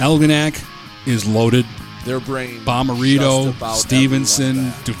Algonac is loaded. Their brain. Bomarito,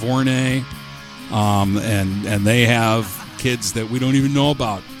 Stevenson, DuVernay, and they have kids that we don't even know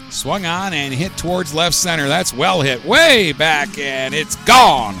about. Swung on and hit towards left center. That's well hit. Way back, and it's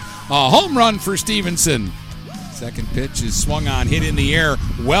gone. A home run for Stevenson. Second pitch is swung on, hit in the air.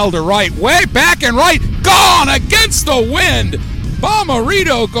 Well to right. Way back and right. Gone against the wind.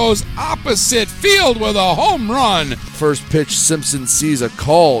 Bomarito goes opposite field with a home run. First pitch, Simpson sees a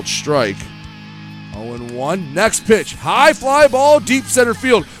called strike. 0-1. Next pitch, high fly ball, deep center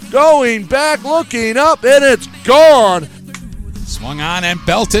field. Going back, looking up, and it's gone. Swung on and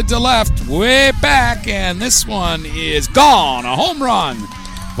belted to left, way back, and this one is gone. A home run.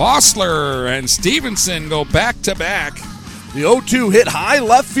 Vossler and Stevenson go back to back. The 0-2 hit high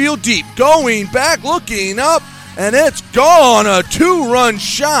left field deep. Going back, looking up, and it's gone. A two-run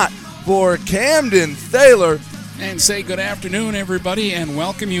shot for Camden Thaler. And say good afternoon, everybody, and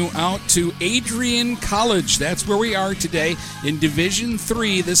welcome you out to Adrian College. That's where we are today in Division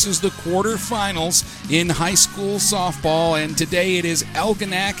III. This is the quarterfinals in high school softball, and today it is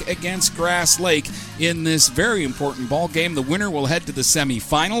Algonac against Grass Lake in this very important ball game. The winner will head to the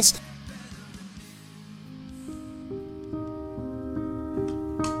semifinals.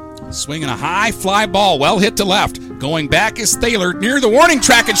 Swinging a high fly ball, well hit to left. Going back is Thaler near the warning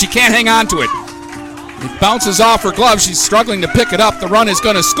track, and she can't hang on to it. It bounces off her glove. She's struggling to pick it up. The run is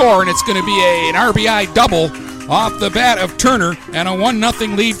going to score, and it's going to be an RBI double off the bat of Turner and a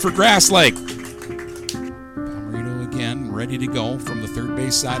 1-0 lead for Grass Lake. Bomarito again, ready to go from the third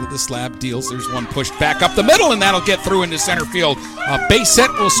base side of the slab. Deals. There's one pushed back up the middle, and that'll get through into center field. A base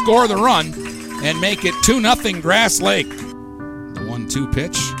hit will score the run and make it 2-0 Grass Lake. The 1-2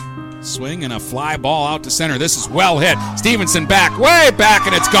 pitch. Swing and a fly ball out to center. This is well hit. Stevenson back, way back,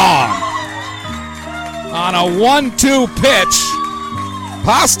 and it's gone. On a 1-2 pitch,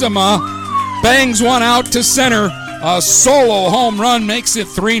 Postuma bangs one out to center. A solo home run makes it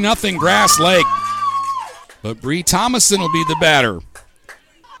 3-0 Grass Lake. But Bree Thomason will be the batter.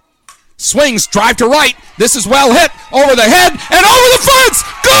 Swings, drive to right. This is well hit, over the head, and over the fence.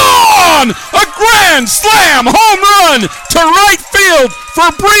 Gone! A grand slam home run to right field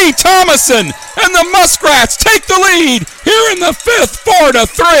for Bree Thomason. And the Muskrats take the lead here in the fifth,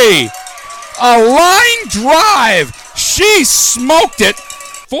 4-3. A line drive. She smoked it.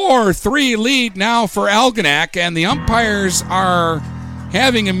 4-3 lead now for Algonac, and the umpires are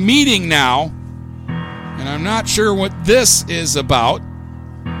having a meeting now, and I'm not sure what this is about.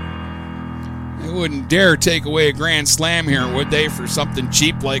 They wouldn't dare take away a grand slam here, would they, for something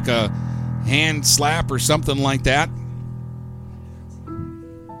cheap like a hand slap or something like that?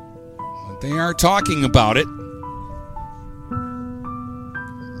 But they are talking about it.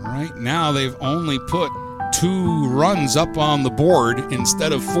 Right now, they've only put 2 runs up on the board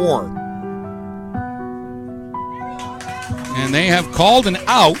instead of 4. And they have called an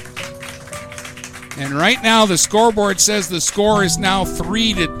out. And right now, the scoreboard says the score is now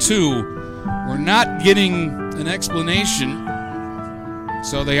 3-2. We're not getting an explanation.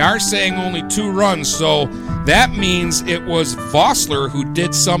 So they are saying only 2 runs. So that means it was Vossler who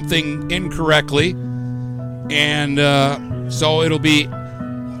did something incorrectly. And so it'll be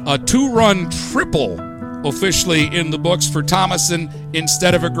a 2-run triple officially in the books for Thomason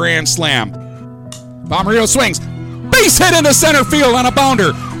instead of a grand slam. Bomarito swings. Base hit into center field on a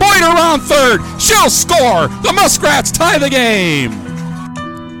bounder. Boyd around third. She'll score. The Muskrats tie the game.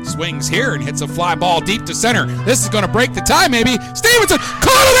 Swings here and hits a fly ball deep to center. This is going to break the tie maybe. Stevenson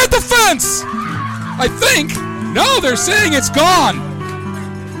caught it at the fence. I think. No, they're saying it's gone.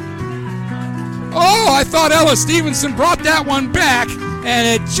 Oh, I thought Ella Stevenson brought that one back. And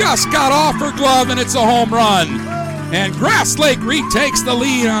it just got off her glove, and it's a home run. And Grass Lake retakes the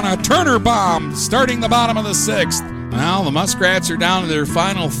lead on a Turner bomb, starting the bottom of the 6th. Well, the Muskrats are down to their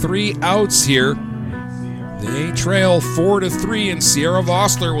final 3 outs here. They trail 4-3, and Sierra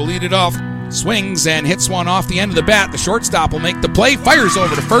Vossler will lead it off. Swings and hits one off the end of the bat. The shortstop will make the play, fires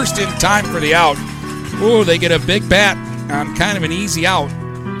over to first in time for the out. Ooh, they get a big bat on kind of an easy out.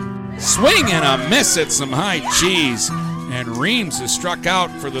 Swing and a miss at some high cheese. And Reams is struck out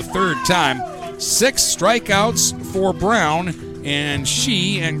for the 3rd time. 6 strikeouts for Brown, and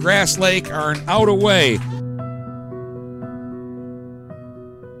she and Grass Lake are an out away.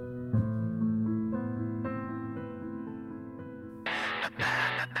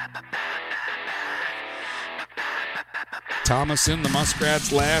 Thomason, the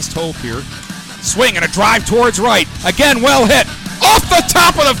Muskrats' last hope here. Swing and a drive towards right. Again, well hit. Off the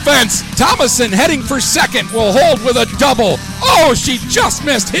top of the fence. Thomason heading for second. Will hold with a double. Oh, she just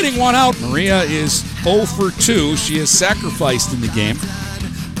missed hitting one out. Maria is 0 for 2. She is sacrificed in the game.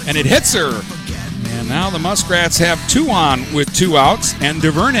 and it hits her. And now the Muskrats have 2 on with 2 outs, and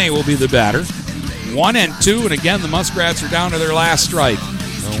DuVernay will be the batter. 1 and 2, and again the Muskrats are down to their last strike.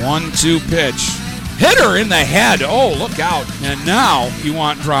 The 1-2 pitch. Hit her in the head. Oh, look out. And now you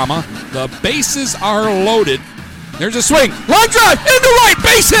want drama. The bases are loaded. There's a swing. Line drive into right.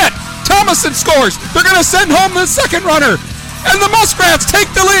 Base hit. Thomason scores. They're going to send home the second runner. And the Muskrats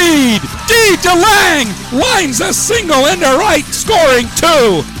take the lead. D. DeLang lines a single into right, scoring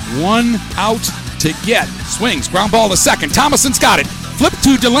 2. 1 out to get. Swings. Ground ball to second. Thomason's got it. Flip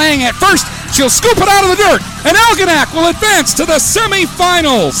to DeLang at first. She'll scoop it out of the dirt. And Algonac will advance to the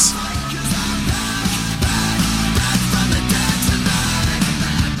semifinals.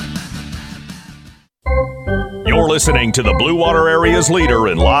 You're listening to the Blue Water Area's leader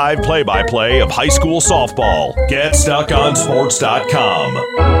in live play-by-play of high school softball.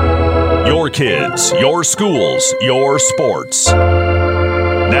 GetStuckOnSports.com. Your kids, your schools, your sports.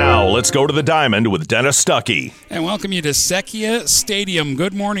 Now, let's go to the Diamond with Dennis Stuckey. And welcome you to Sequia Stadium.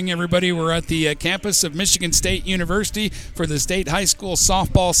 Good morning, everybody. We're at the campus of Michigan State University for the state high school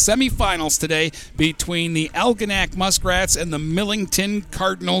softball semifinals today between the Algonac Muskrats and the Millington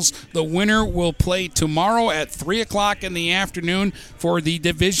Cardinals. The winner will play tomorrow at 3 o'clock in the afternoon for the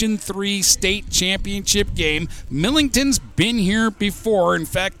Division III state championship game. Millington's been here before. In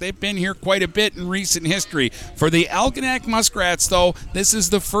fact, they've been here quite a bit in recent history. For the Algonac Muskrats, though, this is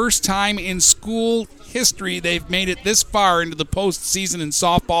the first time in school history they've made it this far into the postseason in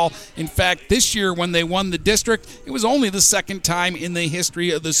softball. In fact, this year when they won the district, it was only the second time in the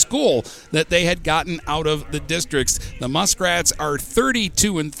history of the school that they had gotten out of the districts. The Muskrats are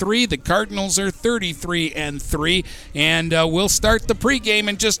 32-3. The Cardinals are 33-3. And we'll start the pregame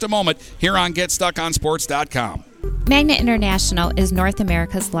in just a moment here on GetStuckOnSports.com. Magna International is North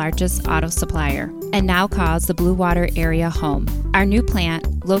America's largest auto supplier and now calls the Blue Water area home. Our new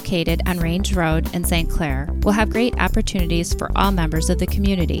plant, located on Range Road in St. Clair, will have great opportunities for all members of the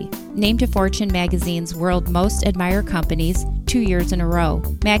community. Named to Fortune magazine's World Most Admired Companies 2 years in a row,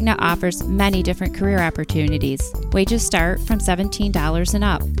 Magna offers many different career opportunities. Wages start from $17 and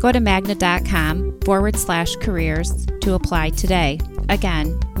up. Go to magna.com/careers to apply today.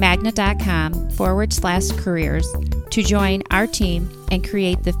 Again, magna.com/careers to join our team and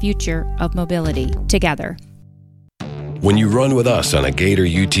create the future of mobility together. When you run with us on a Gator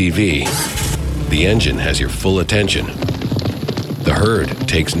UTV, the engine has your full attention. The herd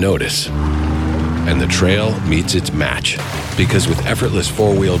takes notice. And the trail meets its match. Because with effortless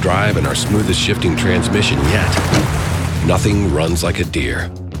four-wheel drive and our smoothest shifting transmission yet, nothing runs like a deer.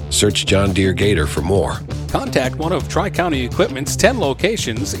 Search John Deere Gator for more. Contact one of Tri-County Equipment's 10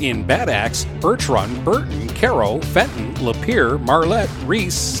 locations in Bad Axe, Birch Run, Burton, Caro, Fenton, Lapeer, Marlette,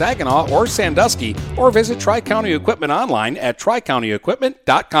 Reese, Saginaw, or Sandusky, or visit Tri-County Equipment online at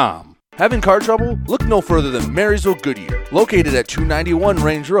tricountyequipment.com. Having car trouble? Look no further than Marysville Goodyear. Located at 291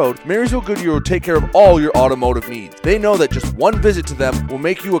 Range Road, Marysville Goodyear will take care of all your automotive needs. They know that just one visit to them will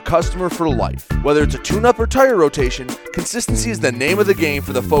make you a customer for life. Whether it's a tune-up or tire rotation, consistency is the name of the game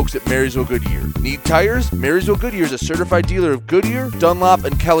for the folks at Marysville Goodyear. Need tires? Marysville Goodyear is a certified dealer of Goodyear, Dunlop,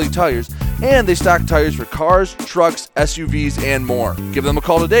 and Kelly tires, and they stock tires for cars, trucks, SUVs, and more. Give them a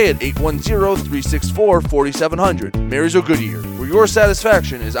call today at 810-364-4700. Marysville Goodyear, where your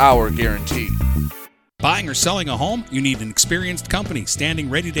satisfaction is our guarantee. Buying or selling a home? You need an experienced company standing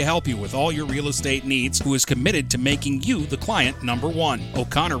ready to help you with all your real estate needs, who is committed to making you the client number one.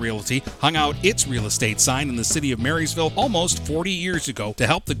 O'Connor Realty hung out its real estate sign in the city of Marysville almost 40 years ago to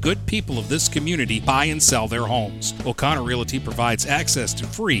help the good people of this community buy and sell their homes. O'Connor Realty provides access to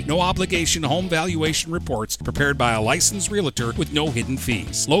free, no-obligation home valuation reports prepared by a licensed realtor with no hidden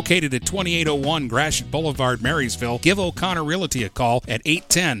fees. Located at 2801 Gratiot Boulevard, Marysville, give O'Connor Realty a call at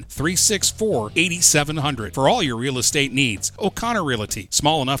 810-364-8700 for all your real estate needs. O'Connor Realty,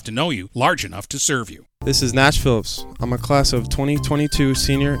 small enough to know you, large enough to serve you. This is Nash Phillips. I'm a class of 2022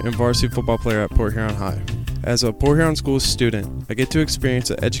 senior and varsity football player at Port Huron High. As a Port Huron School student, I get to experience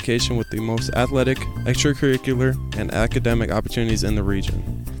an education with the most athletic, extracurricular, and academic opportunities in the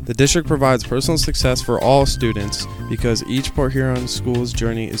region. The district provides personal success for all students because each Port Huron school's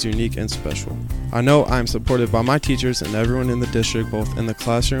journey is unique and special. I know I am supported by my teachers and everyone in the district, both in the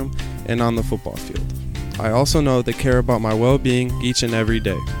classroom and on the football field. I also know they care about my well-being each and every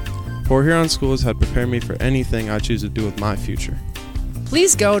day. Port Huron Schools had prepared me for anything I choose to do with my future.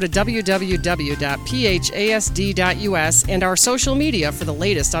 Please go to www.phasd.us and our social media for the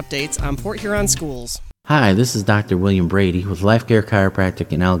latest updates on Port Huron Schools. Hi, this is Dr. William Brady with Life Care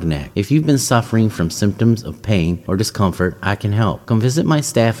Chiropractic in Algonac. If you've been suffering from symptoms of pain or discomfort, I can help. Come visit my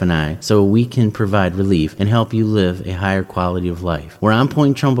staff and I so we can provide relief and help you live a higher quality of life. We're on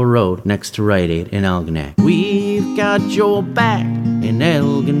Point Trumbull Road next to Rite Aid in Algonac. We've got your back in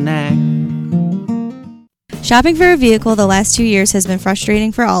Algonac. Shopping for a vehicle the last 2 years has been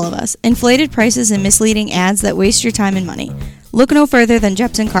frustrating for all of us. Inflated prices and misleading ads that waste your time and money. Look no further than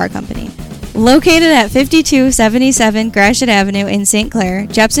Jepson Car Company. Located at 5277 Gratiot Avenue in St. Clair,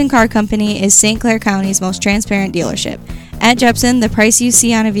 Jepson Car Company is St. Clair County's most transparent dealership. At Jepson, the price you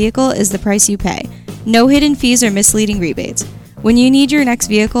see on a vehicle is the price you pay. No hidden fees or misleading rebates. When you need your next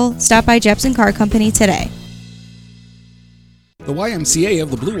vehicle, stop by Jepson Car Company today. The YMCA of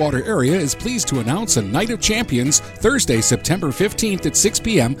the Blue Water area is pleased to announce a Night of Champions Thursday, September 15th at 6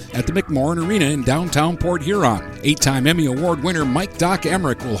 p.m. at the McMorran Arena in downtown Port Huron. 8-time Emmy Award winner Mike Doc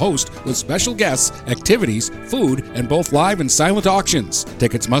Emmerich will host with special guests, activities, food, and both live and silent auctions.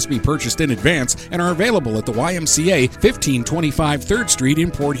 Tickets must be purchased in advance and are available at the YMCA 1525 3rd Street in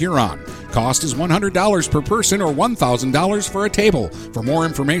Port Huron. Cost is $100 per person or $1,000 for a table. For more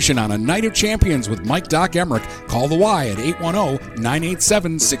information on a Night of Champions with Mike Doc Emmerich, call the Y at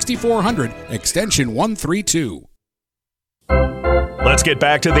 810-987-6400, extension 132. Let's get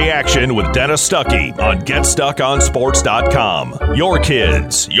back to the action with Dennis Stuckey on GetStuckOnSports.com. Your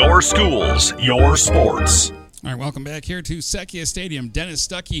kids, your schools, your sports. All right, welcome back here to Sequia Stadium. Dennis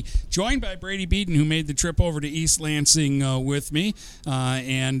Stuckey, joined by Brady Beaton, who made the trip over to East Lansing with me.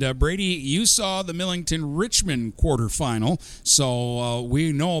 Brady, you saw the Millington-Richmond quarterfinal, so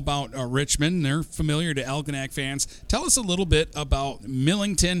we know about Richmond. They're familiar to Algonac fans. Tell us a little bit about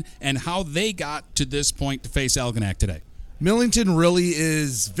Millington and how they got to this point to face Algonac today. Millington really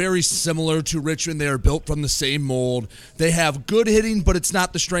is very similar to Richmond. They are built from the same mold. They have good hitting, but it's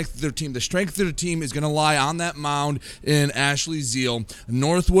not the strength of their team. The strength of their team is going to lie on that mound in Ashley Zeal.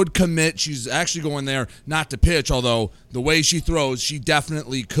 Northwood commit. She's actually going there not to pitch, although the way she throws, she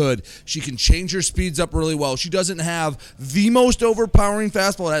definitely could. She can change her speeds up really well. She doesn't have the most overpowering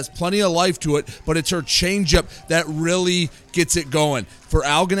fastball. It has plenty of life to it, but it's her changeup that really gets it going. For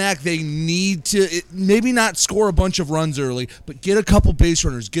Algonac, they need to maybe not score a bunch of runs early, but get a couple base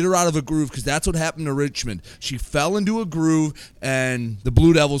runners, get her out of a groove, because that's what happened to Richmond. She fell into a groove, and the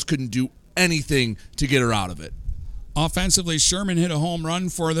Blue Devils couldn't do anything to get her out of it. Offensively, Sherman hit a home run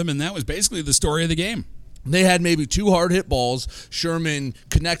for them, and that was basically the story of the game. They had maybe 2 hard hit balls. Sherman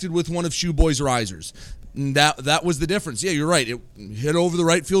connected with one of Shoeboy's risers. That was the difference. Yeah, you're right. It hit over the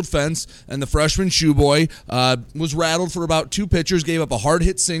right field fence, and the freshman Shoeboy was rattled for about 2 pitchers, gave up a hard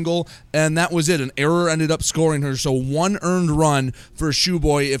hit single, and that was it. An error ended up scoring her, so 1 earned run for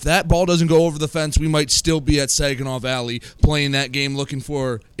Shoeboy. If that ball doesn't go over the fence, we might still be at Saginaw Valley playing that game looking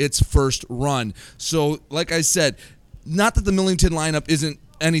for its first run. So, like I said, not that the Millington lineup isn't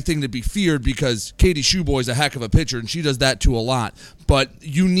anything to be feared, because Katie Shoeboy is a heck of a pitcher, and she does that too a lot. But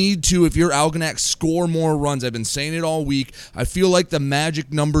you need to, if you're Algonac, score more runs. I've been saying it all week. I feel like the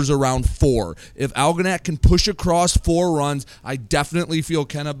magic number's around 4. If Algonac can push across 4 runs, I definitely feel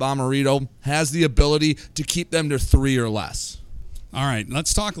Kenna Bomarito has the ability to keep them to 3 or less. All right,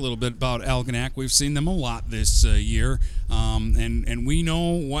 let's talk a little bit about Algonac. We've seen them a lot this year, and we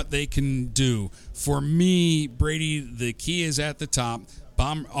know what they can do. For me, Brady, the key is at the top.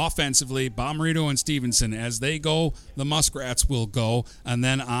 Offensively, Bomarito and Stevenson, as they go, the Muskrats will go. And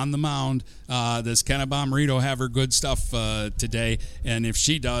then on the mound, does Kenna Bomarito have her good stuff today? And if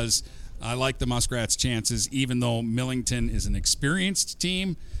she does, I like the Muskrats' chances, even though Millington is an experienced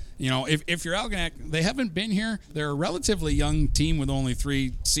team. You know, if you're Algonac, they haven't been here. They're a relatively young team with only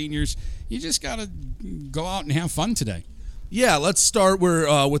 3 seniors. You just got to go out and have fun today. Yeah, let's start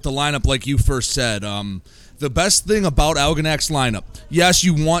with the lineup like you first said. The best thing about Algonac's lineup, yes,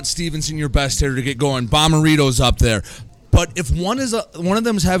 you want Stevenson, your best hitter, to get going. Bomarito's up there. But if one of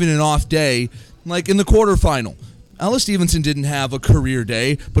them is having an off day, like in the quarterfinal, Ella Stevenson didn't have a career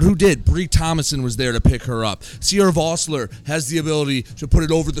day, but who did? Bree Thomason was there to pick her up. Sierra Vossler has the ability to put it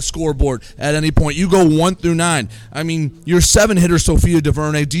over the scoreboard at any point. You go 1 through 9. I mean, your 7-hitter, Sophia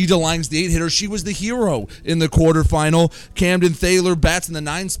DeVernay. Dee DeLange's the 8-hitter. She was the hero in the quarterfinal. Camden Thaler bats in the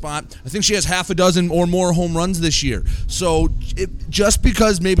 9 spot. I think she has half a dozen or more home runs this year. So just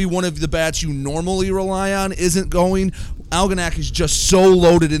because maybe one of the bats you normally rely on isn't going, Algonac is just so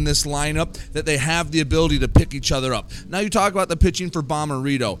loaded in this lineup that they have the ability to pick each other up. Now you talk about the pitching for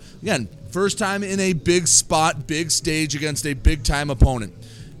Bomarito. Again, first time in a big spot, big stage against a big-time opponent.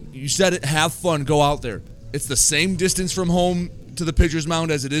 You said it, have fun, go out there. It's the same distance from home to the pitcher's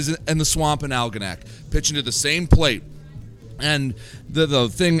mound as it is in the swamp in Algonac. Pitching to the same plate. And the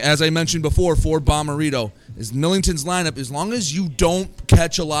thing, as I mentioned before, for Bommarito is Millington's lineup. As long as you don't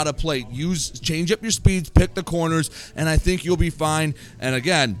catch a lot of plate, change up your speeds, pick the corners, and I think you'll be fine. And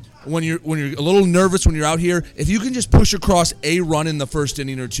again, when you're a little nervous when you're out here, if you can just push across a run in the first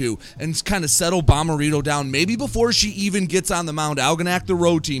inning or two and kind of settle Bommarito down, maybe before she even gets on the mound, Algonac, the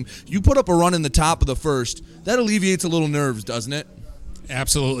road team, you put up a run in the top of the first, that alleviates a little nerves, doesn't it?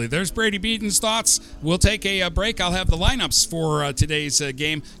 Absolutely. There's Brady Beaton's thoughts. We'll take a break. I'll have the lineups for today's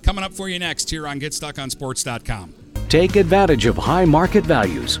game coming up for you next here on GetStuckOnSports.com. Take advantage of high market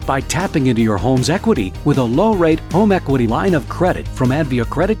values by tapping into your home's equity with a low-rate home equity line of credit from Advia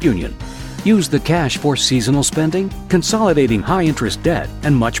Credit Union. Use the cash for seasonal spending, consolidating high-interest debt,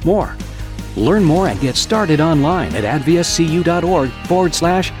 and much more. Learn more and get started online at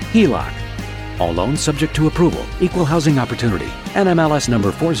adviacu.org/HELOC. All loans subject to approval. Equal housing opportunity. NMLS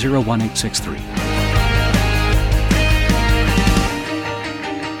number 401863.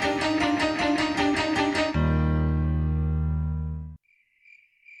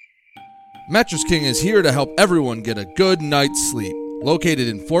 Mattress King is here to help everyone get a good night's sleep. Located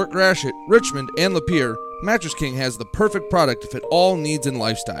in Fort Gratiot, Richmond, and Lapeer, Mattress King has the perfect product to fit all needs and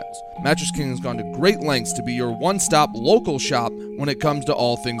lifestyles. Mattress King has gone to great lengths to be your one-stop local shop when it comes to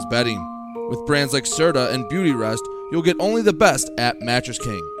all things bedding. With brands like Serta and Beauty Rest, you'll get only the best at Mattress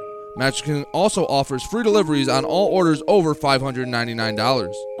King. Mattress King also offers free deliveries on all orders over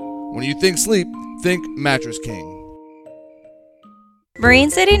 $599. When you think sleep, think Mattress King. Marine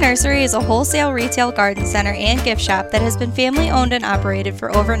City Nursery is a wholesale retail garden center and gift shop that has been family owned and operated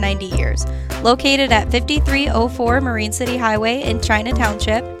for over 90 years. Located at 5304 Marine City Highway in China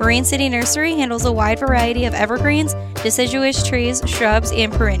Township, Marine City Nursery handles a wide variety of evergreens, deciduous trees, shrubs,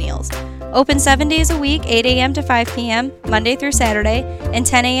 and perennials. Open 7 days a week, 8 a.m. to 5 p.m., Monday through Saturday, and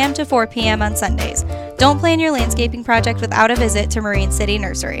 10 a.m. to 4 p.m. on Sundays. Don't plan your landscaping project without a visit to Marine City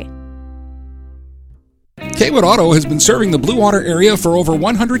Nursery. Kaywood Auto has been serving the Blue Water area for over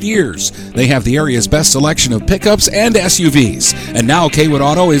 100 years. They have the area's best selection of pickups and SUVs. And now Kaywood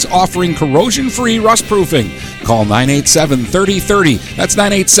Auto is offering corrosion-free rust proofing. Call 987-3030. That's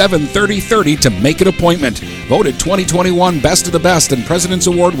 987-3030 to make an appointment. Voted 2021 Best of the Best and President's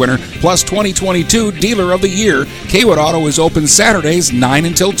Award winner, plus 2022 Dealer of the Year. Kaywood Auto is open Saturdays 9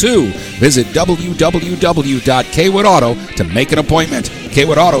 until 2. Visit www.kaywoodauto to make an appointment.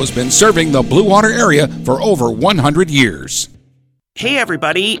 Kaywood Auto has been serving the Blue Water area for over 100 years. Hey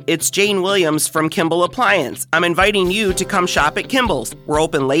everybody, it's Jane Williams from Kimball Appliance. I'm inviting you to come shop at Kimball's. We're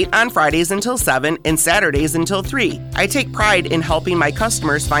open late on Fridays until 7 and Saturdays until 3. I take pride in helping my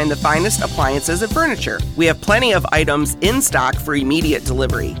customers find the finest appliances and furniture. We have plenty of items in stock for immediate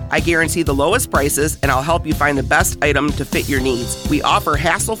delivery. I guarantee the lowest prices and I'll help you find the best item to fit your needs. We offer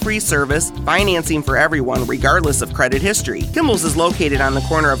hassle-free service, financing for everyone regardless of credit history. Kimball's is located on the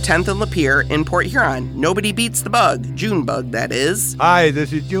corner of 10th and Lapeer in Port Huron. Nobody beats the bug. Junebug, that is. Hi,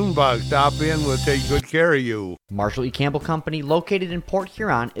 this is Junebug. Stop in, we'll take good care of you. Marshall E. Campbell Company, located in Port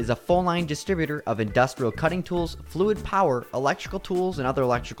Huron, is a full-line distributor of industrial cutting tools, fluid power, electrical tools, and other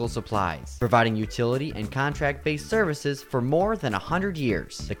electrical supplies, providing utility and contract-based services for more than 100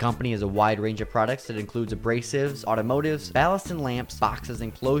 years. The company has a wide range of products that includes abrasives, automotives, ballast and lamps, boxes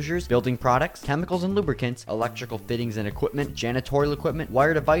and closures, building products, chemicals and lubricants, electrical fittings and equipment, janitorial equipment,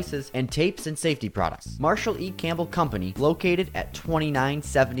 wire devices, and tapes and safety products. Marshall E. Campbell Company, located at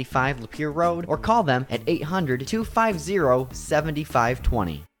 2975 Lapeer Road, or call them at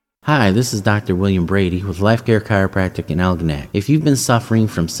 800-250-7520. Hi, this is Dr. William Brady with Life Care Chiropractic in Algonac. If you've been suffering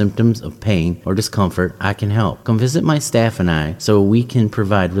from symptoms of pain or discomfort, I can help. Come visit my staff and I so we can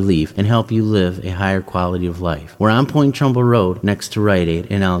provide relief and help you live a higher quality of life. We're on Point Trumbull Road next to Rite Aid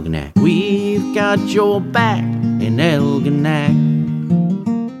in Algonac. We've got your back in Algonac.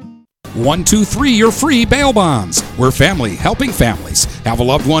 123 Your Free Bail Bonds. We're family helping families. Have a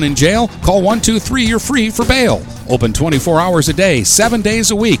loved one in jail? Call 123 You're Free for bail. Open 24 hours a day, 7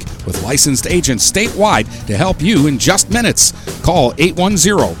 days a week, with licensed agents statewide to help you in just minutes. Call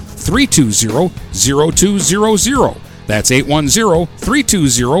 810-320-0200. That's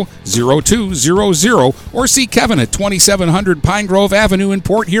 810-320-0200, or see Kevin at 2700 Pine Grove Avenue in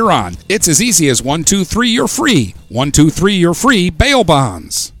Port Huron. It's as easy as 123 You're Free. 123 You're Free Bail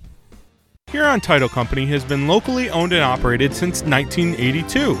Bonds. Huron Title Company has been locally owned and operated since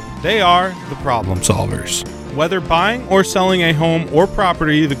 1982. They are the problem solvers. Whether buying or selling a home or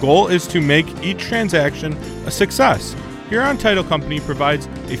property, the goal is to make each transaction a success. Huron Title Company provides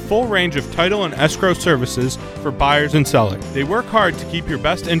a full range of title and escrow services for buyers and sellers. They work hard to keep your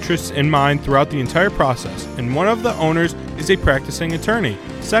best interests in mind throughout the entire process, and one of the owners is a practicing attorney,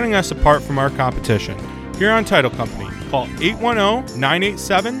 setting us apart from our competition. Huron Title Company, Call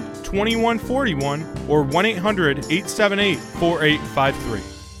 810-987-2141 or 1-800-878-4853.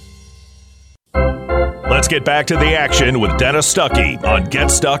 Let's get back to the action with Dennis Stuckey on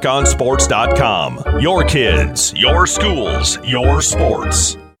GetStuckOnSports.com. Your kids, your schools, your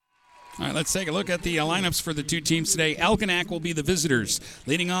sports. All right, let's take a look at the lineups for the two teams today. Algonac will be the visitors.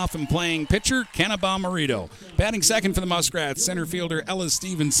 Leading off and playing pitcher, Canaba Marito. Batting second for the Muskrats, center fielder Ella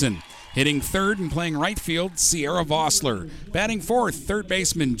Stevenson. Hitting third and playing right field, Sierra Vossler. Batting fourth, third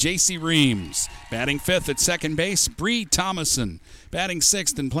baseman J.C. Reams. Batting fifth at second base, Bree Thomason. Batting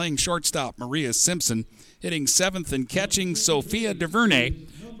sixth and playing shortstop, Maria Simpson. Hitting seventh and catching, Sophia DuVernay.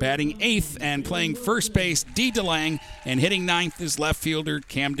 Batting eighth and playing first base, Dee DeLang. And hitting ninth is left fielder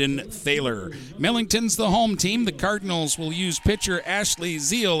Camden Thaler. Millington's the home team. The Cardinals will use pitcher Ashley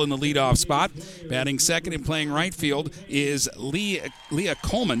Zeal in the leadoff spot. Batting second and playing right field is Leah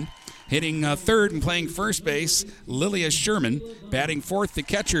Coleman. Hitting third and playing first base, Lilia Sherman. Batting fourth, the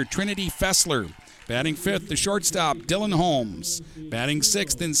catcher, Trinity Fessler. Batting fifth, the shortstop, Dylan Holmes. Batting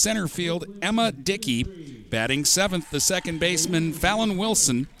sixth in center field, Emma Dickey. Batting seventh, the second baseman, Fallon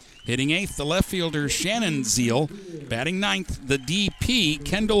Wilson. Hitting eighth, the left fielder, Shannon Zeal. Batting ninth, the DP,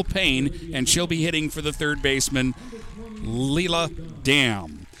 Kendall Payne. And she'll be hitting for the third baseman, Leela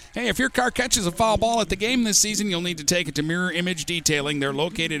Dam. Hey, if your car catches a foul ball at the game this season, you'll need to take it to Mirror Image Detailing. They're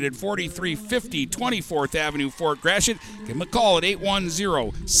located at 4350 24th Avenue, Fort Gratiot. Give them a call at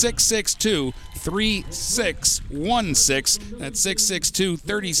 810-662-3616. That's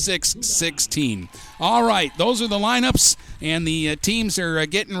 662-3616. All right, those are the lineups, and the teams are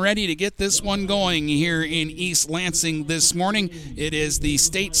getting ready to get this one going here in East Lansing this morning. It is the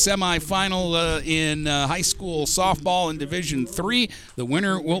state semifinal in high school softball in Division III. The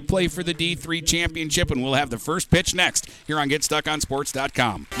winner will play for the D3 championship, and we'll have the first pitch next here on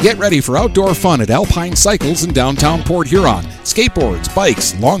GetStuckOnSports.com. Get ready for outdoor fun at Alpine Cycles in downtown Port Huron. Skateboards,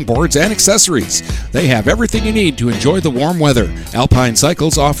 bikes, longboards, and accessories. They have everything you need to enjoy the warm weather. Alpine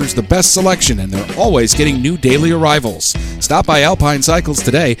Cycles offers the best selection, and they're always getting new daily arrivals. Stop by Alpine Cycles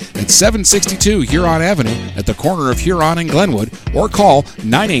today at 762 Huron Avenue at the corner of Huron and Glenwood, or call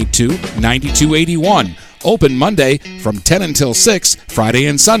 982-9281. Open Monday from 10 until 6, Friday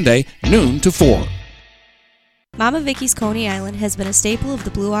and Sunday, noon to 4. Mama Vicky's Coney Island has been a staple of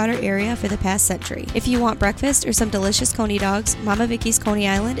the Blue Water area for the past century. If you want breakfast or some delicious Coney dogs, Mama Vicky's Coney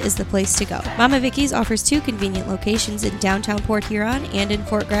Island is the place to go. Mama Vicky's offers two convenient locations in downtown Port Huron and in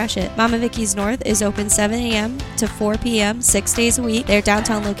Fort Gratiot. Mama Vicky's North is open 7 a.m. to 4 p.m. 6 days a week. Their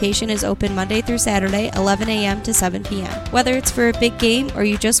downtown location is open Monday through Saturday, 11 a.m. to 7 p.m. Whether it's for a big game or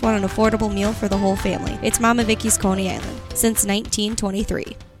you just want an affordable meal for the whole family, it's Mama Vicky's Coney Island since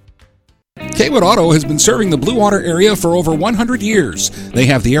 1923. Kaywood Auto has been serving the Blue Water area for over 100 years. They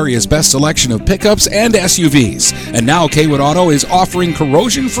have the area's best selection of pickups and SUVs. And now Kaywood Auto is offering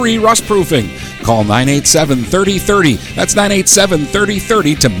corrosion-free rust proofing. Call 987-3030. That's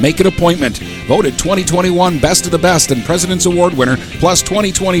 987-3030 to make an appointment. Voted 2021 Best of the Best and President's Award winner, plus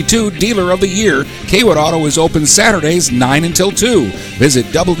 2022 Dealer of the Year. Kaywood Auto is open Saturdays 9 until 2. Visit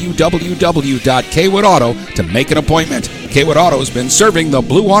www.kaywoodauto to make an appointment. Kaywood Auto has been serving the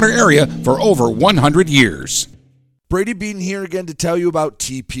Blue Water area for over 100 years. Brady Beaton here again to tell you about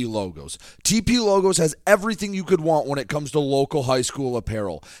TP Logos. TP Logos has everything you could want when it comes to local high school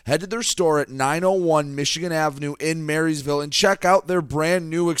apparel. Head to their store at 901 Michigan Avenue in Marysville and check out their brand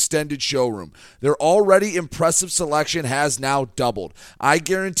new extended showroom. Their already impressive selection has now doubled. I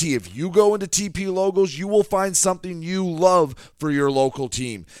guarantee if you go into TP Logos, you will find something you love for your local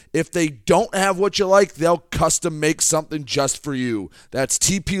team. If they don't have what you like, they'll custom make something just for you. That's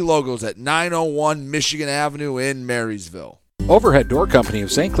TP Logos at 901 Michigan Avenue in Marysville. Overhead Door Company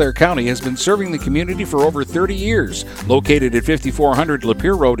of St. Clair County has been serving the community for over 30 years. Located at 5400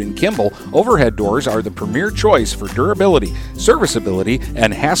 Lapeer Road in Kimball, Overhead Doors are the premier choice for durability, serviceability,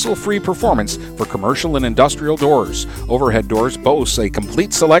 and hassle-free performance for commercial and industrial doors. Overhead Doors boasts a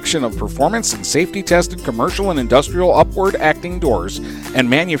complete selection of performance and safety-tested commercial and industrial upward-acting doors and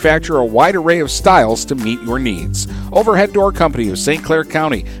manufacture a wide array of styles to meet your needs. Overhead Door Company of St. Clair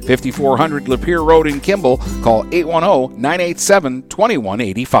County, 5400 Lapeer Road in Kimball. Call 810-987-2185.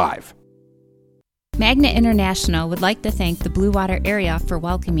 Magna International would like to thank the Blue Water area for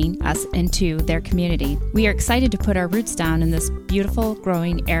welcoming us into their community. We are excited to put our roots down in this beautiful,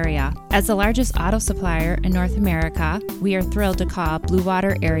 growing area. As the largest auto supplier in North America, we are thrilled to call Blue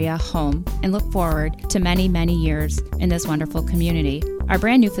Water area home and look forward to many, many years in this wonderful community. Our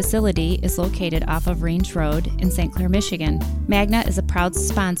brand new facility is located off of Range Road in St. Clair, Michigan. Magna is a proud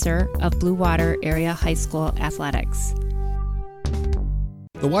sponsor of Blue Water Area High School Athletics.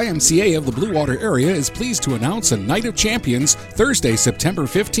 The YMCA of the Blue Water area is pleased to announce a Night of Champions Thursday, September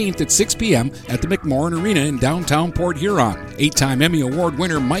 15th at 6 p.m. at the McMorran Arena in downtown Port Huron. 8-time Emmy Award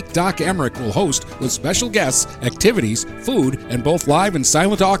winner Mike Doc Emmerich will host with special guests, activities, food, and both live and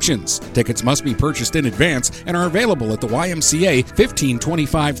silent auctions. Tickets must be purchased in advance and are available at the YMCA,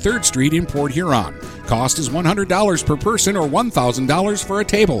 1525 3rd Street in Port Huron. Cost is $100 per person or $1,000 for a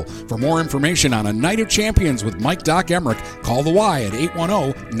table. For more information on a Night of Champions with Mike Doc Emmerich, call the Y at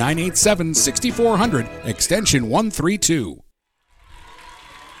 810-987-6400, extension 132.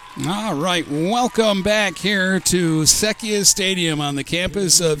 All right, welcome back here to Sekia Stadium on the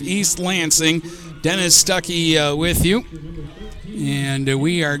campus of East Lansing. Dennis Stuckey with you. And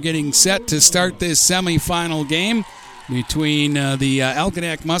we are getting set to start this semifinal game between the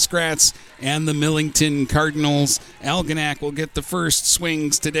Algonac Muskrats and the Millington Cardinals. Algonac will get the first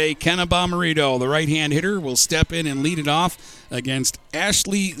swings today. Kenna Bomarito, the right-hand hitter, will step in and lead it off against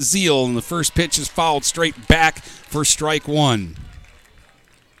Ashley Zeal. And the first pitch is fouled straight back for strike one.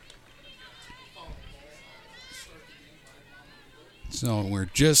 So we're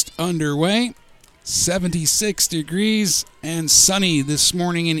just underway. 76 degrees and sunny this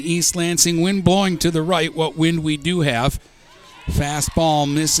morning in East Lansing. Wind blowing to the right, what wind we do have.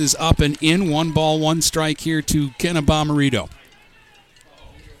 Fastball misses up and in. 1 ball, 1 strike here to Kenna Bomarito.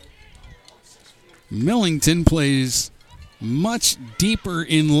 Millington plays much deeper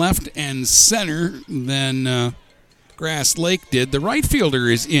in left and center than Grass Lake did. The right fielder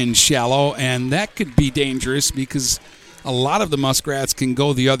is in shallow, and that could be dangerous because a lot of the Muskrats can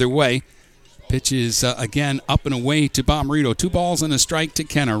go the other way. Pitch is, again, up and away to Bomarito. 2 balls and a strike to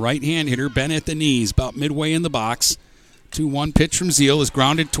Kenna. Right-hand hitter, bent at the knees, about midway in the box. 2-1 pitch from Zeal is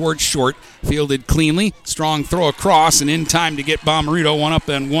grounded towards short. Fielded cleanly. Strong throw across and in time to get Bomarito 1 up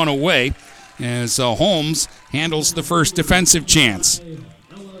and 1 away as Holmes handles the first defensive chance.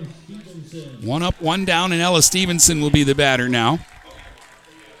 1 up, 1 down, and Ella Stevenson will be the batter now.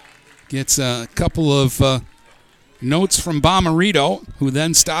 Gets a couple of notes from Bomarito, who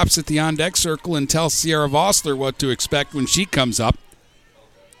then stops at the on-deck circle and tells Sierra Vossler what to expect when she comes up.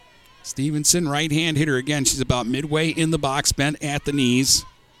 Stevenson, right-hand hitter again. She's about midway in the box, bent at the knees.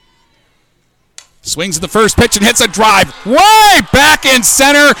 Swings at the first pitch and hits a drive way back in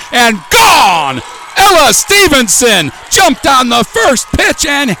center and gone! Ella Stevenson jumped on the first pitch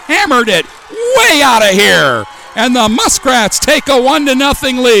and hammered it way out of here. And the Muskrats take a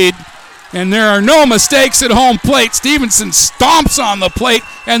 1-0 lead. And there are no mistakes at home plate. Stevenson stomps on the plate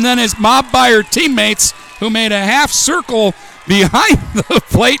and then is mobbed by her teammates who made a half circle behind the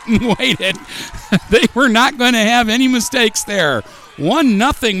plate and waited. They were not going to have any mistakes there.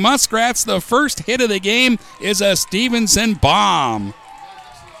 1-0 Muskrats. The first hit of the game is a Stevenson bomb.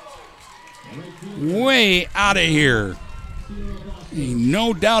 Way out of here.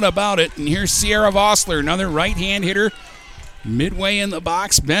 No doubt about it. And here's Sierra Vossler, another right-hand hitter. Midway in the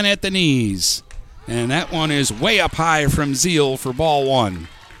box, bent at the knees. And that one is way up high from Zeal for ball 1.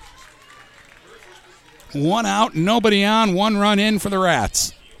 1 out, nobody on, 1 run in for the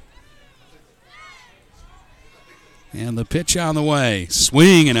Rats. And the pitch on the way.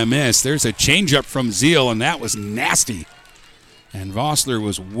 Swing and a miss. There's a changeup from Zeal, and that was nasty. And Vossler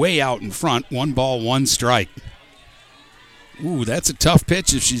was way out in front. 1 ball, 1 strike. Ooh, that's a tough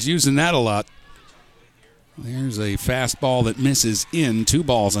pitch if she's using that a lot. There's a fastball that misses in. 2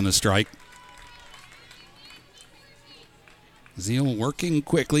 balls and a strike. Zeal working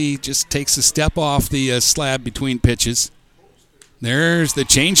quickly, just takes a step off the slab between pitches. There's the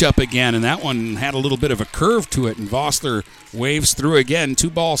changeup again, and that one had a little bit of a curve to it, and Vossler waves through again. 2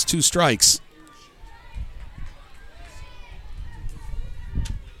 balls, 2 strikes.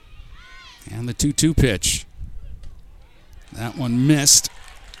 And the 2-2 pitch. That one missed.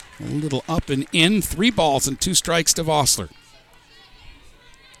 A little up and in. 3 balls and 2 strikes to Vossler.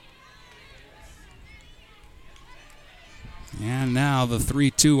 And now the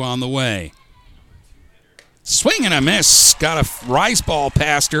 3-2 on the way. Swing and a miss. Got a rise ball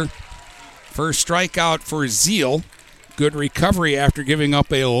past her. First strikeout for Zeal. Good recovery after giving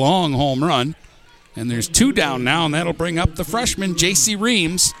up a long home run. And there's 2 down now, and that'll bring up the freshman, J.C.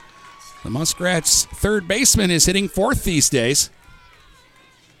 Reams. The Muskrats' third baseman is hitting 4th these days.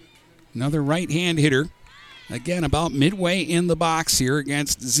 Another right-hand hitter. Again, about midway in the box here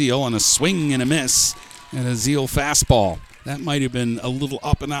against Zeal, and a swing and a miss and a Zeal fastball. That might have been a little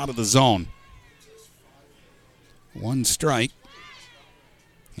up and out of the zone. 1 strike.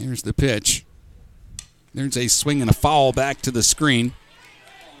 Here's the pitch. There's a swing and a foul back to the screen.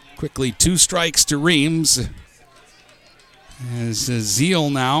 Quickly 2 strikes to Reams. As Zeal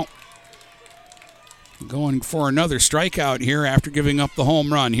now Going for another strikeout here after giving up the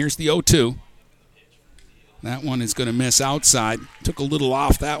home run. Here's the 0-2. That one is going to miss outside. Took a little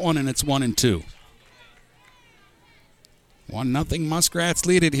off that one, and it's 1-2. 1-0 Muskrats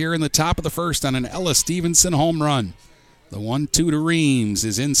lead it here in the top of the first on an Ella Stevenson home run. The 1-2 to Reams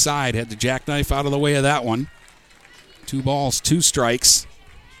is inside. Had the jackknife out of the way of that one. 2 balls, 2 strikes.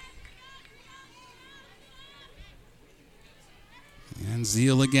 And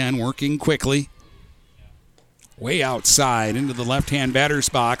Zeal again working quickly. Way outside into the left-hand batter's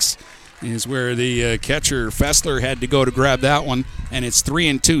box is where the catcher Fessler had to go to grab that one. And it's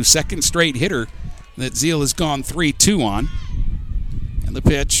 3-2. Second straight hitter that Zeal has gone 3-2 on. And the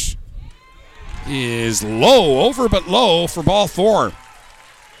pitch is low, over but low for ball 4.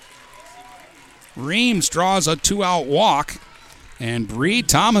 Reams draws a 2-out walk, and Bree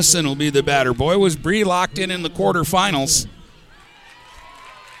Thomason will be the batter. Boy, was Bree locked in the quarterfinals.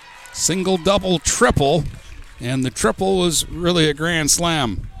 Single, double, triple, and the triple was really a grand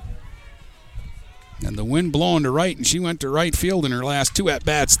slam. And the wind blowing to right, and she went to right field in her last 2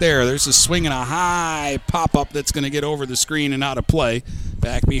 at-bats there. There's a swing and a high pop-up that's going to get over the screen and out of play.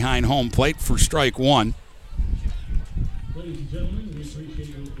 Back behind home plate for strike 1.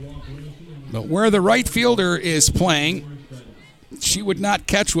 But where the right fielder is playing, she would not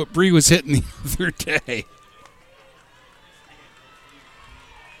catch what Bree was hitting the other day.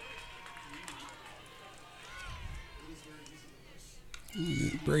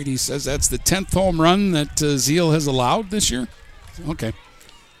 Brady says that's the 10th home run that Zeal has allowed this year. Okay.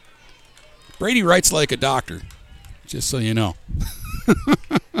 Brady writes like a doctor, just so you know.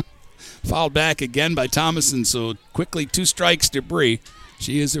 Fouled back again by Thomason, so quickly 2 strikes to Bree.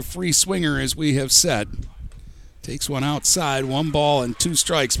 She is a free swinger, as we have said. Takes one outside, 1 ball and 2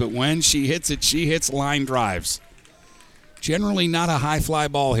 strikes, but when she hits it, she hits line drives. Generally not a high fly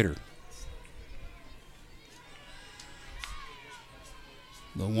ball hitter.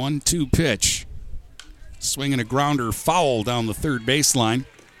 The 1-2 pitch. Swinging a grounder foul down the third baseline.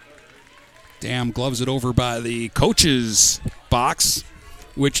 Dam gloves it over by the coach's box,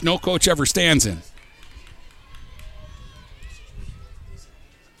 which no coach ever stands in.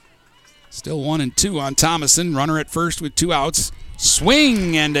 Still 1-2 on Thomason. Runner at first with 2 outs.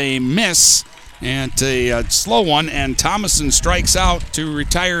 Swing and a miss. And a slow one, and Thomason strikes out to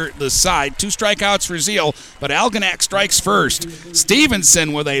retire the side. 2 strikeouts for Zeal, but Algonac strikes first.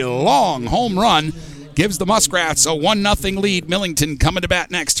 Stevenson with a long home run gives the Muskrats a 1-0 lead. Millington coming to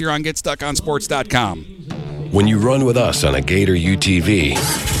bat next here on GetStuckOnSports.com. When you run with us on a Gator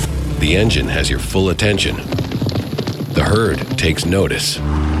UTV, the engine has your full attention. The herd takes notice.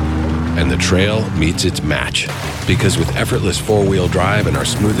 And the trail meets its match. Because with effortless 4-wheel drive and our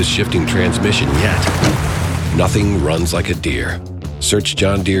smoothest shifting transmission yet, nothing runs like a deer. Search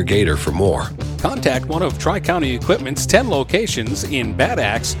John Deere Gator for more. Contact one of Tri-County Equipment's 10 locations in Bad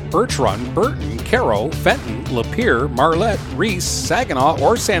Axe, Birch Run, Burton, Caro, Fenton, Lapeer, Marlette, Reese, Saginaw,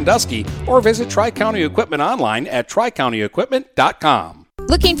 or Sandusky, or visit Tri-County Equipment online at tricountyequipment.com.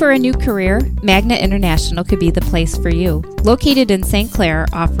 Looking for a new career? Magna International could be the place for you. Located in St. Clair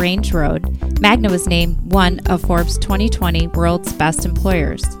off Range Road, Magna was named one of Forbes 2020 World's Best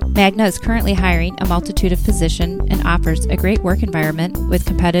Employers. Magna is currently hiring a multitude of positions and offers a great work environment with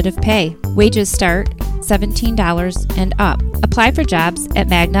competitive pay. Wages start $17 and up. Apply for jobs at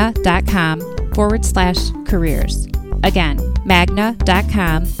magna.com/careers. Again,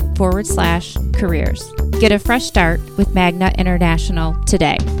 magna.com/careers. Get a fresh start with Magna International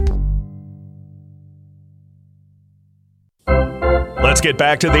today. Let's get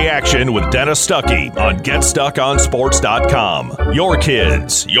back to the action with Dennis Stuckey on GetStuckOnSports.com. Your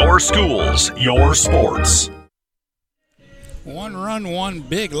kids, your schools, your sports. 1 run, 1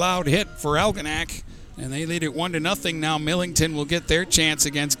 big loud hit for Algonac, and they lead it 1-0. Now Millington will get their chance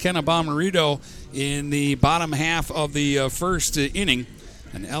against Kenna Bomarito in the bottom half of the first inning.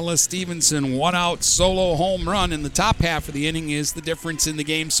 An Ella Stevenson 1-out solo home run in the top half of the inning is the difference in the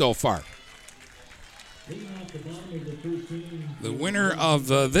game so far. The winner of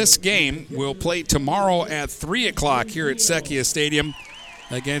this game will play tomorrow at 3 o'clock here at Sequia Stadium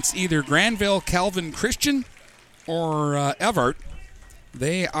against either Granville Calvin Christian or Everett.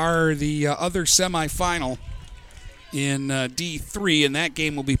 They are the other semifinal in D3, and that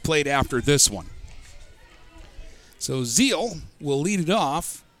game will be played after this one. So Zeal will lead it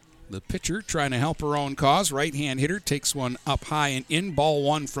off. The pitcher trying to help her own cause. Right-hand hitter takes one up high and in. Ball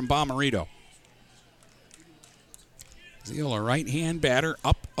 1 from Bomarito. Zeal, a right-hand batter,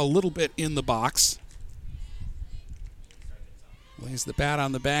 up a little bit in the box. Lays the bat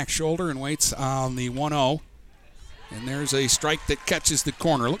on the back shoulder and waits on the 1-0. And there's a strike that catches the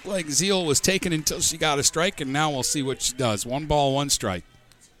corner. Looked like Zeal was taken until she got a strike, and now we'll see what she does. 1 ball, 1 strike.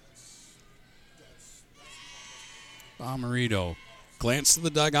 Bomarito. Glance to the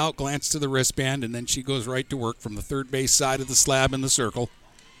dugout, glance to the wristband, and then she goes right to work from the third base side of the slab in the circle.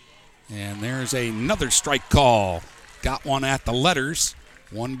 And there's another strike call. Got one at the letters.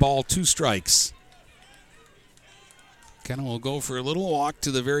 1 ball, 2 strikes. Kenna will go for a little walk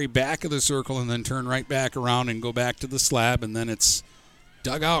to the very back of the circle and then turn right back around and go back to the slab. And then it's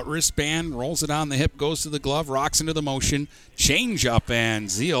dugout wristband, rolls it on the hip, goes to the glove, rocks into the motion. Change up,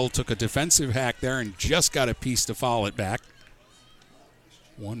 and Zeal took a defensive hack there and just got a piece to foul it back.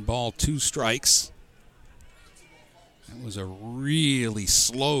 1 ball, 2 strikes. That was a really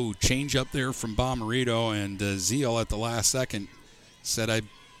slow change up there from Bomarito, and Zeal at the last second said, I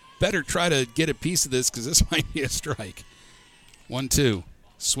better try to get a piece of this because this might be a strike. 1-2.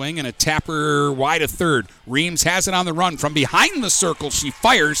 Swing and a tapper wide of third. Reams has it on the run. From behind the circle, she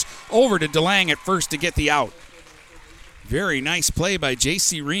fires over to DeLang at first to get the out. Very nice play by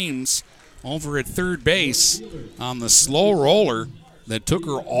J.C. Reams over at third base on the slow roller that took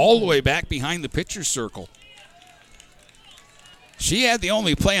her all the way back behind the pitcher's circle. She had the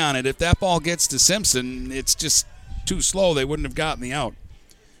only play on it. If that ball gets to Simpson, it's just too slow. They wouldn't have gotten the out.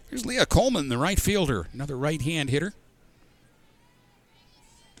 Here's Leah Coleman, the right fielder, another right-hand hitter.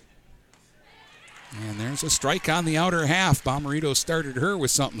 And there's a strike on the outer half. Bomarito started her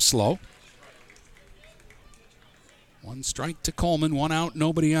with something slow. 1 strike to Coleman, 1 out,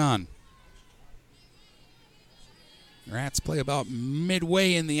 nobody on. Rats play about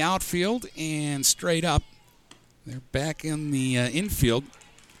midway in the outfield and straight up. They're back in the infield.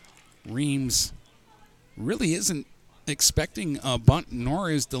 Reams really isn't expecting a bunt,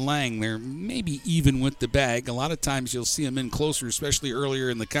 nor is DeLang. They're maybe even with the bag. A lot of times you'll see them in closer, especially earlier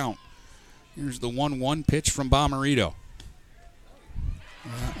in the count. Here's the 1-1 pitch from Bomarito.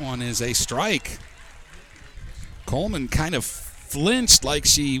 That one is a strike. Coleman kind of flinched like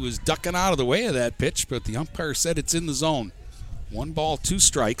she was ducking out of the way of that pitch, but the umpire said it's in the zone. 1 ball, 2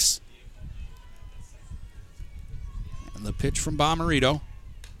 strikes. And the pitch from Bomarito.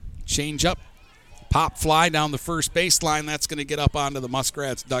 Change up. Pop fly down the first baseline. That's going to get up onto the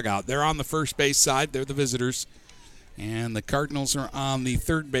Muskrats dugout. They're on the first base side. They're the visitors. And the Cardinals are on the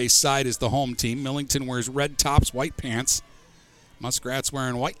third base side as the home team. Millington wears red tops, white pants. Muskrats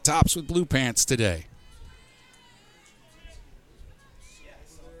wearing white tops with blue pants today.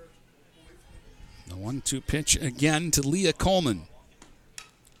 The 1-2 pitch again to Leah Coleman.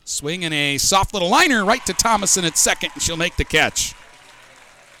 Swing and a soft little liner right to Thomason at second, and she'll make the catch.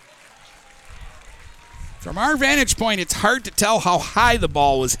 From our vantage point, it's hard to tell how high the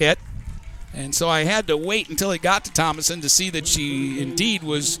ball was hit. And so I had to wait until it got to Thomason to see that she indeed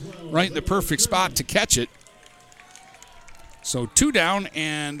was right in the perfect spot to catch it. So 2 down,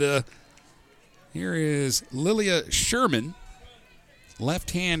 and here is Lilia Sherman,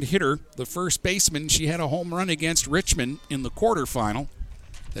 left-hand hitter, the first baseman. She had a home run against Richmond in the quarterfinal.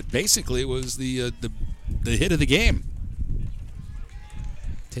 That basically was the hit of the game.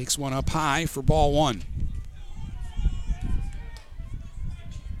 Takes one up high for ball 1.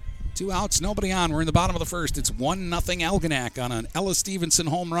 2 outs, nobody on. We're in the bottom of the first. It's 1-0 Algonac on an Ella Stevenson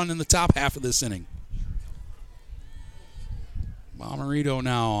home run in the top half of this inning. Bomarito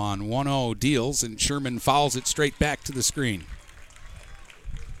now on 1-0 deals, and Sherman fouls it straight back to the screen.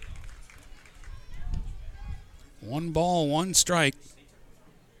 1 ball, 1 strike.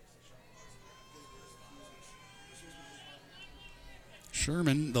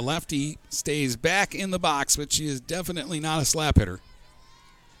 Sherman, the lefty, stays back in the box, but she is definitely not a slap hitter.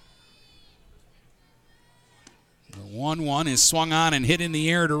 The 1-1 is swung on and hit in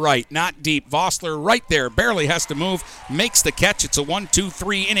the air to right. Not deep. Vossler right there. Barely has to move. Makes the catch. It's a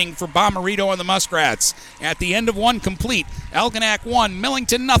 1-2-3 inning for Bomarito and the Muskrats. At the end of 1 complete, Algonac 1,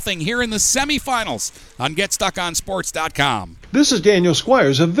 Millington 0 here in the semifinals on GetStuckOnSports.com. This is Daniel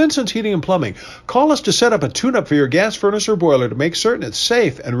Squires of Vincent's Heating and Plumbing. Call us to set up a tune-up for your gas furnace or boiler to make certain it's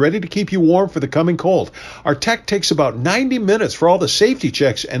safe and ready to keep you warm for the coming cold. Our tech takes about 90 minutes for all the safety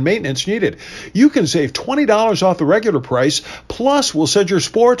checks and maintenance needed. You can save $20 off the regular price, plus we'll send your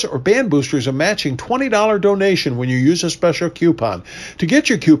sports or band boosters a matching $20 donation when you use a special coupon. To get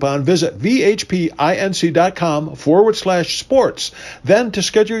your coupon, visit vhpinc.com/sports. Then to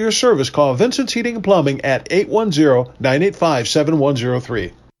schedule your service, call Vincent's Heating and Plumbing at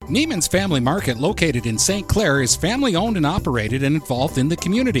 810-985-7103. Neiman's Family Market, located in St. Clair, is family-owned and operated and involved in the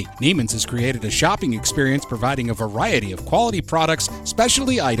community. Neiman's has created a shopping experience providing a variety of quality products,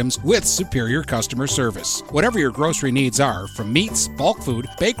 specialty items with superior customer service. Whatever your grocery needs are, from meats, bulk food,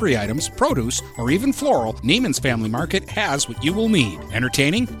 bakery items, produce, or even floral, Neiman's Family Market has what you will need.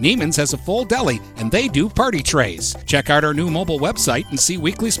 Entertaining? Neiman's has a full deli, and they do party trays. Check out our new mobile website and see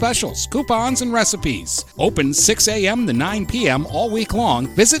weekly specials, coupons, and recipes. Open 6 a.m. to 9 p.m. all week long.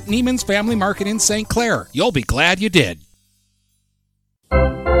 Visit Neiman's Family Market in St. Clair. You'll be glad you did.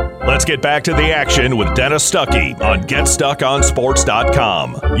 Let's get back to the action with Dennis Stuckey on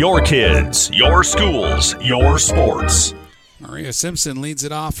GetStuckOnSports.com. Your kids, your schools, your sports. Maria Simpson leads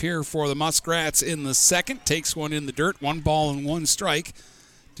it off here for the Muskrats in the second. Takes one in the dirt, 1 ball and 1 strike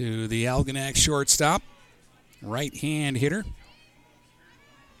to the Algonac shortstop. Right-hand hitter.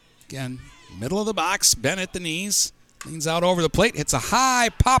 Again, middle of the box, bent at the knees. Leans out over the plate, hits a high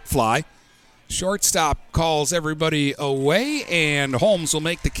pop fly. Shortstop calls everybody away, and Holmes will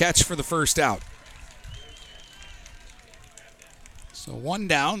make the catch for the first out. So 1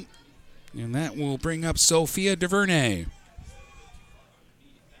 down, and that will bring up Sophia DuVernay.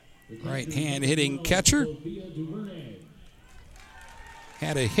 Right-hand hitting catcher.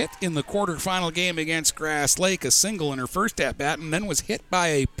 Had a hit in the quarterfinal game against Grass Lake, a single in her first at-bat, and then was hit by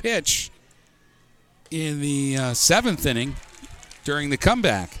a pitch in the 7th inning during the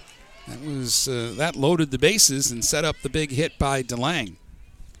comeback. That loaded the bases and set up the big hit by DeLange.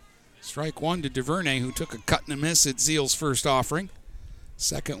 Strike 1 to DuVernay, who took a cut and a miss at Zeal's first offering.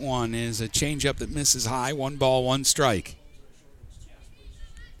 Second one is a changeup that misses high, 1 ball, 1 strike.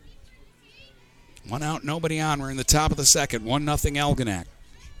 1 out, nobody on. We're in the top of the second, 1-0 Algonac.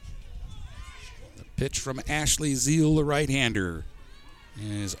 The pitch from Ashley Zeal, the right-hander,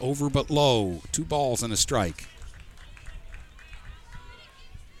 is over but low. 2 balls and a strike.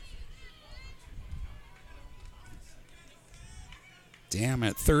 Dam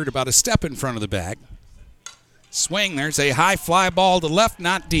at third, about a step in front of the bag. Swing, there's a high fly ball to left,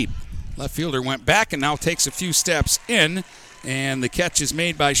 not deep. Left fielder went back and now takes a few steps in, and the catch is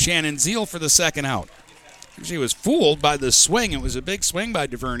made by Shannon Zeal for the second out. She was fooled by the swing. It was a big swing by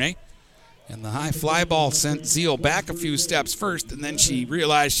DuVernay. And the high fly ball sent Zeal back a few steps first, and then she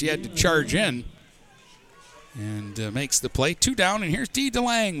realized she had to charge in and makes the play. 2 down, and here's Dee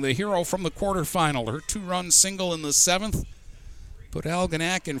DeLange, the hero from the quarterfinal. Her 2-run single in the 7th put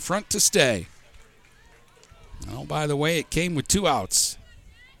Algonac in front to stay. Oh, by the way, it came with 2 outs.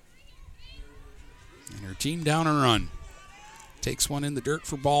 And her team down a run. Takes one in the dirt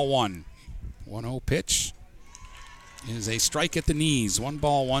for ball 1. 1-0 pitch is a strike at the knees. 1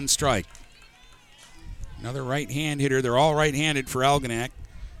 ball, 1 strike. Another right-hand hitter. They're all right-handed for Algonac.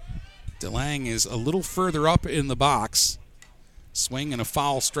 DeLange is a little further up in the box. Swing and a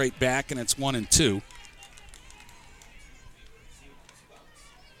foul straight back, and it's 1-2.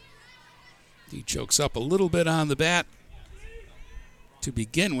 He chokes up a little bit on the bat to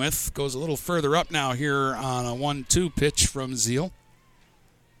begin with. Goes a little further up now here on a 1-2 pitch from Zeal.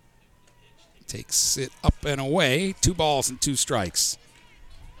 Takes it up and away. 2 balls and 2 strikes.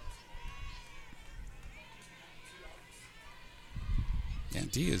 And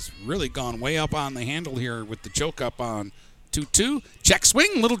Dee has really gone way up on the handle here with the choke up on 2-2. Check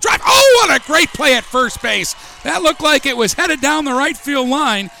swing, little drive. Oh, what a great play at first base. That looked like it was headed down the right field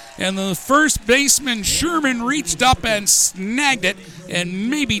line, and the first baseman, Sherman, reached up and snagged it and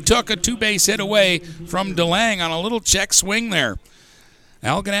maybe took a 2-base hit away from DeLange on a little check swing there.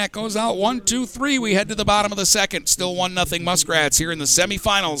 Algonac goes out 1-2-3. We head to the bottom of the second. Still 1-0 Muskrats here in the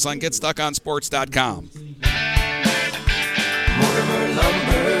semifinals on GetStuckOnSports.com.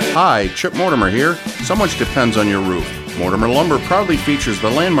 Hi, Chip Mortimer here. So much depends on your roof. Mortimer Lumber proudly features the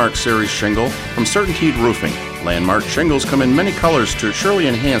Landmark Series shingle from Certainteed Roofing. Landmark shingles come in many colors to surely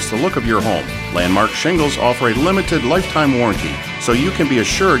enhance the look of your home. Landmark shingles offer a limited lifetime warranty, so you can be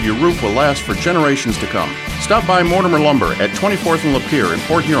assured your roof will last for generations to come. Stop by Mortimer Lumber at 24th and Lapeer in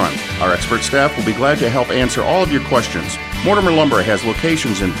Port Huron. Our expert staff will be glad to help answer all of your questions. Mortimer Lumber has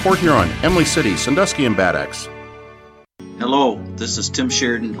locations in Port Huron, Emily City, Sandusky, and Bad Axe. Hello, this is Tim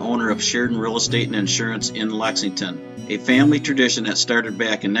Sheridan, owner of Sheridan Real Estate and Insurance in Lexington, a family tradition that started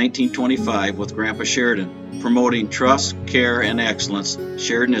back in 1925 with Grandpa Sheridan. Promoting trust, care, and excellence,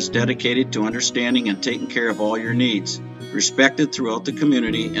 Sheridan is dedicated to understanding and taking care of all your needs. Respected throughout the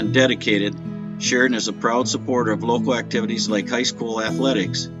community and dedicated, Sheridan is a proud supporter of local activities like high school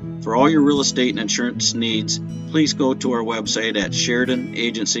athletics. For all your real estate and insurance needs, please go to our website at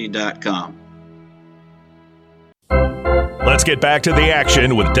SheridanAgency.com. Let's get back to the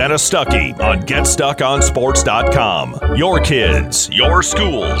action with Dennis Stuckey on GetStuckOnSports.com. Your kids, your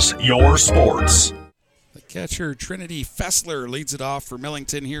schools, your sports. The catcher, Trinity Fessler, leads it off for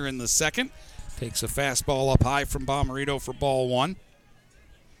Millington here in the second. Takes a fastball up high from Bomarito for ball one.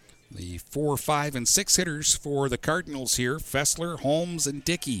 The 4, 5, and 6 hitters for the Cardinals here, Fessler, Holmes, and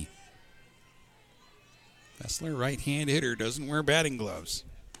Dickey. Fessler, right-hand hitter, doesn't wear batting gloves.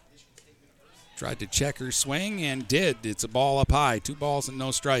 Tried to check her swing and did. It's a ball up high. 2 balls and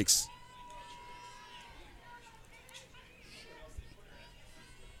no strikes.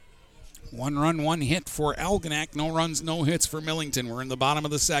 One run, 1 hit for Algonac. No runs, no hits for Millington. We're in the bottom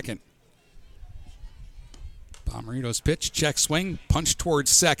of the second. Bomarito's pitch, check swing, punch towards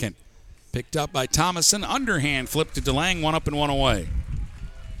second. Picked up by Thomason. Underhand flip to DeLang. 1 up and 1 away.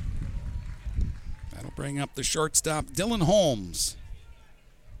 That'll bring up the shortstop, Dylan Holmes.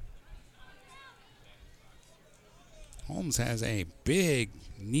 Holmes has a big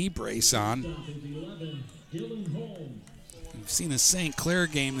knee brace on. You've seen a St. Clair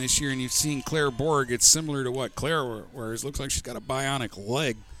game this year, and you've seen Claire Borg. It's similar to what Claire wears. Looks like she's got a bionic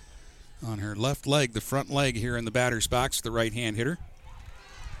leg on her left leg, the front leg here in the batter's box, the right-hand hitter.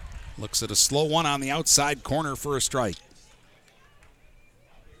 Looks at a slow one on the outside corner for a strike.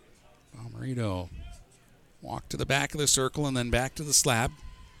 Bomarito walk to the back of the circle and then back to the slab,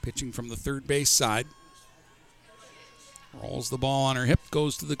 pitching from the third base side. Rolls the ball on her hip,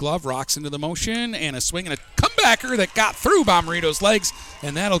 goes to the glove, rocks into the motion, and a swing and a comebacker that got through Bomarito's legs,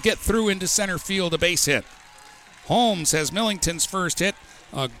 and that'll get through into center field, a base hit. Holmes has Millington's first hit,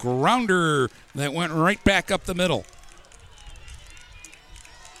 a grounder that went right back up the middle.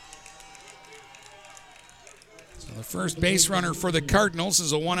 So the first base runner for the Cardinals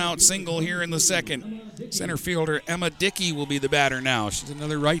is a 1-out single here in the second. Center fielder Emma Dickey will be the batter now. She's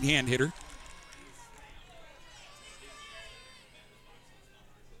another right-hand hitter.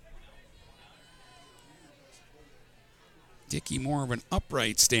 Dickey more of an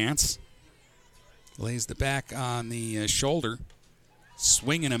upright stance. Lays the back on the shoulder.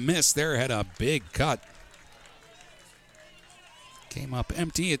 Swing and a miss there, had a big cut. Came up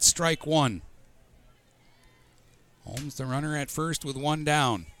empty, it's strike 1. Holmes the runner at first with 1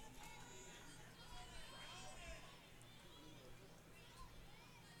 down.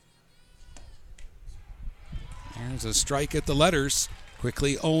 There's a strike at the letters.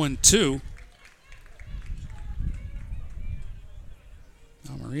 Quickly 0-2.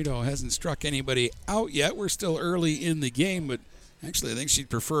 Bomarito hasn't struck anybody out yet. We're still early in the game, but actually I think she'd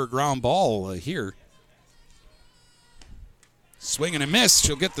prefer a ground ball here. Swing and a miss.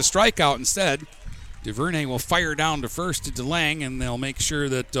 She'll get the strikeout instead. DuVernay will fire down to first to DeLang, and they'll make sure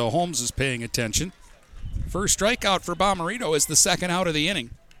that Holmes is paying attention. First strikeout for Bomarito is the second out of the inning.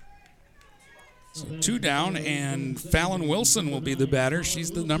 So 2 down, and Fallon Wilson will be the batter.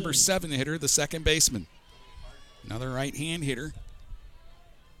 She's the number 7 hitter, the second baseman. Another right-hand hitter.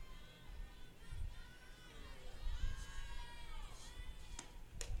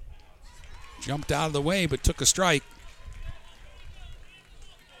 Jumped out of the way, but took a strike.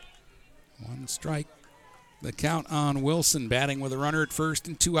 1 strike. The count on Wilson, batting with a runner at first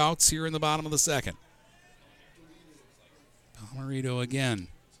and 2 outs here in the bottom of the second. Bomarito again.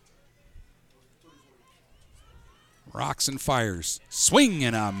 Rocks and fires. Swing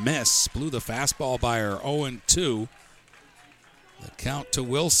and a miss. Blew the fastball by her. 0-2. The count to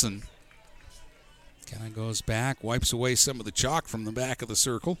Wilson. Kind of goes back, wipes away some of the chalk from the back of the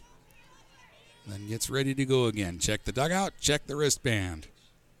circle. Then gets ready to go again. Check the dugout, check the wristband.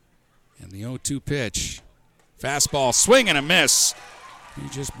 And the 0-2 pitch. Fastball, swing and a miss. He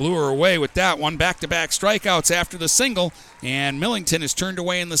just blew her away with that one. Back-to-back strikeouts after the single, and Millington is turned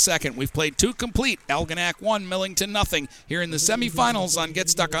away in the second. We've played 2 complete. Algonac 1, Millington nothing. Here in the semifinals on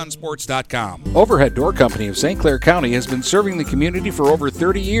GetStuckOnSports.com. Overhead Door Company of St. Clair County has been serving the community for over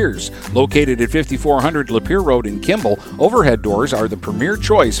 30 years. Located at 5400 Lapeer Road in Kimball, Overhead Doors are the premier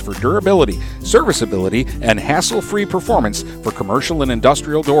choice for durability, serviceability, and hassle-free performance for commercial and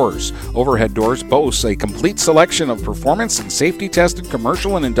industrial doors. Overhead Doors boasts a complete selection of performance and safety-tested commercial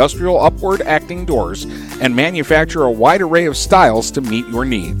and industrial upward acting doors and manufacture a wide array of styles to meet your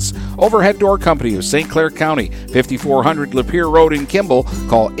needs. Overhead Door Company of St. Clair County, 5400 Lapeer Road in Kimball.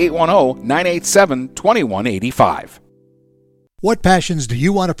 Call 810-987-2185. What passions do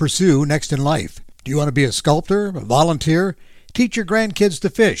you want to pursue next in life? Do you want to be a sculptor, a volunteer, teach your grandkids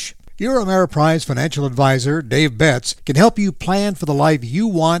to fish? Your Ameriprise financial advisor, Dave Betts, can help you plan for the life you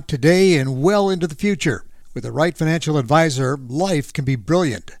want today and well into the future. With the right financial advisor, life can be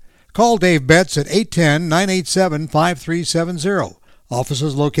brilliant. Call Dave Betts at 810-987-5370.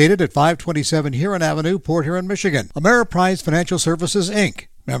 Offices located at 527 Huron Avenue, Port Huron, Michigan. Ameriprise Financial Services, Inc.,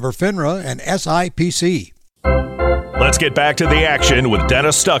 member FINRA and SIPC. Let's get back to the action with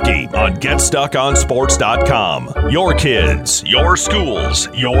Dennis Stuckey on GetStuckOnSports.com. Your kids, your schools,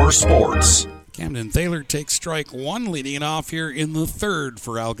 your sports. Camden Thaler takes strike one, leading it off here in the third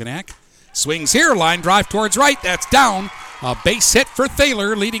for Algonac. Swings here, line drive towards right. That's down. A base hit for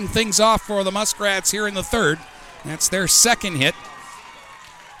Thaler, leading things off for the Muskrats here in the third. That's their second hit.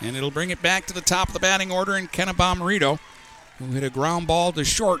 And it'll bring it back to the top of the batting order in Kenna Bomarito, who hit a ground ball to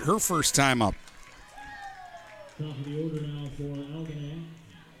short her first time up. Top of the order now for Algonac.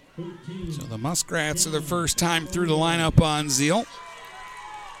 So the Muskrats are the first time through the lineup on Zeal.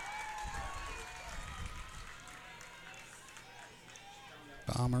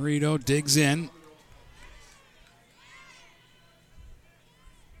 Bomarito digs in.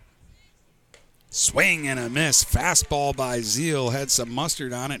 Swing and a miss. Fastball by Zeal. Had some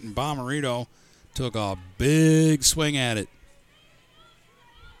mustard on it, and Bomarito took a big swing at it.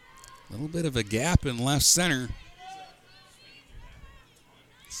 A little bit of a gap in left center.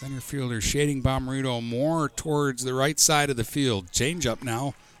 Center fielder shading Bomarito more towards the right side of the field. Changeup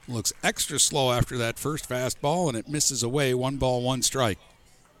now looks extra slow after that first fastball, and it misses away. 1 ball, 1 strike.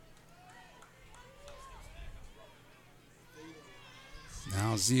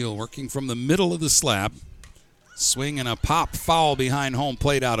 Now Zeal working from the middle of the slab. Swing and a pop foul behind home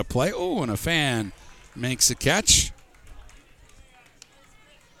plate, out of play. Oh, and a fan makes a catch.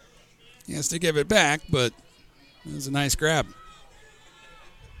 He has to give it back, but it was a nice grab.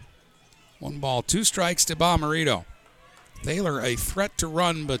 1 ball, 2 strikes to Bomarito. Thaler a threat to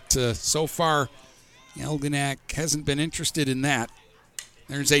run, but so far Algonac hasn't been interested in that.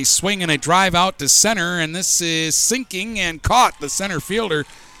 There's a swing and a drive out to center, and this is sinking and caught. The center fielder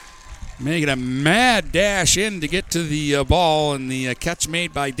making a mad dash in to get to the ball, and the catch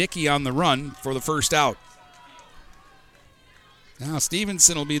made by Dickey on the run for the first out. Now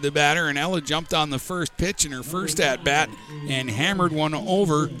Stevenson will be the batter, and Ella jumped on the first pitch in her first at-bat and hammered one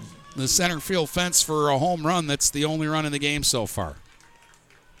over the center field fence for a home run. That's the only run in the game so far.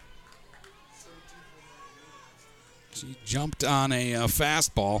 She jumped on a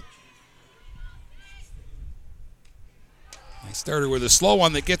fastball. They started with a slow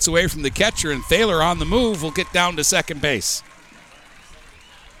one that gets away from the catcher, and Thaler on the move will get down to second base.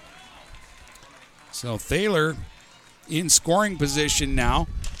 So Thaler in scoring position now.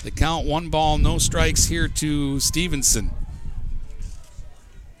 The count 1 ball, no strikes here to Stevenson.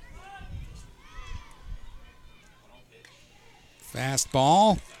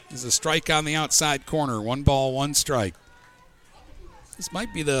 Fastball is a strike on the outside corner. 1 ball, 1 strike. This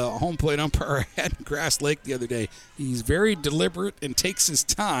might be the home plate umpire I had in Grass Lake the other day. He's very deliberate and takes his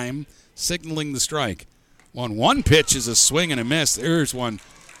time signaling the strike. 1-1 pitch is a swing and a miss. There's one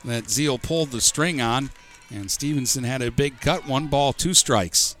that Zeal pulled the string on, and Stevenson had a big cut. 1 ball, 2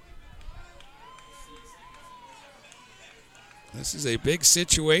 strikes. This is a big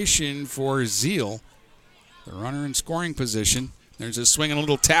situation for Zeal. The runner in scoring position. There's a swing and a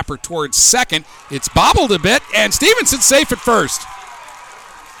little tapper towards second. It's bobbled a bit, and Stevenson's safe at first.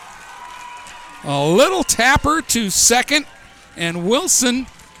 A little tapper to second, and Wilson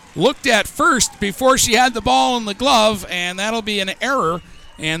looked at first before she had the ball in the glove, and that'll be an error,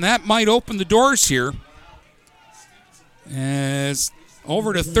 and that might open the doors here. As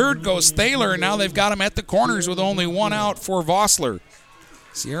over to third goes Thaler, and now they've got him at the corners with only 1 out for Vossler.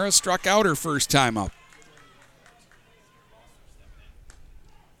 Sierra struck out her first time up.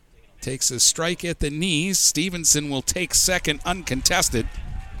 Takes a strike at the knees. Stevenson will take second uncontested.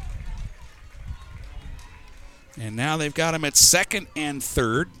 And now they've got him at second and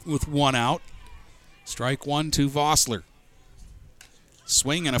third with 1 out. Strike 1 to Vossler.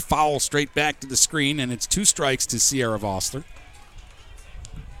 Swing and a foul straight back to the screen, and it's 2 strikes to Sierra Vossler.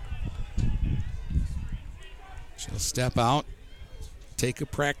 She'll step out, take a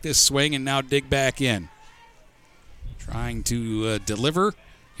practice swing, and now dig back in. Trying to deliver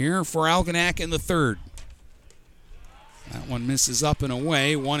here for Algonac in the third. That one misses up and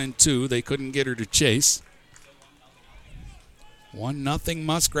away, 1-2. They couldn't get her to chase. 1-0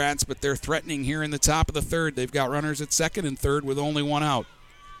 Muskrats, but they're threatening here in the top of the third. They've got runners at second and third with only 1 out.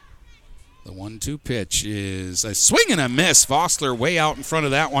 The 1-2 pitch is a swing and a miss. Vossler way out in front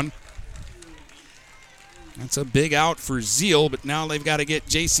of that one. That's a big out for Zeal, but now they've got to get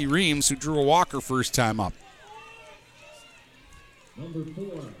J.C. Reams, who drew a walker first time up. Number 4,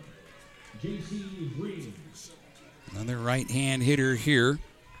 J.C. Reams. Another right-hand hitter here.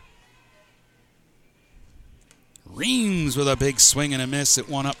 Reams with a big swing and a miss at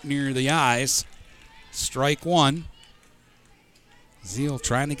one up near the eyes. Strike 1. Zeal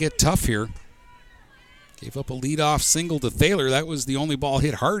trying to get tough here. Gave up a leadoff single to Thaler. That was the only ball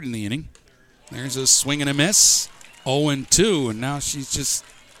hit hard in the inning. There's a swing and a miss. 0-2, and now she's just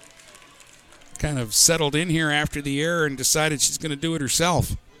kind of settled in here after the error and decided she's going to do it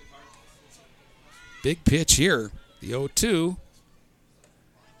herself. Big pitch here. The 0-2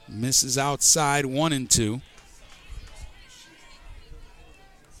 misses outside, 1-2.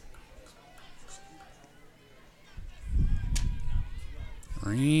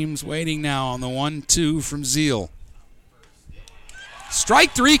 Reams waiting now on the 1-2 from Zeal.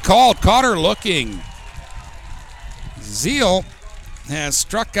 Strike 3 called. Caught her looking. Zeal has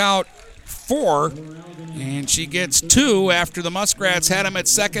struck out 4, and she gets 2 after the Muskrats had him at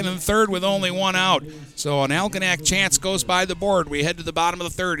second and third with only 1 out. So an Algonac chance goes by the board. We head to the bottom of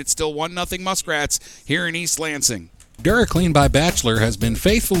the third. It's still 1-0 Muskrats here in East Lansing. DuraClean by Bachelor has been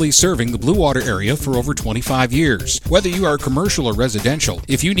faithfully serving the Blue Water area for over 25 years. Whether you are commercial or residential,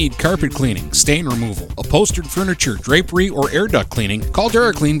 if you need carpet cleaning, stain removal, upholstered furniture, drapery, or air duct cleaning, call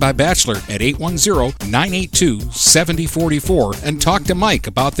DuraClean by Bachelor at 810-982-7044 and talk to Mike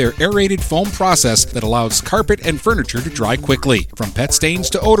about their aerated foam process that allows carpet and furniture to dry quickly. From pet stains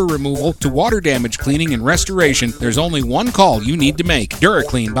to odor removal to water damage cleaning and restoration, there's only one call you need to make.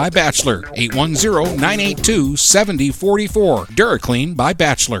 DuraClean by Bachelor, 810-982-7044. DuraClean by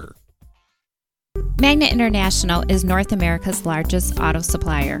Bachelor. Magna International is North America's largest auto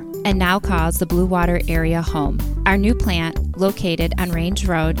supplier and now calls the Blue Water area home. Our new plant, located on Range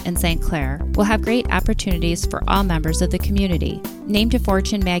Road in St. Clair, will have great opportunities for all members of the community. Named to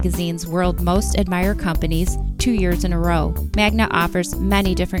Fortune magazine's World Most Admired Companies 2 years in a row, Magna offers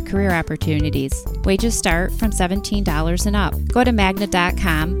many different career opportunities. Wages start from $17 and up. Go to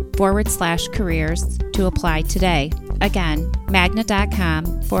magna.com/careers to apply today. Again,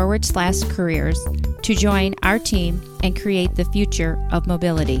 magna.com/careers to join our team and create the future of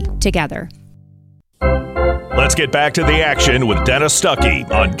mobility together. Let's get back to the action with Dennis Stuckey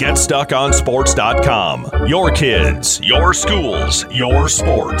on GetStuckOnSports.com. Your kids, your schools, your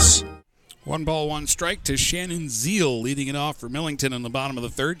sports. 1 ball, 1 strike to Shannon Zeal, leading it off for Millington in the bottom of the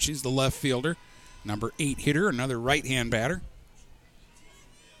third. She's the left fielder. Number 8 hitter, another right-hand batter.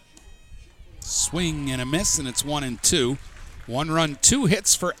 Swing and a miss, and it's 1-2. 1 run, 2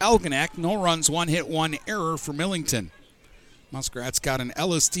 hits for Algonac. No runs, 1 hit, 1 error for Millington. Muskrats got an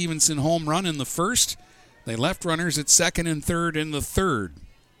Ella Stevenson home run in the first. They left runners at second and third in the third.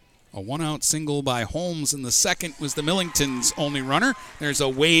 A 1-out single by Holmes in the second was the Millington's only runner. There's a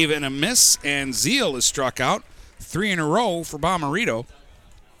wave and a miss, and Zeal is struck out. 3 in a row for Bomarito.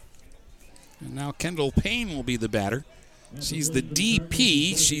 And now Kendall Payne will be the batter. She's the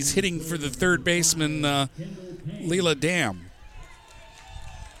DP. She's hitting for the third baseman, Leela Dam.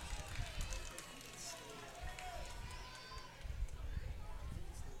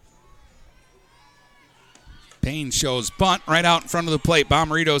 Payne shows bunt right out in front of the plate.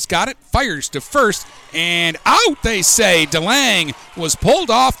 Bomarito's got it, fires to first, and out, they say. DeLange was pulled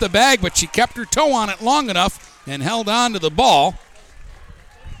off the bag, but she kept her toe on it long enough and held on to the ball.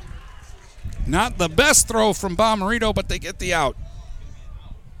 Not the best throw from Bomarito, but they get the out.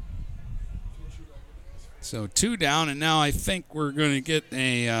 So 2 down, and now I think we're going to get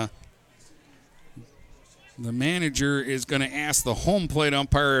a... the manager is going to ask the home plate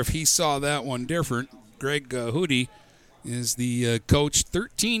umpire if he saw that one different. Greg Hootie is the coach.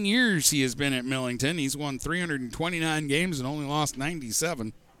 13 years he has been at Millington. He's won 329 games and only lost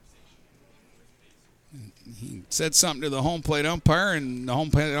 97. He said something to the home plate umpire, and the home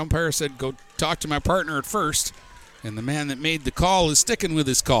plate umpire said, go talk to my partner at first. And the man that made the call is sticking with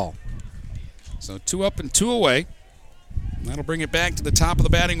his call. So 2 up and 2 away. That'll bring it back to the top of the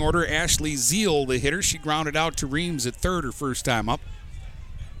batting order. Ashley Zeal, the hitter. She grounded out to Reams at third her first time up.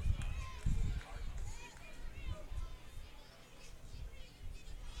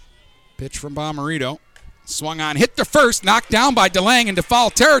 Pitch from Bomarito. Swung on, hit to first, knocked down by DeLange into foul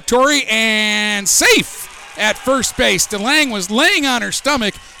territory, and safe at first base. DeLange was laying on her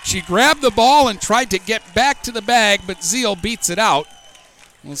stomach. She grabbed the ball and tried to get back to the bag, but Zeal beats it out.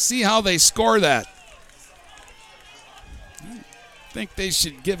 We'll see how they score that. I think they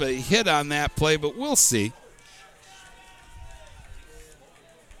should give a hit on that play, but we'll see.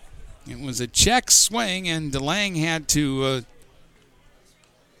 It was a check swing, and DeLange had to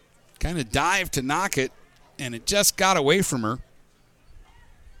kind of dive to knock it, and it just got away from her.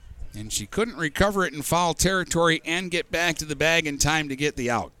 And she couldn't recover it in foul territory and get back to the bag in time to get the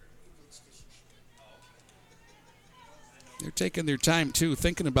out. They're taking their time, too,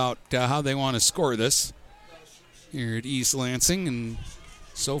 thinking about how they want to score this here at East Lansing, and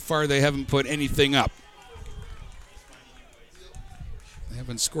so far they haven't put anything up. They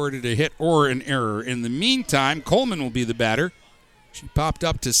haven't scored a hit or an error. In the meantime, Coleman will be the batter. She popped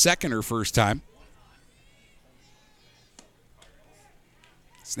up to second her first time.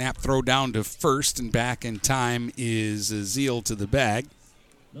 Snap throw down to first, and back in time is Zeal to the bag.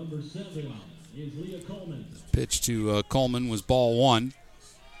 Number 7 is Leah Coleman. Pitch to Coleman was ball one.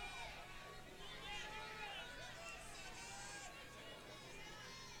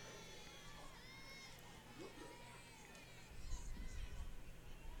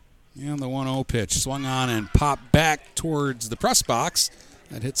 And the 1-0 pitch swung on and popped back towards the press box.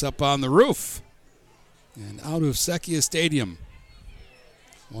 That hits up on the roof and out of Sekia Stadium.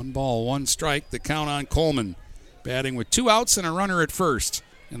 1 ball, 1 strike. The count on Coleman. Batting with 2 outs and a runner at first.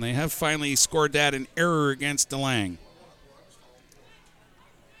 And they have finally scored that in error against DeLang.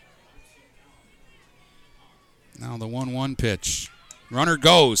 Now the 1-1 pitch. Runner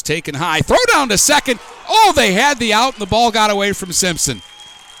goes, taken high. Throw down to second. Oh, they had the out, and the ball got away from Simpson.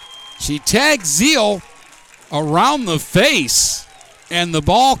 She tagged Zeal around the face, and the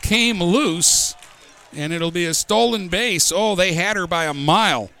ball came loose, and it'll be a stolen base. Oh, they had her by a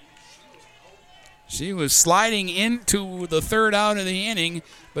mile. She was sliding into the third out of the inning,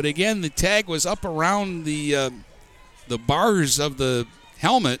 but again, the tag was up around the bars of the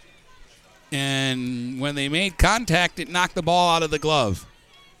helmet, and when they made contact, it knocked the ball out of the glove.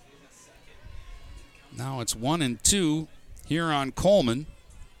 Now it's 1-2 here on Coleman.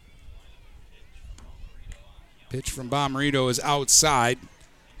 Pitch from Bomarito is outside.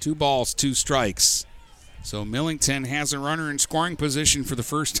 2 balls, 2 strikes. So Millington has a runner in scoring position for the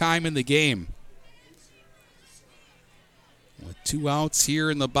first time in the game. With 2 outs here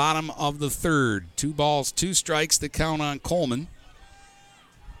in the bottom of the third. 2 balls, 2 strikes to count on Coleman.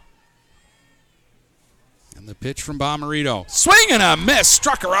 And the pitch from Bomarito. Swing and a miss.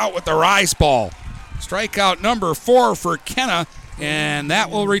 Struck her out with the rise ball. Strikeout number 4 for Kenna. And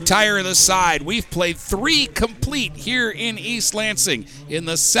that will retire the side. We've played 3 complete here in East Lansing. In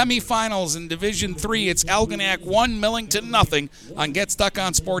the semifinals in Division 3, it's Algonac 1, Millington nothing on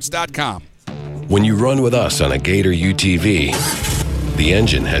GetStuckOnSports.com. When you run with us on a Gator UTV, the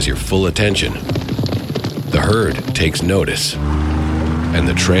engine has your full attention. The herd takes notice. And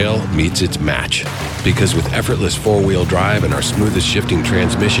the trail meets its match. Because with effortless 4-wheel drive and our smoothest shifting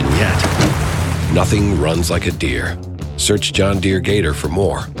transmission yet, nothing runs like a deer. Search John Deere Gator for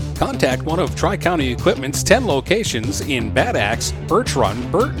more. Contact one of Tri-County Equipment's 10 locations in Bad Axe, Birch Run,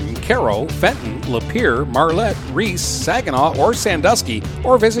 Burton, Caro, Fenton, Lapeer, Marlette, Reese, Saginaw, or Sandusky,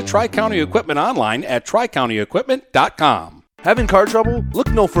 or visit Tri-County Equipment online at tricountyequipment.com. Having car trouble?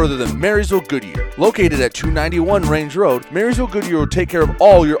 Look no further than Marysville Goodyear. Located at 291 Range Road, Marysville Goodyear will take care of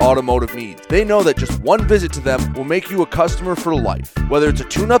all your automotive needs. They know that just one visit to them will make you a customer for life. Whether it's a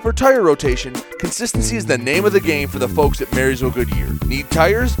tune-up or tire rotation, consistency is the name of the game for the folks at Marysville Goodyear. Need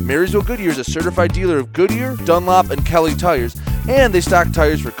tires? Marysville Goodyear is a certified dealer of Goodyear, Dunlop, and Kelly tires, and they stock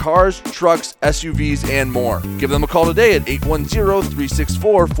tires for cars, trucks, SUVs, and more. Give them a call today at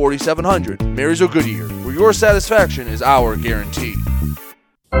 810-364-4700. Marysville Goodyear, where your satisfaction is our guarantee.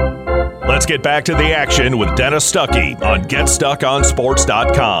 Let's get back to the action with Dennis Stuckey on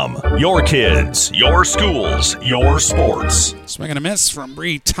GetStuckOnSports.com. Your kids, your schools, your sports. Swing and a miss from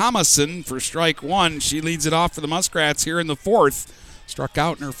Bree Thomason for strike 1. She leads it off for the Muskrats here in the 4th. Struck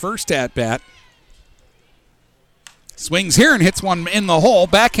out in her first at-bat. Swings here and hits one in the hole.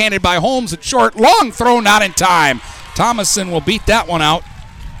 Backhanded by Holmes at short. Long throw, not in time. Thomason will beat that one out.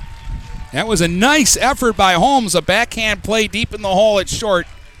 That was a nice effort by Holmes. A backhand play deep in the hole at short.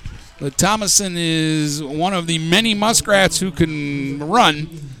 But Thomason is one of the many Muskrats who can run,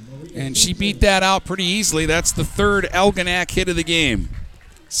 and she beat that out pretty easily. That's the 3rd Algonac hit of the game.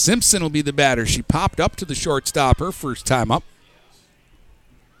 Simpson will be the batter. She popped up to the shortstop her first time up.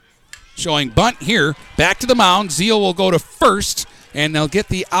 Showing bunt here. Back to the mound. Zeal will go to first, and they'll get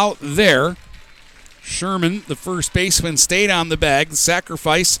the out there. Sherman, the first baseman, stayed on the bag. The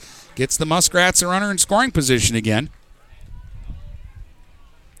sacrifice gets the Muskrats a runner in scoring position again.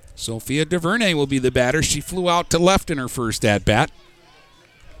 Sophia DuVernay will be the batter. She flew out to left in her first at-bat.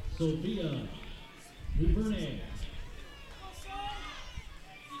 Sophia DuVernay.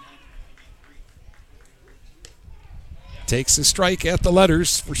 Takes a strike at the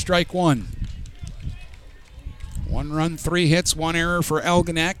letters for strike 1. 1 run, 3 hits, 1 error for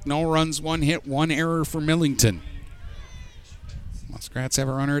Algonac. No runs, 1 hit, 1 error for Millington. Muskrats have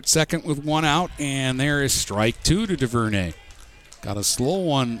a runner at second with 1 out, and there is strike 2 to DuVernay. Got a slow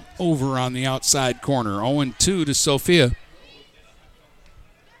one over on the outside corner. 0-2 to Sophia.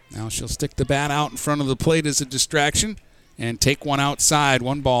 Now she'll stick the bat out in front of the plate as a distraction and take one outside.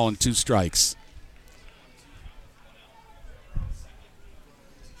 1 ball and 2 strikes.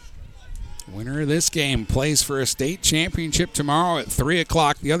 Winner of this game plays for a state championship tomorrow at 3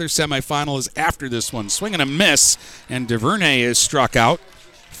 o'clock. The other semifinal is after this one. Swing and a miss, and DuVernay is struck out.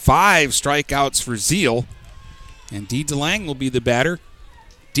 5 strikeouts for Zeal, and Dee DeLange will be the batter.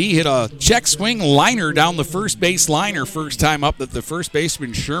 Dee hit a check swing liner down the first base line her first time up that the first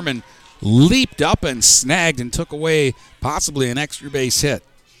baseman Sherman leaped up and snagged and took away possibly an extra base hit.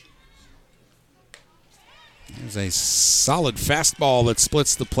 There's a solid fastball that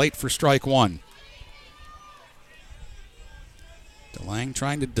splits the plate for strike 1. DeLange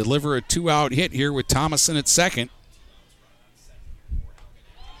trying to deliver a 2-out hit here with Thomason at second.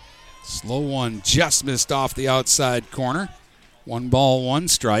 Slow one just missed off the outside corner. 1 ball, 1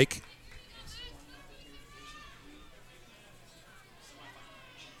 strike.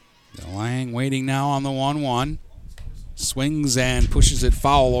 DeLange waiting now on the 1-1. Swings and pushes it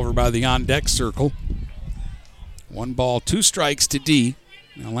foul over by the on-deck circle. 1 ball, 2 strikes to Dee.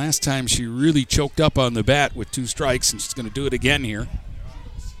 Now, last time she really choked up on the bat with 2 strikes, and she's going to do it again here.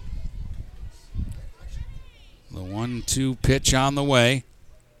 The 1-2 pitch on the way.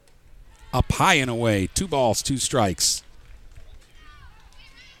 Up high and away. 2 balls, 2 strikes.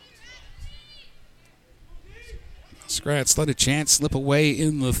 Muskrats let a chance slip away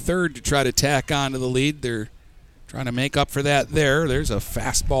in the third to try to tack on to the lead. They're trying to make up for that there. There's a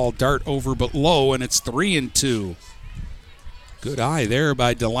fastball dart over but low, and it's 3-2. Good eye there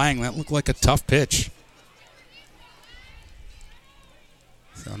by DeLange. That looked like a tough pitch.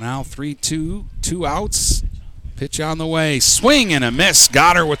 So now 3-2, 2 outs. Pitch on the way. Swing and a miss.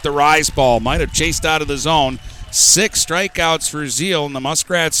 Got her with the rise ball. Might have chased out of the zone. 6 strikeouts for Zeal, and the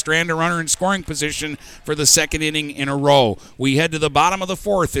Muskrats strand a runner in scoring position for the second inning in a row. We head to the bottom of the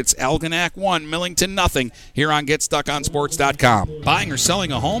 4th. It's Algonac 1, Millington 0 here on GetStuckOnSports.com. Buying or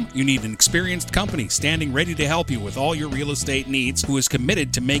selling a home? You need an experienced company standing ready to help you with all your real estate needs, who is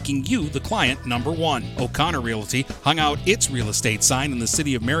committed to making you the client number 1. O'Connor Realty hung out its real estate sign in the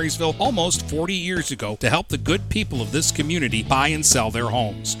city of Marysville almost 40 years ago to help the good people of this community buy and sell their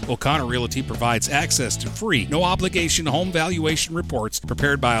homes. O'Connor Realty provides access to free, no obligation home valuation reports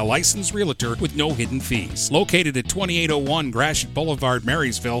prepared by a licensed realtor with no hidden fees. Located at 2801 Gratiot Boulevard,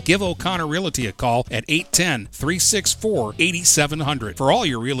 Marysville, give O'Connor Realty a call at 810-364-8700 for all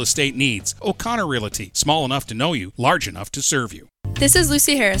your real estate needs. O'Connor Realty, small enough to know you, large enough to serve you. This is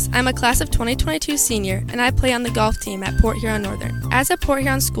Lucy Harris. I'm a class of 2022 senior, and I play on the golf team at Port Huron Northern. As a Port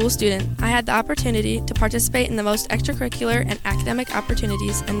Huron school student, I had the opportunity to participate in the most extracurricular and academic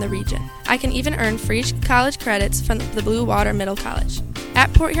opportunities in the region. I can even earn free college credits from the Blue Water Middle College.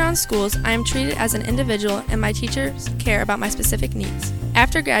 At Port Huron schools, I am treated as an individual, and my teachers care about my specific needs.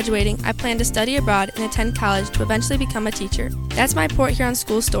 After graduating, I plan to study abroad and attend college to eventually become a teacher. That's my Port Huron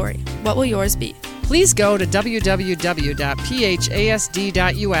school story. What will yours be? Please go to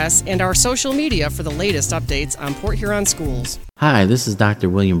www.phasd.us and our social media for the latest updates on Port Huron schools. Hi, this is Dr.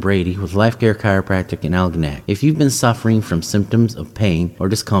 William Brady with Life Care Chiropractic in Algonac. If you've been suffering from symptoms of pain or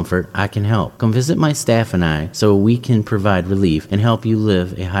discomfort, I can help. Come visit my staff and I so we can provide relief and help you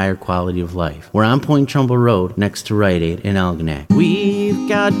live a higher quality of life. We're on Point Trumbull Road next to Rite Aid in Algonac. We've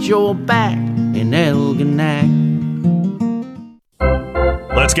got your back in Algonac.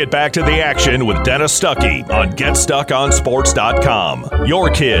 Let's get back to the action with Dennis Stuckey on GetStuckOnSports.com. Your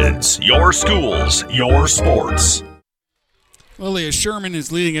kids, your schools, your sports. Lilia Sherman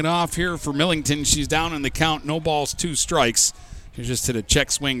is leading it off here for Millington. She's down in the count, no balls, 2 strikes. She just hit a check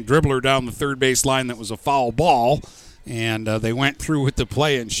swing dribbler down the third base line that was a foul ball, and they went through with the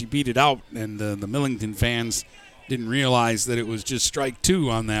play, and she beat it out, and the Millington fans didn't realize that it was just strike 2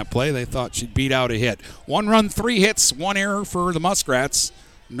 on that play. They thought she'd beat out a hit. 1 run, 3 hits, 1 error for the Muskrats.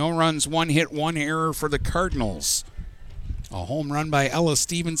 No runs, 1 hit, 1 error for the Cardinals. A home run by Ella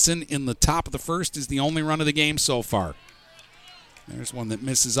Stevenson in the top of the first is the only run of the game so far. There's one that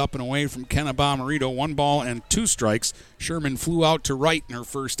misses up and away from Kenna Bomarito. 1 ball and 2 strikes. Sherman flew out to right in her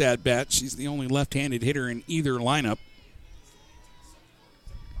first at-bat. She's the only left-handed hitter in either lineup.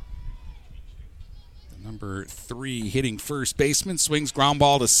 The number 3 hitting first baseman swings ground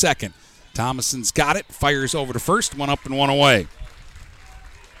ball to second. Thomason's got it, fires over to first, 1 up and 1 away.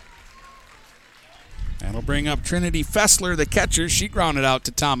 That'll bring up Trinity Fessler, the catcher. She grounded out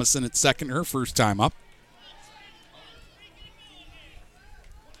to Thomason at second, her first time up.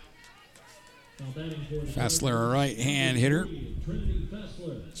 Fessler, a right-hand hitter.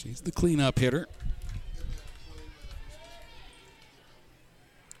 She's the cleanup hitter.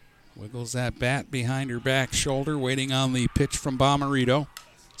 Wiggles that bat behind her back shoulder, waiting on the pitch from Bomarito.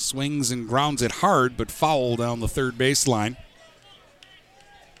 Swings and grounds it hard, but foul down the third baseline.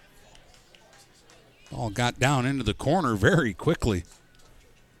 Ball got down into the corner very quickly.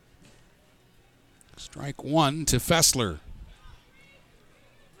 Strike one to Fessler.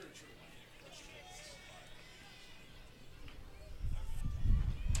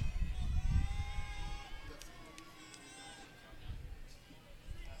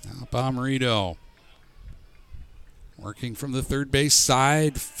 Now Bomarito working from the third base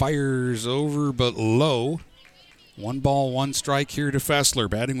side, fires over but low. 1 ball, 1 strike here to Fessler,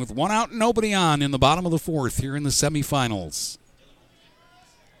 batting with 1 out and nobody on in the bottom of the 4th here in the semifinals.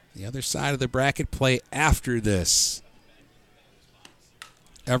 The other side of the bracket play after this.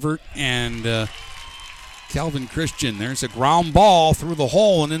 Everett and Calvin Christian. There's a ground ball through the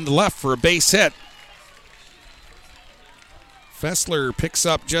hole and into left for a base hit. Fessler picks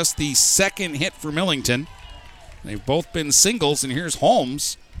up just the second hit for Millington. They've both been singles, and here's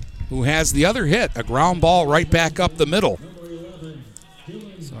Holmes, who has the other hit, a ground ball right back up the middle.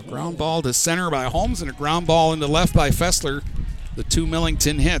 So a ground ball to center by Holmes and a ground ball into left by Fessler, the 2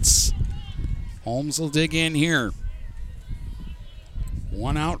 Millington hits. Holmes will dig in here.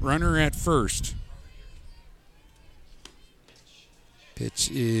 1 out, runner at first.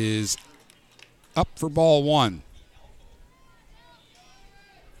 Pitch is up for ball 1.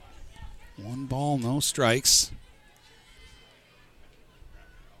 1 ball, no strikes.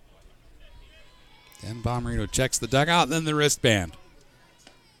 Then Bomarito checks the dugout, then the wristband.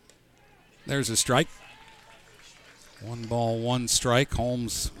 There's a strike. 1 ball, 1 strike.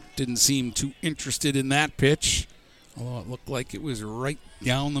 Holmes didn't seem too interested in that pitch, although it looked like it was right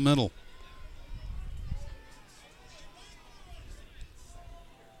down the middle.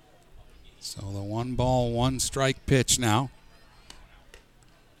 So the 1 ball, 1 strike pitch now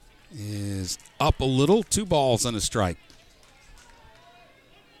is up a little. 2 balls and a strike.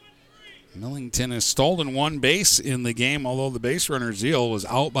 Millington has stolen 1 base in the game, although the base runner Zeal was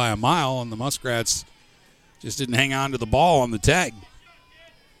out by a mile, and the Muskrats just didn't hang on to the ball on the tag.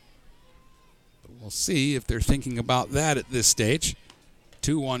 But we'll see if they're thinking about that at this stage.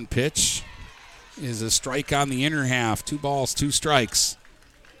 2-1 pitch is a strike on the inner half. 2 balls, 2 strikes.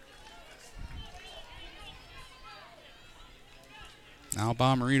 Now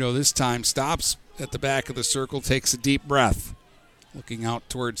Bomarito this time stops at the back of the circle, takes a deep breath. Looking out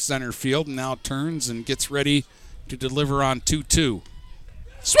towards center field, and now turns and gets ready to deliver on 2-2.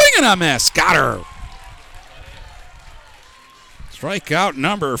 Swing and a miss. Got her. Strikeout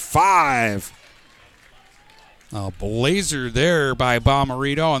number 5. A blazer there by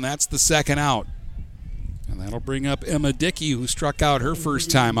Bomarito, and that's the second out. And that'll bring up Emma Dickey, who struck out her first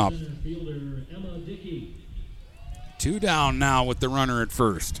time up. 2 down now with the runner at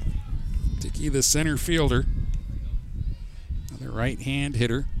first. Dickey, the center fielder. Another right-hand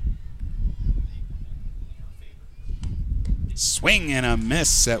hitter. Swing and a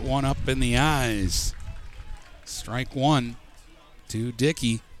miss at 1 up in the eyes. Strike 1 to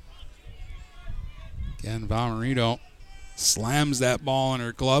Dickey. Again, Bomarito slams that ball in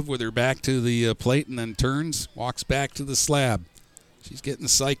her glove with her back to the plate and then turns, walks back to the slab. She's getting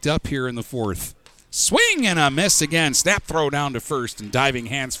psyched up here in the 4th. Swing and a miss again. Snap throw down to first, and diving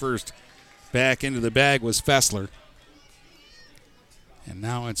hands first back into the bag was Fessler. And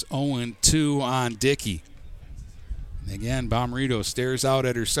now it's 0-2 on Dickey. And again, Bomarito stares out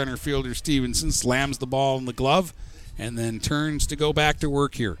at her center fielder Stevenson, slams the ball in the glove, and then turns to go back to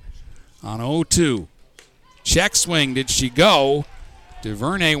work here on 0-2. Check swing. Did she go?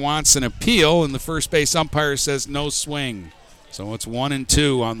 DuVernay wants an appeal, and the first base umpire says no swing. So it's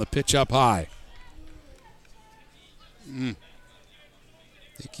 1-2 on the pitch up high.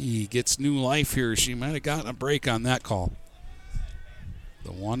 Dickey gets new life here. She might have gotten a break on that call.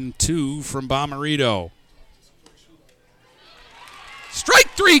 The 1-2 from Bomarito. Strike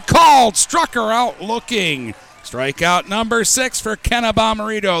 3 called. Struck her out looking. Strikeout number 6 for Kenna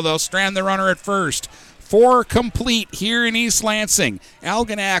Bomarito. They'll strand the runner at first. 4 complete here in East Lansing.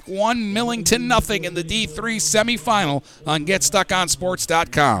 Algonac 1, Millington 0 in the D3 semifinal on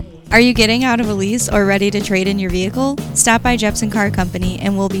GetStuckOnSports.com. Are you getting out of a lease or ready to trade in your vehicle? Stop by Jepson Car Company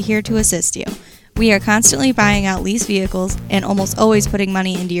and we'll be here to assist you. We are constantly buying out leased vehicles and almost always putting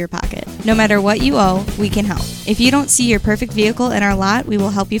money into your pocket. No matter what you owe, we can help. If you don't see your perfect vehicle in our lot, we will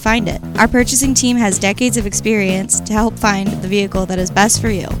help you find it. Our purchasing team has decades of experience to help find the vehicle that is best for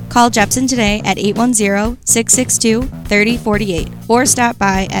you. Call Jepson today at 810-662-3048 or stop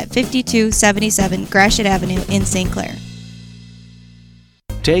by at 5277 Gratiot Avenue in St. Clair.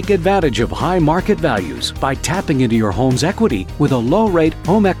 Take advantage of high market values by tapping into your home's equity with a low-rate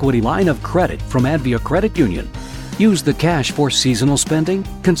home equity line of credit from Advia Credit Union. Use the cash for seasonal spending,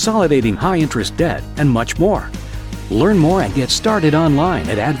 consolidating high-interest debt, and much more. Learn more and get started online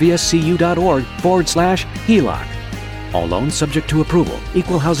at adviacu.org/HELOC. All loans subject to approval.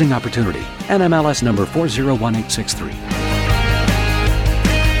 Equal housing opportunity. NMLS number 401863.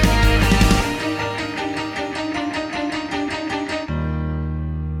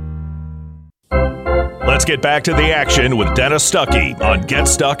 Let's get back to the action with Dennis Stuckey on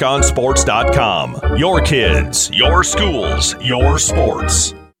GetStuckOnSports.com. Your kids, your schools, your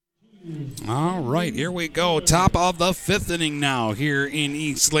sports. All right, here we go. Top of the 5th inning now here in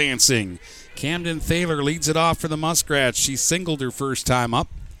East Lansing. Camden Thaler leads it off for the Muskrats. She singled her first time up.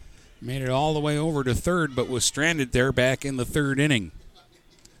 Made it all the way over to third, but was stranded there back in the 3rd inning.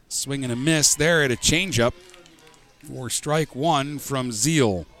 Swing and a miss there at a changeup for strike 1 from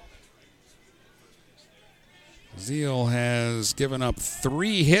Zeal. Zeal has given up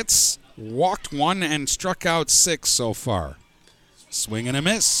 3 hits, walked 1, and struck out 6 so far. Swing and a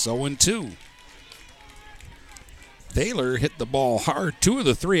miss, 0-2. Thaler hit the ball hard. 2 of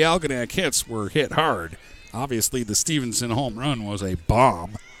the 3 Algonac hits were hit hard. Obviously, the Stevenson home run was a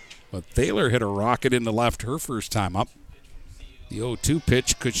bomb, but Thaler hit a rocket into left her first time up. The 0-2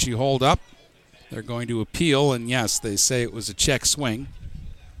 pitch, could she hold up? They're going to appeal, and yes, they say it was a check swing.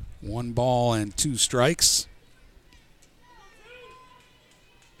 1 ball and 2 strikes.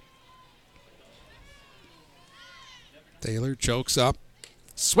 Thaler chokes up.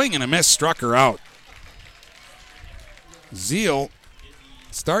 Swing and a miss, struck her out. Zeal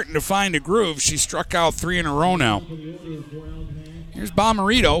starting to find a groove. She struck out 3 in a row now. Here's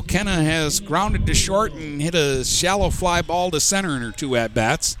Bomarito. Kenna has grounded to short and hit a shallow fly ball to center in her 2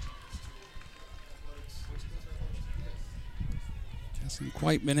 at-bats. Hasn't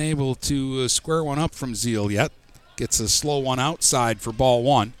quite been able to square one up from Zeal yet. Gets a slow one outside for ball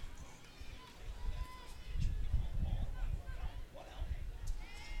 1.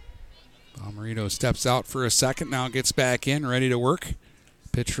 Bomarito steps out for a second, now gets back in, ready to work.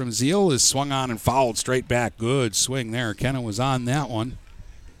 Pitch from Zeal is swung on and fouled straight back. Good swing there. Kenna was on that one.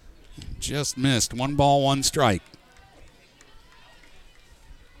 Just missed. 1 ball, 1 strike.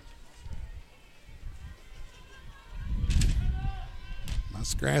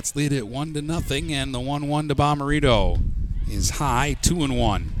 Muskrats lead it 1-0, and the 1-1 to Bomarito is high,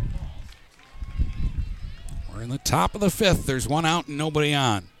 2-1. We're in the top of the 5th. There's 1 out and nobody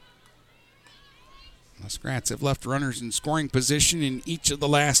on. Muskrats have left runners in scoring position in each of the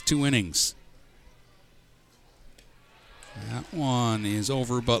last 2 innings. That one is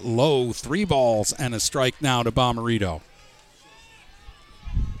over but low. 3 balls and a strike now to Bomarito.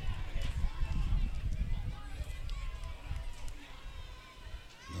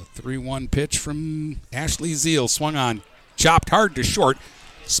 The 3-1 pitch from Ashley Zeal swung on, chopped hard to short,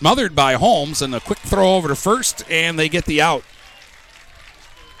 smothered by Holmes, and a quick throw over to first, and they get the out.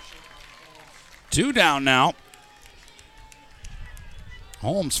 2 down now.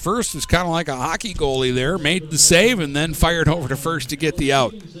 Holmes first was kind of like a hockey goalie there. Made the save and then fired over to first to get the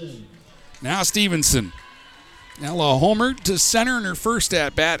out. Now Stevenson. Ella homered to center in her first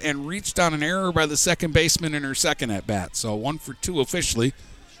at-bat and reached on an error by the second baseman in her second at-bat. So 1 for 2 officially.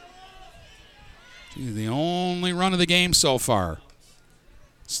 She's the only run of the game so far.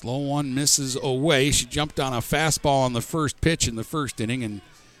 Slow one misses away. She jumped on a fastball on the first pitch in the first inning, and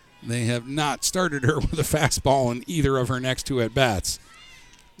they have not started her with a fastball in either of her next 2 at-bats.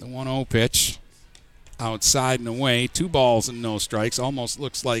 The 1-0 pitch, outside and away, 2 balls and no strikes. Almost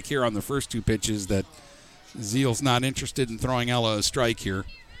looks like here on the first 2 pitches that Zeal's not interested in throwing Ella a strike here.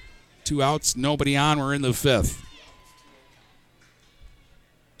 2 outs, nobody on. We're in the 5th.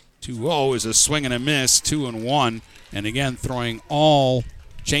 2-0 is a swing and a miss, 2-1. And again, throwing all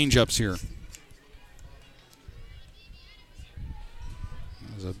changeups here.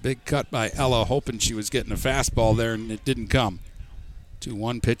 A big cut by Ella, hoping she was getting a fastball there, and it didn't come.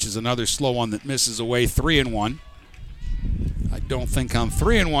 2-1 pitch is another slow one that misses away, 3-1. I don't think on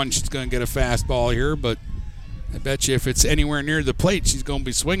 3-1 she's going to get a fastball here, but I bet you if it's anywhere near the plate, she's going to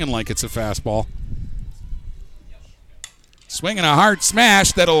be swinging like it's a fastball. Swinging a hard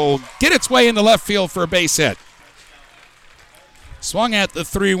smash that'll get its way into left field for a base hit. Swung at the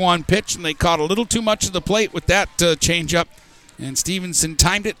 3-1 pitch, and they caught a little too much of the plate with that changeup. And Stevenson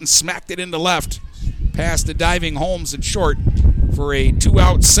timed it and smacked it into left. Past the diving Holmes at short for a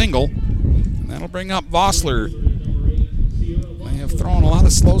 2-out single. And that'll bring up Vossler. They have thrown a lot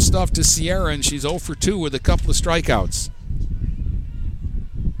of slow stuff to Sierra, and she's 0 for 2 with a couple of strikeouts.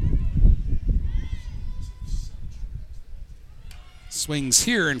 Swings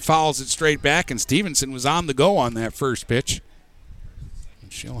here and fouls it straight back, and Stevenson was on the go on that first pitch.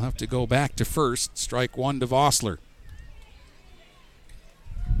 And she'll have to go back to first. Strike 1 to Vossler.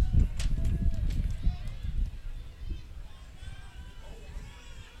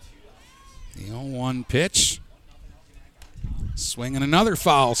 The 0-1 pitch. Swinging another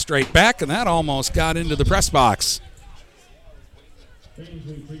foul straight back, and that almost got into the press box.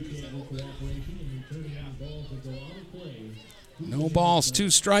 No balls, 2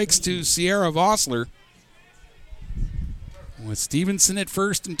 strikes to Sierra Vossler. With Stevenson at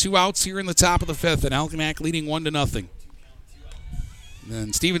first and 2 outs here in the top of the 5th, and Algonac leading 1-0.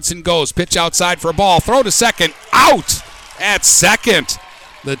 Then Stevenson goes, pitch outside for a ball, throw to second, out at second.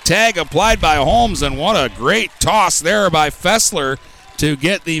 The tag applied by Holmes, and what a great toss there by Fessler to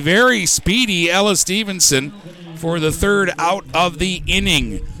get the very speedy Ella Stevenson for the 3rd out of the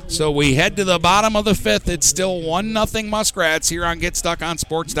inning. So we head to the bottom of the 5th. It's still 1-0 Muskrats here on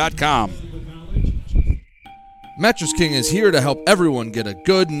GetStuckOnSports.com. Mattress King is here to help everyone get a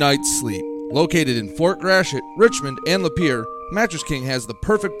good night's sleep. Located in Fort Gratiot, Richmond, and Lapeer, Mattress King has the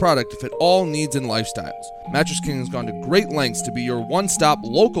perfect product to fit all needs and lifestyles. Mattress King has gone to great lengths to be your one-stop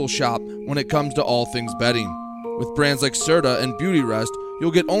local shop when it comes to all things bedding. With brands like Serta and Beauty Rest,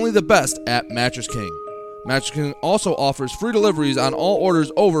 you'll get only the best at Mattress King. Mattress King also offers free deliveries on all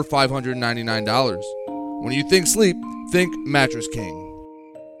orders over $599. When you think sleep, think Mattress King.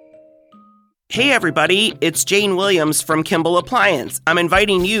 Hey everybody, it's Jane Williams from Kimball Appliance. I'm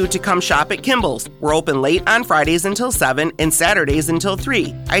inviting you to come shop at Kimball's. We're open late on Fridays until 7 and Saturdays until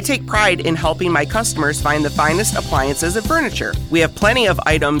 3. I take pride in helping my customers find the finest appliances and furniture. We have plenty of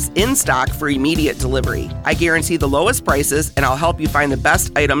items in stock for immediate delivery. I guarantee the lowest prices, and I'll help you find the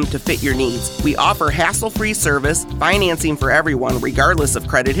best item to fit your needs. We offer hassle-free service, financing for everyone regardless of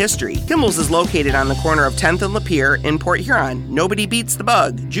credit history. Kimball's is located on the corner of 10th and Lapeer in Port Huron. Nobody beats the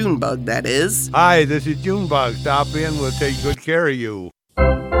bug, Junebug that is. Hi, this is Junebug. Stop in. We'll take good care of you.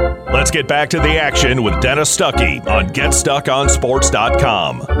 Let's get back to the action with Dennis Stuckey on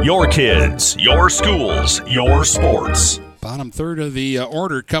GetStuckOnSports.com. Your kids, your schools, your sports. Bottom 3rd of the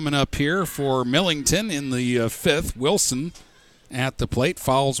order coming up here for Millington in the 5th. Wilson at the plate,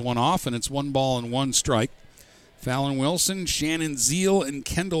 fouls one off, and it's 1-1 strike. Fallon Wilson, Shannon Zeal, and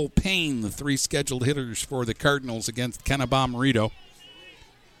Kendall Payne, the 3 scheduled hitters for the Cardinals against Kennebaum-Rito.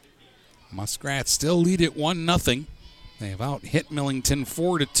 Muskrats still lead at 1-0. They have out-hit Millington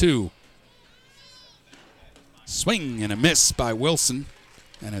 4-2. Swing and a miss by Wilson,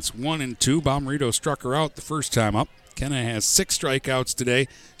 and it's 1-2. Baum-Rito struck her out the first time up. Kenna has 6 strikeouts today.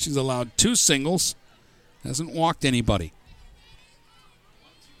 She's allowed 2 singles. Hasn't walked anybody.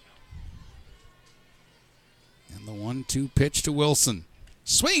 And the 1-2 pitch to Wilson.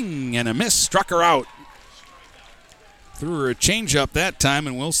 Swing and a miss, struck her out. Threw her a changeup that time,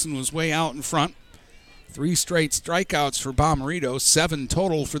 and Wilson was way out in front. 3 straight strikeouts for Baum-Rito, 7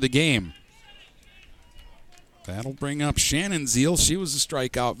 total for the game. That'll bring up Shannon Zeal. She was a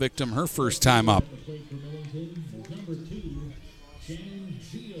strikeout victim her first time up.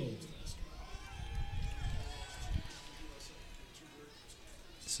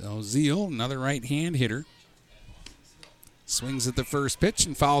 So Zeal, another right-hand hitter, swings at the first pitch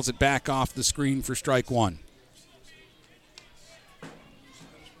and fouls it back off the screen for strike 1.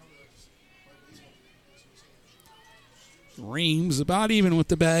 Reams about even with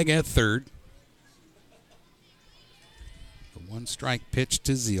the bag at 3rd. The 1-strike pitch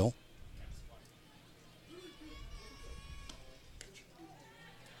to Zeal.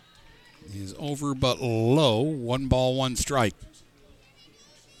 Is over but low. 1-1 strike.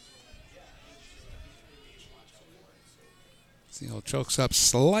 Zeal chokes up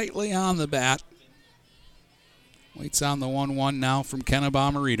slightly on the bat. Waits on the 1-1 now from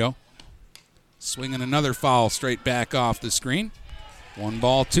Kennebaum-Rito. Swinging another foul straight back off the screen.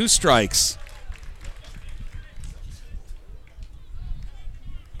 1-2 strikes.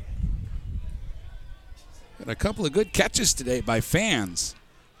 Got a couple of good catches today by fans.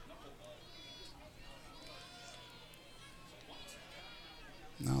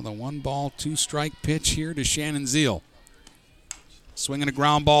 Now the 1-2 strike pitch here to Shannon Zeal. Swinging a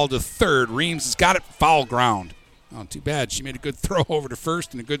ground ball to 3rd. Reams has got it, foul ground. Oh, too bad. She made a good throw over to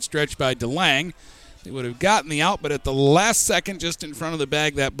first and a good stretch by DeLang. They would have gotten the out, but at the last second, just in front of the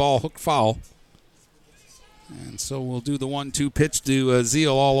bag, that ball hooked foul. And so we'll do the 1-2 pitch to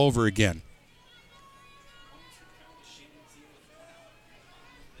Zeal all over again.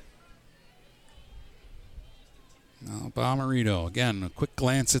 Now Baum-Rito, again, a quick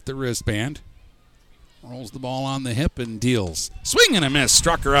glance at the wristband. Rolls the ball on the hip and deals. Swing and a miss,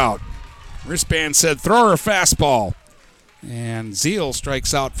 struck her out. Wristband said, throw her a fastball. And Zeal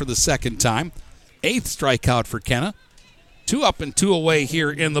strikes out for the 2nd time. 8th strikeout for Kenna. 2 up and 2 away here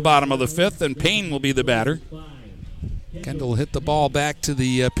in the bottom of the 5th, and Payne will be the batter. Kendall hit the ball back to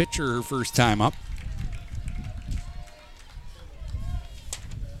the pitcher her first time up.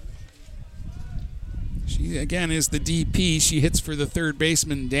 She She, again, is the DP. She hits for the third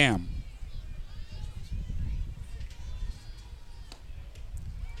baseman, Dam.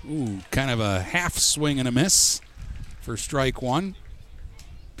 Ooh, kind of a half swing and a miss for strike one.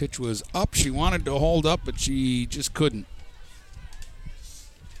 Pitch was up. She wanted to hold up, but she just couldn't.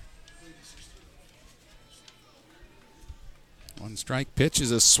 One strike pitch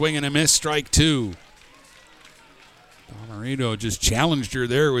is a swing and a miss, strike two. Bomarito just challenged her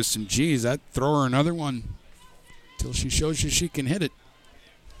there with some G's. I'd throw her another one until she shows you she can hit it.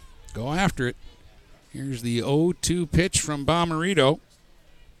 Go after it. Here's the 0-2 pitch from Bomarito.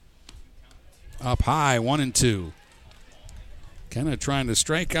 Up high, 1-2. Kind of trying to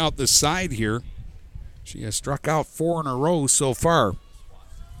strike out the side here. She has struck out 4 in a row so far.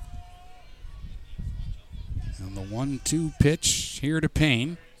 And the 1-2 pitch here to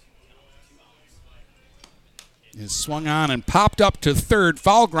Payne is swung on and popped up to third.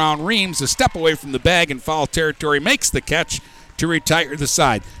 Foul ground. Reams a step away from the bag in foul territory. Makes the catch to retire the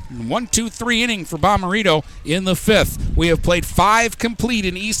side. 1-2-3 inning for Bomarito in the fifth. We have played 5 complete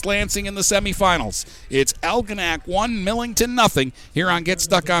in East Lansing in the semifinals. It's Algonac 1, Millington nothing here on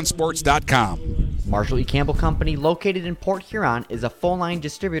GetStuckOnSports.com. Marshall E. Campbell Company, located in Port Huron, is a full-line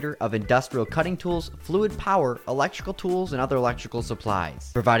distributor of industrial cutting tools, fluid power, electrical tools, and other electrical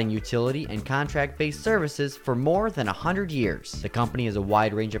supplies, providing utility and contract-based services for more than 100 years. The company has a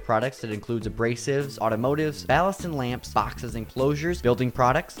wide range of products that includes abrasives, automotives, ballast and lamps, boxes and closures, building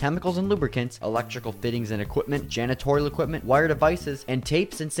products, chemicals and lubricants, electrical fittings and equipment, janitorial equipment, wire devices, and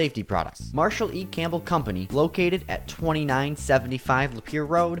tapes and safety products. Marshall E. Campbell Company, located at 2975 Lapeer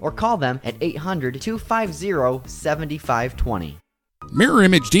Road, or call them at 800-250-7520. Mirror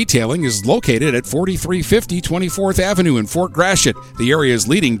Image Detailing is located at 4350 24th Avenue in Fort Gratiot, the area's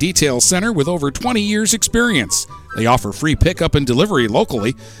leading detail center with over 20 years' experience. They offer free pickup and delivery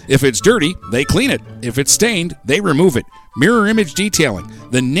locally. If it's dirty, they clean it. If it's stained, they remove it. Mirror Image Detailing.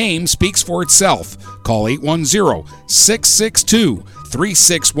 The name speaks for itself. Call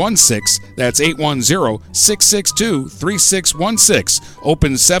 810-662-3616. That's 810-662-3616.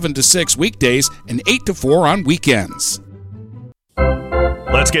 Open 7 to 6 weekdays and 8 to 4 on weekends.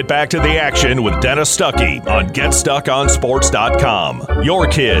 Let's get back to the action with Dennis Stuckey on GetStuckOnSports.com. Your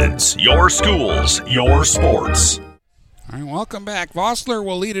kids, your schools, your sports. All right, welcome back. Vossler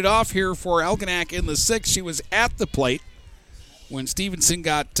will lead it off here for Algonac in the sixth. She was at the plate when Stevenson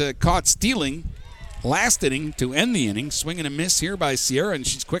got caught stealing last inning to end the inning. Swing and a miss here by Sierra, and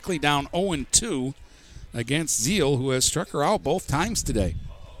she's quickly down 0-2 against Zeal, who has struck her out both times today.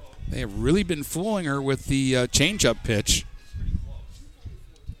 They have really been fooling her with the changeup pitch.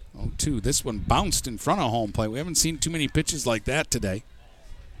 0-2. This one bounced in front of home plate. We haven't seen too many pitches like that today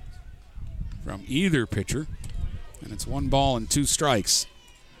from either pitcher. And it's 1 ball and 2 strikes.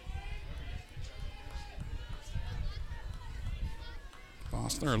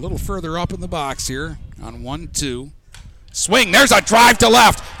 Vossler a little further up in the box here on 1-2. Swing. There's a drive to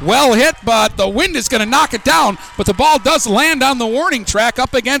left. Well hit, but the wind is going to knock it down. But the ball does land on the warning track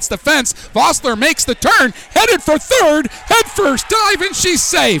up against the fence. Vossler makes the turn, headed for third, head first dive, and she's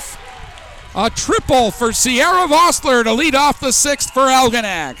safe. A triple for Sierra Vossler to lead off the sixth for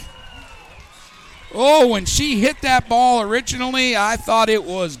Algonac. Oh, when she hit that ball originally, I thought it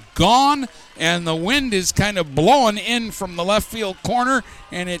was gone, and the wind is kind of blowing in from the left field corner,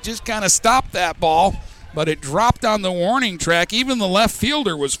 and it just kind of stopped that ball. But it dropped on the warning track. Even the left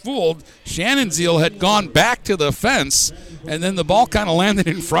fielder was fooled. Shannon Zeal had gone back to the fence, and then the ball kind of landed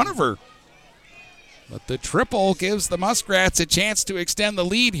in front of her. But the triple gives the Muskrats a chance to extend the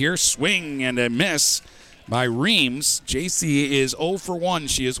lead here. Swing and a miss by Reams. JC is 0 for 1.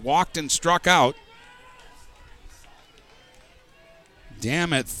 She has walked and struck out.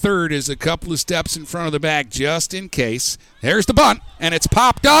 Dam at third is a couple of steps in front of the bag just in case. There's the bunt, and it's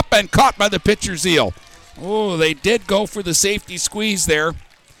popped up and caught by the pitcher Zeal. Oh, they did go for the safety squeeze there,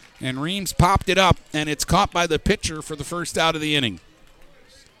 and Reams popped it up, and it's caught by the pitcher for the first out of the inning.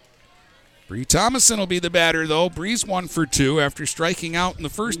 Bree Thomason will be the batter, though. Bree's 1 for 2 after striking out in the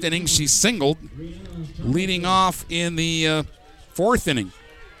first inning. She singled, leading off in the fourth inning.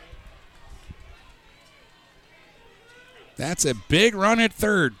 That's a big run at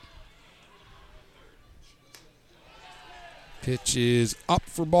third. Pitch is up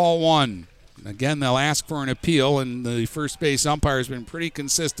for ball 1. Again, they'll ask for an appeal, and the first base umpire has been pretty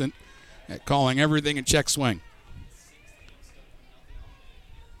consistent at calling everything a check swing.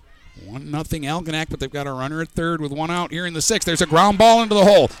 1-0 Algonac, but they've got a runner at third with 1 out here in the sixth. There's a ground ball into the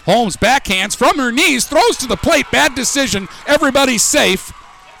hole. Holmes backhands from her knees, throws to the plate. Bad decision. Everybody's safe.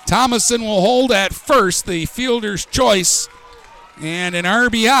 Thomason will hold at first, the fielder's choice. And an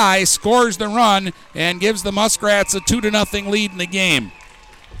RBI scores the run and gives the Muskrats a 2-0 lead in the game.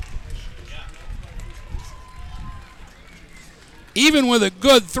 Even with a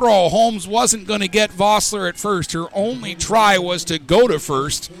good throw, Holmes wasn't going to get Vossler at first. Her only try was to go to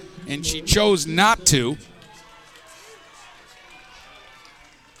first, and she chose not to.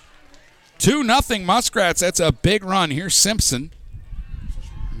 2-0 Muskrats. That's a big run. Here's Simpson.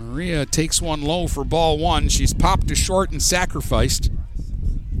 Maria takes one low for ball one. She's popped to short and sacrificed.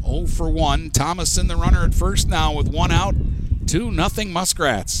 0 for 1. Thomason, the runner at first now with one out. 2-0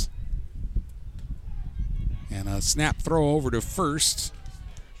 Muskrats. And a snap throw over to first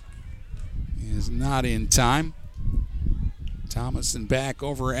is not in time. Thomason back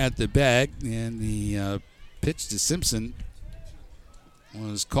over at the bag, and the pitch to Simpson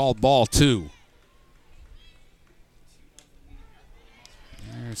was called ball 2.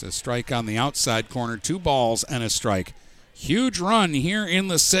 There's a strike on the outside corner. 2 balls and a strike. Huge run here in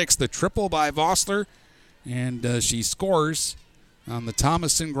the 6th. The triple by Vossler, and she scores on the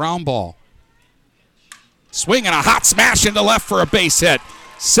Thomason ground ball. Swing and a hot smash into left for a base hit.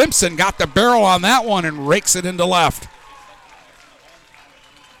 Simpson got the barrel on that one and rakes it into left.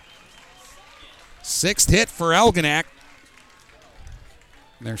 6th hit for Algonac.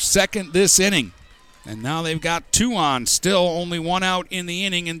 Their second this inning. And now they've got 2 on. Still only 1 out in the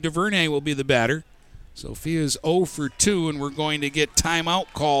inning, and DuVernay will be the batter. Sophia's 0 for 2, and we're going to get timeout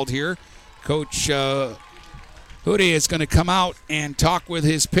called here. Coach Hoode is going to come out and talk with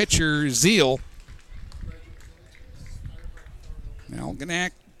his pitcher, Zeal.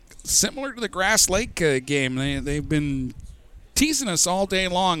 Algonac, similar to the Grass Lake game, they've been teasing us all day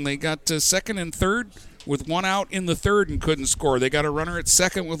long. They got second and third with 1 out in the 3rd and couldn't score. They got a runner at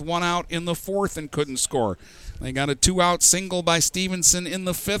second with 1 out in the 4th and couldn't score. They got a 2-out single by Stevenson in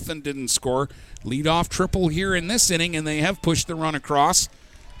the 5th and didn't score. Leadoff triple here in this inning, and they have pushed the run across.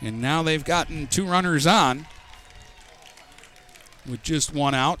 And now they've gotten 2 runners on with just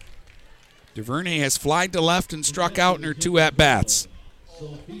 1 out. DuVernay has flied to left and struck out in her 2 at-bats.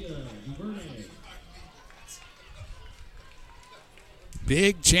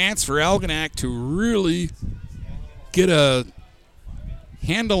 Big chance for Algonac to really get a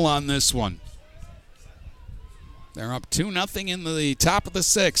handle on this one. They're up 2-0 in the top of the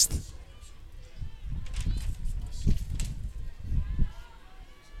 6th.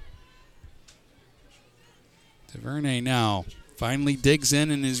 DuVernay now finally digs in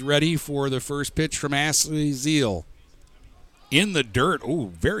and is ready for the first pitch from Ashley Zeal. In the dirt.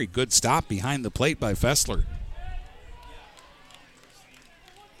 Ooh, very good stop behind the plate by Fessler.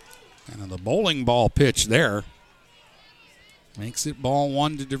 And the bowling ball pitch there makes it ball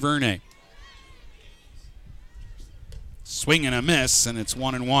 1 to DuVernay. Swing and a miss, and it's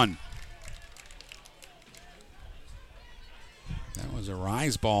 1-1. That was a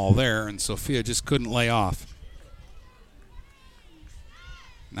rise ball there, and Sophia just couldn't lay off.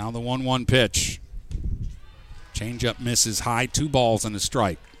 Now the 1-1 pitch. Changeup misses high, 2 balls and a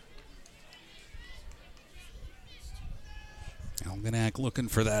strike. Algonac looking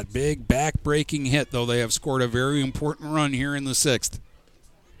for that big back-breaking hit, though they have scored a very important run here in the 6th.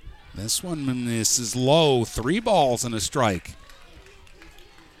 This one misses low, 3 balls and a strike.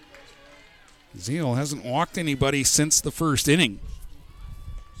 Zeal hasn't walked anybody since the 1st inning.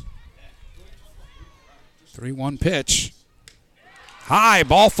 3-1 pitch. High,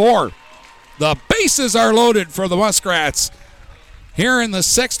 ball 4. The bases are loaded for the Muskrats here in the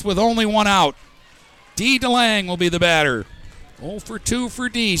 6th with only 1 out. Dee DeLang will be the batter. 0 for 2 for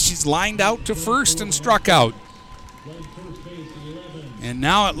Dee. She's lined out to first and struck out. And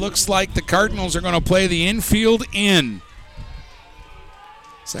now it looks like the Cardinals are going to play the infield in.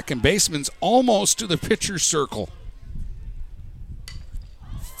 Second baseman's almost to the pitcher's circle.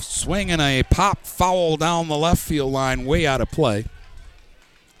 Swing and a pop foul down the left field line, way out of play.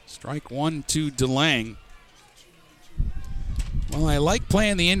 Strike 1 to DeLang. Well, I like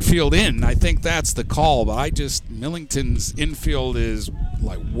playing the infield in. I think that's the call, but Millington's infield is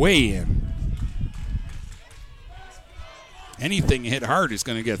like way in. Anything hit hard is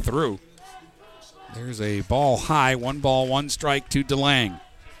going to get through. There's a ball high, 1 ball, 1 strike to DeLang.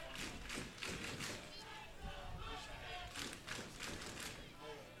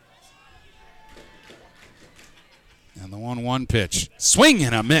 And the 1-1 pitch. Swing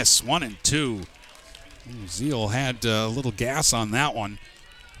and a miss, 1-2. Zeal had a little gas on that one.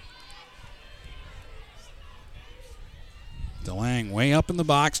 DeLang way up in the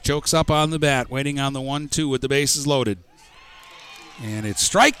box, chokes up on the bat, waiting on the 1-2 with the bases loaded. And it's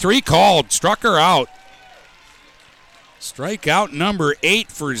strike 3 called. Struck her out. Strikeout number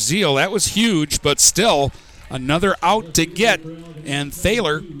 8 for Zeal. That was huge, but still another out to get, and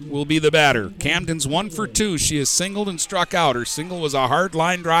Thaler will be the batter. Camden's 1 for 2. She has singled and struck out. Her single was a hard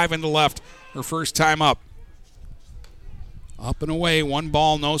line drive into left her first time up. Up and away, 1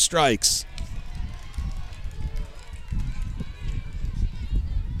 ball, no strikes.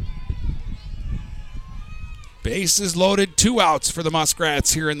 Bases loaded, 2 outs for the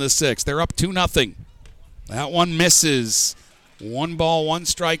Muskrats here in the 6th. They're up 2-0. That one misses. 1 ball, 1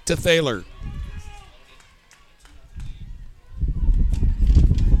 strike to Thaler.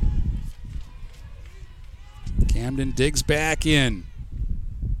 Camden digs back in.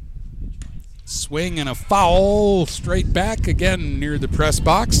 Swing and a foul straight back again near the press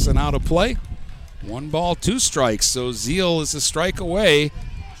box and out of play. 1 ball, 2 strikes. So Zeal is a strike away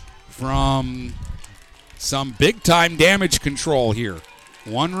from some big-time damage control here.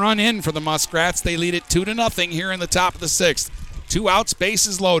 1 run in for the Muskrats. They lead it 2-0 here in the top of the 6th. 2 outs,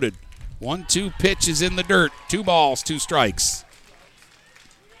 bases loaded. 1-2 pitch is in the dirt. 2 balls, 2 strikes.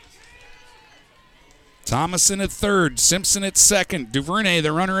 Thomason at third, Simpson at second, Duvernay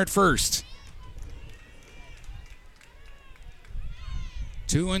the runner at first.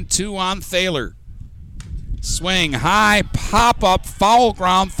 2-2 on Thaler. Swing, high, pop up, foul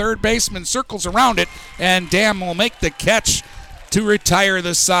ground. Third baseman circles around it, and Dam will make the catch to retire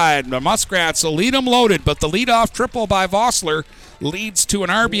the side. The Muskrats will lead them loaded, but the leadoff triple by Vossler leads to an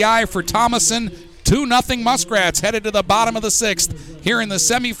RBI for Thomason. 2-0 Muskrats headed to the bottom of the 6th here in the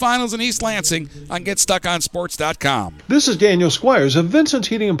semifinals in East Lansing on GetStuckOnSports.com. This is Daniel Squires of Vincent's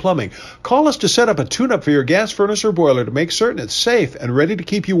Heating and Plumbing. Call us to set up a tune-up for your gas furnace or boiler to make certain it's safe and ready to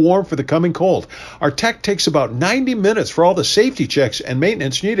keep you warm for the coming cold. Our tech takes about 90 minutes for all the safety checks and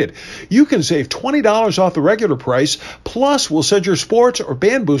maintenance needed. You can save $20 off the regular price, plus we'll send your sports or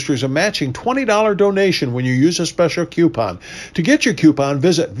band boosters a matching $20 donation when you use a special coupon. To get your coupon,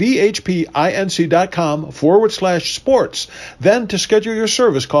 visit VHPINC.com/sports. Then to schedule your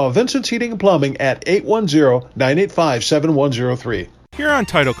service, call Vincent's Heating and Plumbing at 810-985-7103. Huron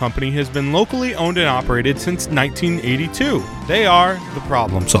Title Company has been locally owned and operated since 1982. They are the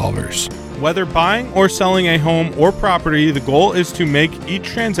problem solvers. Whether buying or selling a home or property, the goal is to make each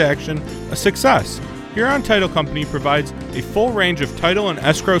transaction a success. Huron Title Company provides a full range of title and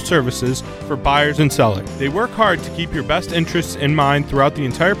escrow services for buyers and sellers. They work hard to keep your best interests in mind throughout the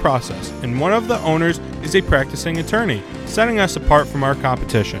entire process, and one of the owners is a practicing attorney, setting us apart from our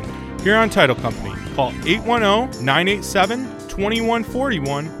competition. Huron Title Company. Call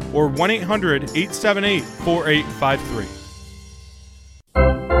 810-987-2141 or 1-800-878-4853.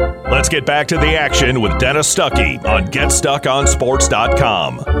 Let's get back to the action with Dennis Stuckey on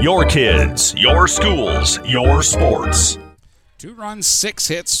GetStuckOnSports.com. Your kids, your schools, your sports. 2 runs, 6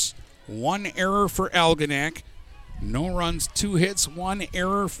 hits, 1 error for Algonac. No runs, 2 hits, 1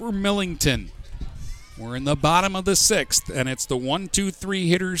 error for Millington. We're in the bottom of the 6th, and it's the 1-2-3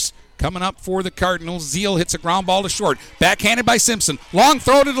 hitters coming up for the Cardinals. Zeal hits a ground ball to short. Backhanded by Simpson. Long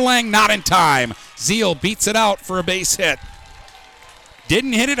throw to DeLang, not in time. Zeal beats it out for a base hit.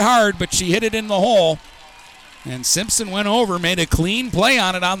 Didn't hit it hard, but she hit it in the hole. And Simpson went over, made a clean play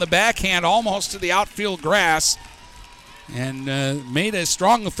on it on the backhand, almost to the outfield grass. And made as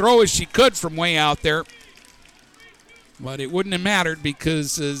strong a throw as she could from way out there. But it wouldn't have mattered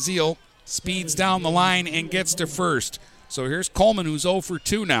because Zeal speeds down the line and gets to first. So here's Coleman, who's 0 for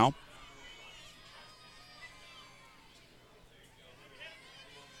 2 now.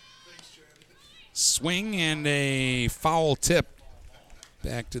 Swing and a foul tip.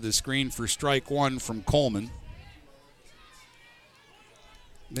 Back to the screen for strike 1 from Coleman.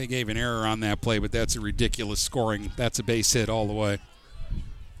 They gave an error on that play, but that's a ridiculous scoring. That's a base hit all the way.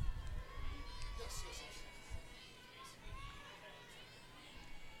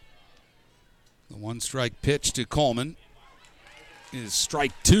 The 1-strike pitch to Coleman is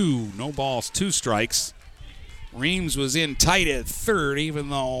strike 2. No balls, 2 strikes. Reams was in tight at third,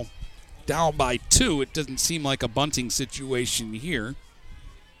 even though down by 2. It doesn't seem like a bunting situation here.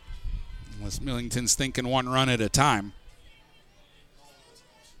 Unless Millington's thinking 1 run at a time.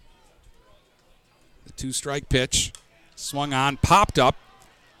 The 2-strike pitch. Swung on, popped up.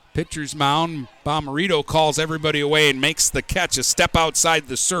 Pitcher's mound. Bomarito calls everybody away and makes the catch a step outside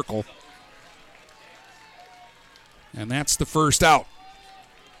the circle. And that's the first out.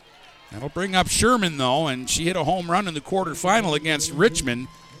 That'll bring up Sherman, though, and she hit a home run in the quarterfinal against Richmond.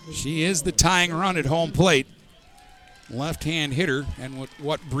 She is the tying run at home plate. Left-hand hitter, and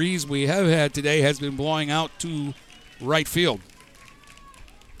what breeze we have had today has been blowing out to right field.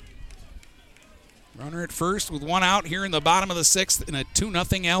 Runner at first with 1 out here in the bottom of the 6th in a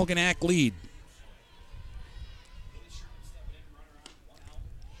 2-0 Algonac lead.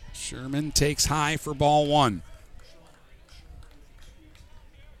 Sherman takes high for ball one.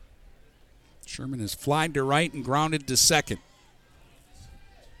 Sherman is flied to right and grounded to second.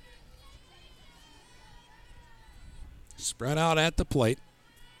 Spread out at the plate.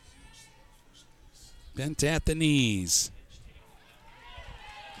 Bent at the knees.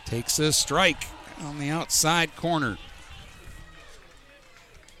 Takes a strike on the outside corner.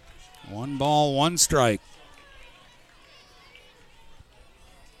 1 ball, 1 strike.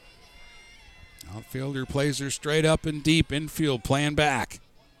 Outfielder plays her straight up and deep. Infield playing back.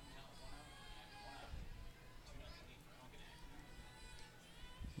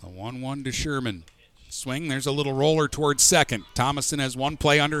 The 1-1 to Sherman. Swing, there's a little roller towards second. Thomason has one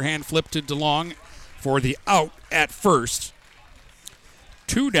play, underhand flip to DeLong for the out at first.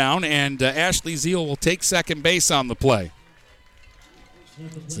 2 down, and Ashley Zeal will take second base on the play.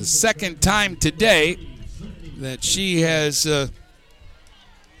 It's the second time today that she has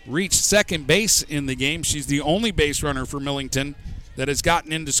reached second base in the game. She's the only base runner for Millington that has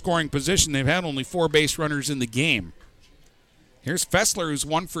gotten into scoring position. They've had only 4 base runners in the game. Here's Fessler, who's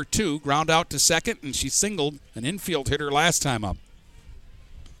 1 for 2, ground out to second, and she singled an infield hitter last time up.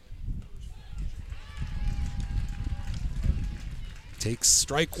 Takes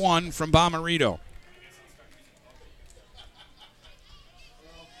strike 1 from Bomarito.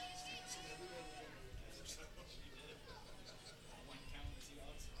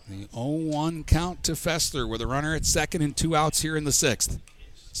 The 0-1 count to Fessler with a runner at second and 2 outs here in the 6th.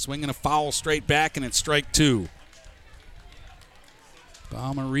 Swinging a foul straight back, and it's strike 2.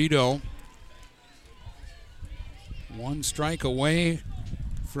 Bomarito 1 strike away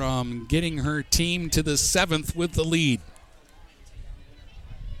from getting her team to the 7th with the lead.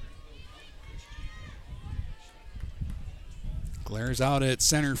 Glares out at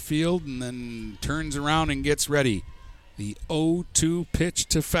center field and then turns around and gets ready. The 0-2 pitch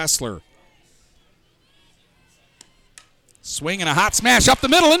to Fessler. Swing and a hot smash up the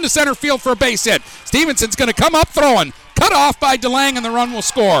middle into center field for a base hit. Stevenson's going to come up throwing. Cut off by DeLang, and the run will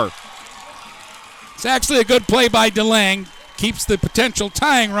score. It's actually a good play by DeLang. Keeps the potential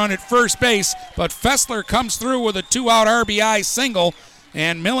tying run at first base, but Fessler comes through with a 2-out RBI single,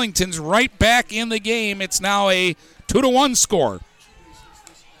 and Millington's right back in the game. It's now a 2-1 score.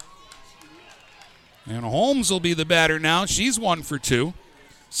 And Holmes will be the batter now. She's 1 for 2.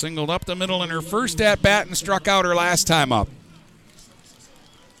 Singled up the middle in her first at-bat and struck out her last time up.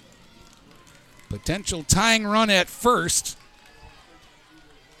 Potential tying run at first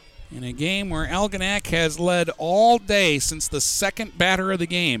in a game where Algonac has led all day since the second batter of the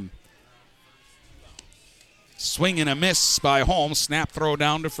game. Swing and a miss by Holmes. Snap throw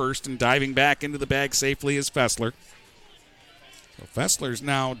down to first, and diving back into the bag safely is Fessler. So Fessler's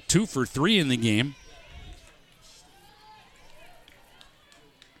now 2 for 3 in the game.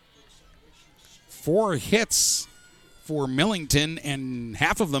 4 hits for Millington, and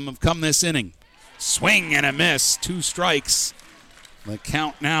half of them have come this inning. Swing and a miss, 2 strikes. The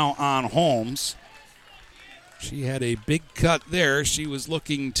count now on Holmes. She had a big cut there. She was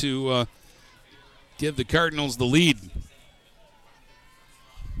looking to give the Cardinals the lead.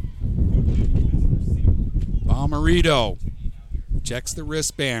 Bomarito checks the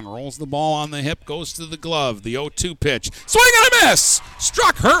wristband, rolls the ball on the hip, goes to the glove. The 0-2 pitch. Swing and a miss!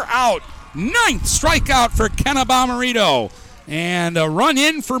 Struck her out. 9th strikeout for Kenna Bomarito. And a run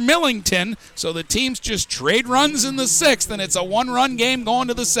in for Millington. So the teams just trade runs in the 6th, and it's a 1-run game going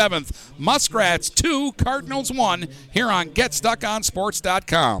to the 7th. Muskrats 2, Cardinals 1, here on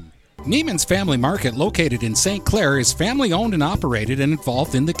GetStuckOnSports.com. Neiman's Family Market, located in St. Clair, is family-owned and operated and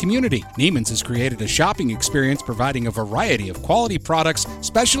involved in the community. Neiman's has created a shopping experience providing a variety of quality products,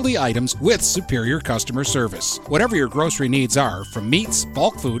 specialty items with superior customer service. Whatever your grocery needs are, from meats,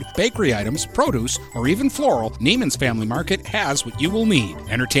 bulk food, bakery items, produce, or even floral, Neiman's Family Market has what you will need.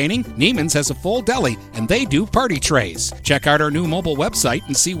 Entertaining? Neiman's has a full deli, and they do party trays. Check out our new mobile website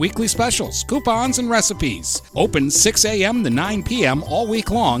and see weekly specials, coupons, and recipes. Open 6 a.m. to 9 p.m. all week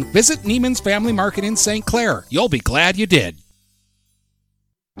long. Visit Neiman's Family Market in St. Clair. You'll be glad you did.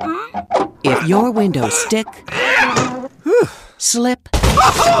 If your windows stick, slip,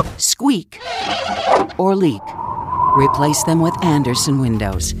 squeak, or leak, replace them with Anderson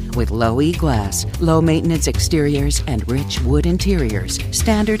Windows. With low E-glass, low maintenance exteriors, and rich wood interiors,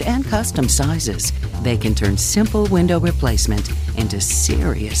 standard and custom sizes, they can turn simple window replacement into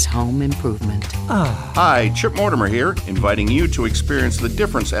serious home improvement. Hi, Chip Mortimer here, inviting you to experience the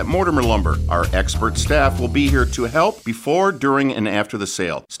difference at Mortimer Lumber. Our expert staff will be here to help before, during, and after the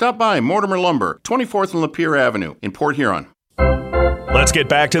sale. Stop by Mortimer Lumber, 24th and Lapeer Avenue in Port Huron. Let's get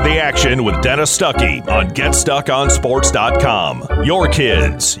back to the action with Dennis Stuckey on GetStuckOnSports.com. Your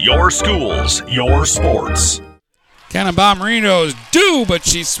kids, your schools, your sports. Kenna Bomarino is due, but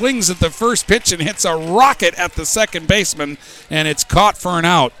she swings at the first pitch and hits a rocket at the second baseman, and it's caught for an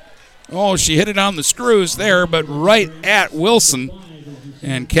out. Oh, she hit it on the screws there, but right at Wilson.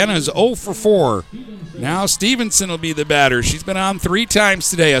 And Kenna's 0 for 4. Now Stevenson will be the batter. She's been on 3 times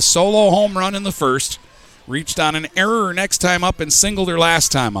today. A solo home run in the first. Reached on an error next time up and singled her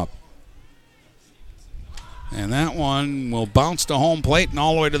last time up. And that one will bounce to home plate and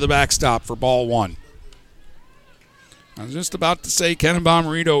all the way to the backstop for ball 1. I was just about to say Kenna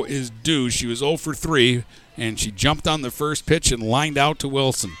Bomarito is due. She was 0 for 3, and she jumped on the first pitch and lined out to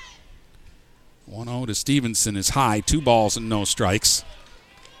Wilson. 1-0 to Stevenson is high. 2 balls and no strikes.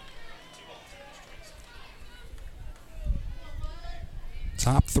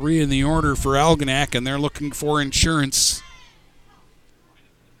 Top 3 in the order for Algonac, and they're looking for insurance.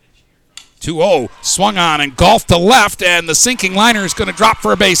 2-0, swung on and golfed to left, and the sinking liner is going to drop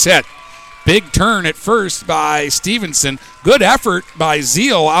for a base hit. Big turn at first by Stevenson. Good effort by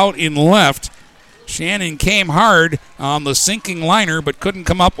Zeal out in left. Shannon came hard on the sinking liner, but couldn't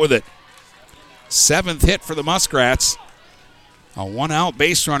come up with it. 7th hit for the Muskrats. A 1-out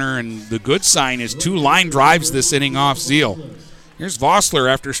base runner, and the good sign is 2 line drives this inning off Zeal. Here's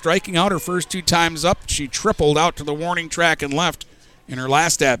Vossler. After striking out her first 2 times up, she tripled out to the warning track and left in her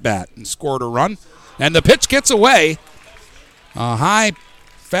last at-bat and scored a run. And the pitch gets away. A high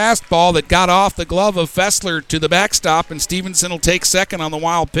fastball that got off the glove of Fessler to the backstop, and Stevenson will take second on the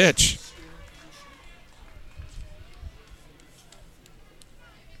wild pitch.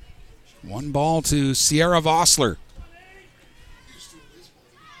 One ball to Sierra Vossler.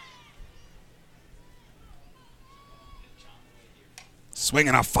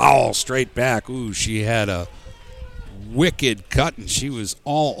 Swinging a foul straight back. Ooh, she had a wicked cut, and she was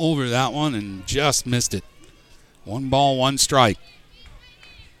all over that one and just missed it. 1 ball, 1 strike.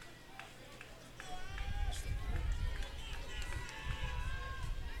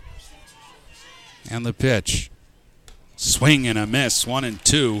 And the pitch. Swing and a miss,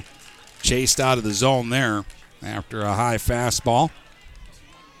 1-2. Chased out of the zone there after a high fastball.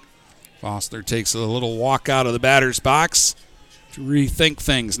 Vossler takes a little walk out of the batter's box to rethink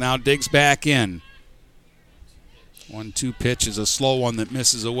things. Now digs back in. 1-2 pitch is a slow one that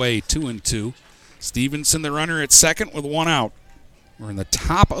misses away. 2-2. Stevenson, the runner at second with 1 out. We're in the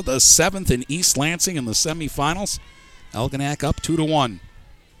top of the 7th in East Lansing in the semifinals. Algonac up 2-1.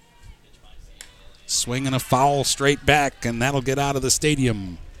 Swinging a foul straight back, and that'll get out of the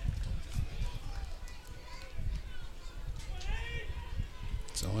stadium.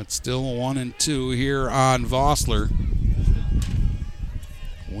 So it's still 1-2 here on Vossler.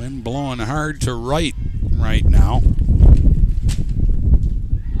 Wind blowing hard to right now.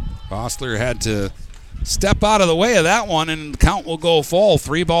 Vossler had to step out of the way of that one, and the count will go full.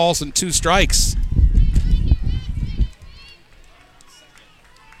 3 balls and 2 strikes.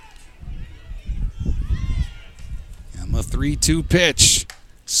 And the 3-2 pitch.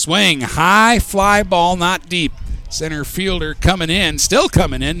 Swing, high fly ball, not deep. Center fielder coming in, still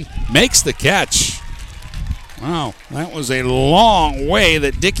coming in, makes the catch. Wow, that was a long way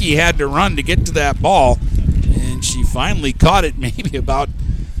that Dickey had to run to get to that ball. And she finally caught it maybe about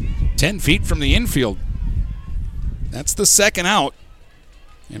 10 feet from the infield. That's the 2nd out.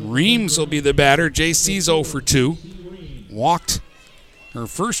 And Reams will be the batter. JC's 0 for 2. Walked her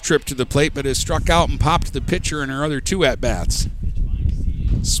first trip to the plate, but has struck out and popped the pitcher in her other 2 at-bats.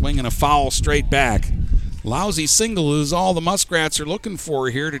 Swinging a foul straight back. Lousy single is all the Muskrats are looking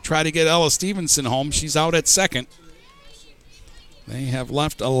for here to try to get Ella Stevenson home. She's out at second. They have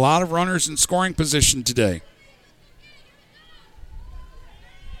left a lot of runners in scoring position today.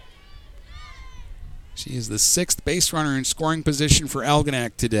 She is the 6th base runner in scoring position for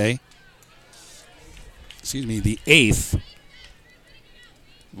Algonac today. Excuse me, the 8th.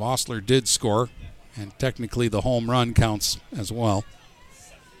 Vossler did score, and technically the home run counts as well.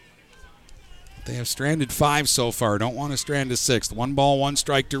 They have stranded 5 so far. Don't want to strand a 6th. 1 ball, 1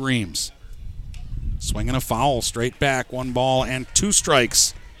 strike to Reams. Swinging a foul straight back. 1 ball and 2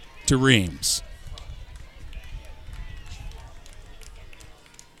 strikes to Reams.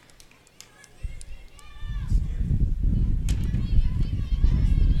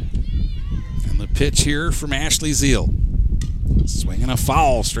 And the pitch here from Ashley Zeal. Swinging a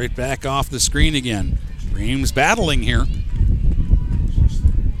foul straight back off the screen again. Reams battling here.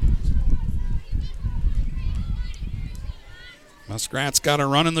 Muskrats got a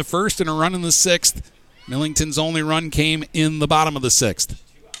run in the first and a run in the 6th. Millington's only run came in the bottom of the 6th.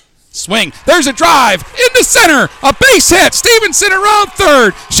 Swing. There's a drive into center. A base hit. Stevenson around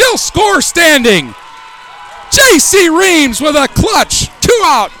third. She'll score standing. J.C. Reams with a clutch.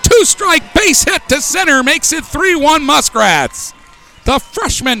 2-out, 2-strike base hit to center makes it 3-1 Muskrats. The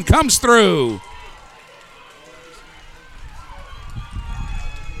freshman comes through.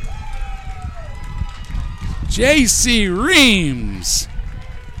 J.C. Reams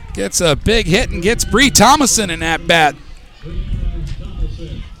gets a big hit and gets Bree Thomason in that bat.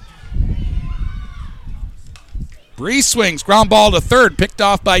 Bree swings, ground ball to third, picked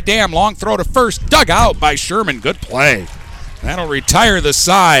off by Dam. Long throw to first, dug out by Sherman. Good play. That'll retire the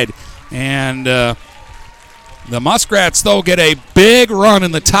side. And the Muskrats, though, get a big run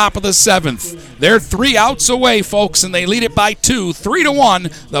in the top of the 7th. They're 3 outs away, folks, and they lead it by 2,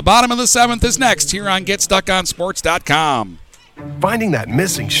 3-1. The bottom of the 7th is next here on GetStuckOnSports.com. Finding that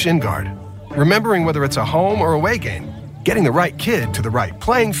missing shin guard. Remembering whether it's a home or away game. Getting the right kid to the right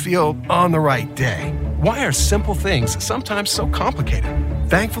playing field on the right day. Why are simple things sometimes so complicated?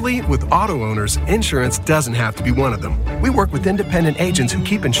 Thankfully, with auto owners, insurance doesn't have to be one of them. We work with independent agents who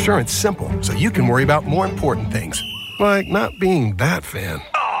keep insurance simple so you can worry about more important things. Like not being that fan.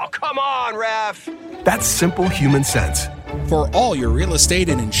 Oh, come on, ref! That's simple human sense. For all your real estate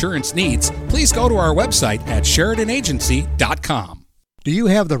and insurance needs, please go to our website at SheridanAgency.com. Do you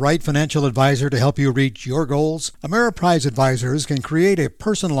have the right financial advisor to help you reach your goals? Ameriprise Advisors can create a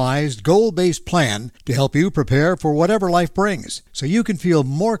personalized, goal-based plan to help you prepare for whatever life brings, so you can feel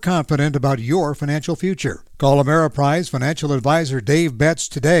more confident about your financial future. Call Ameriprise Financial Advisor Dave Betts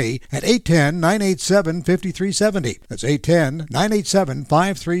today at 810-987-5370. That's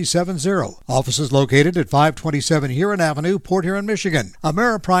 810-987-5370. Office is located at 527 Huron Avenue, Port Huron, Michigan.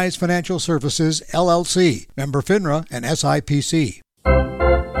 Ameriprise Financial Services, LLC. Member FINRA and SIPC.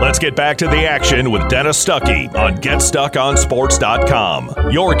 Let's get back to the action with Dennis Stuckey on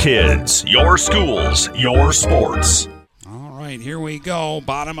GetStuckOnSports.com. Your kids, your schools, your sports. All right, here we go.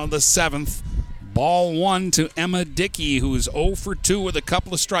 Bottom of the 7th. Ball 1 to Emma Dickey, who's 0 for 2 with a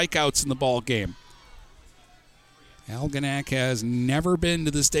couple of strikeouts in the ball game. Algonac has never been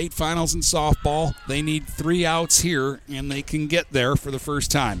to the state finals in softball. They need 3 outs here, and they can get there for the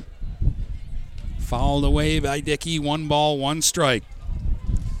first time. Fouled away by Dickey. 1 ball, 1 strike.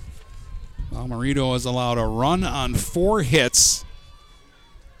 Almarito has allowed a run on 4 hits.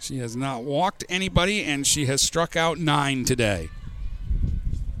 She has not walked anybody, and she has struck out 9 today.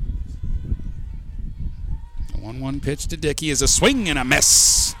 The 1-1 pitch to Dickey is a swing and a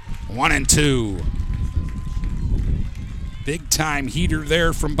miss. 1-2. Big time heater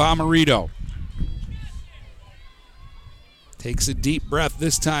there from Bomarito. Takes a deep breath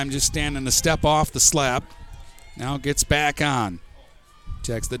this time, just standing a step off the slab. Now gets back on.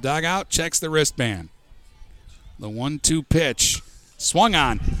 Checks the dugout, checks the wristband. The 1-2 pitch. Swung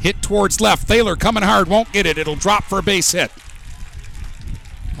on, hit towards left. Thaler coming hard, won't get it. It'll drop for a base hit.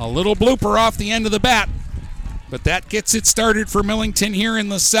 A little blooper off the end of the bat, but that gets it started for Millington here in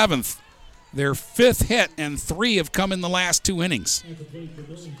the 7th. Their 5th hit, and 3 have come in the last 2 innings.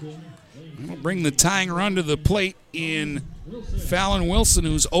 That'll bring the tying run to the plate in Fallon Wilson,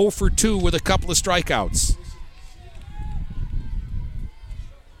 who's 0 for 2 with a couple of strikeouts.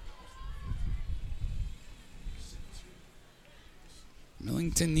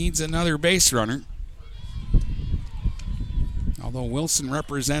 Millington needs another base runner. Although Wilson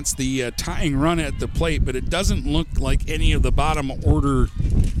represents the tying run at the plate, but it doesn't look like any of the bottom order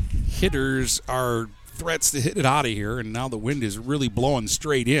hitters are threats to hit it out of here, and now the wind is really blowing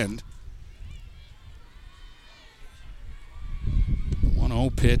straight in. The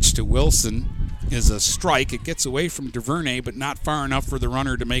 1-0 pitch to Wilson is a strike. It gets away from DuVernay, but not far enough for the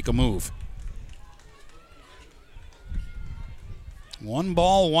runner to make a move. 1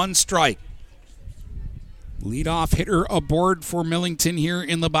 ball, 1 strike. Leadoff hitter aboard for Millington here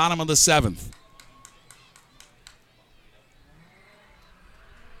in the bottom of the 7th.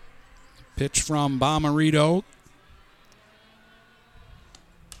 Pitch from Bomarito.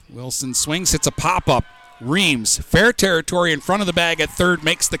 Wilson swings, hits a pop-up. Reams, fair territory in front of the bag at third,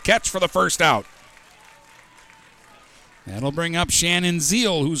 makes the catch for the first out. That'll bring up Shannon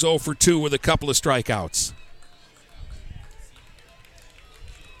Zeal, who's 0 for 2 with a couple of strikeouts.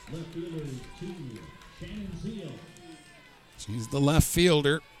 She's the left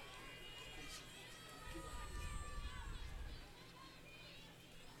fielder.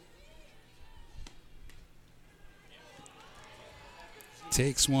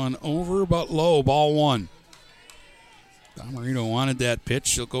 Takes one over, but low. Ball 1. Bomarito wanted that pitch.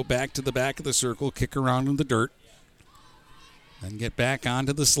 She'll go back to the back of the circle, kick around in the dirt, then get back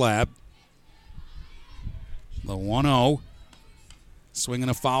onto the slab. The 1-0. Swinging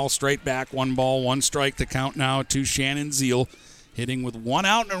a foul straight back. 1 ball, 1 strike to count now to Shannon Zeal. Hitting with 1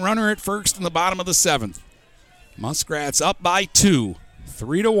 out and a runner at first in the bottom of the 7th. Muskrats up by 2.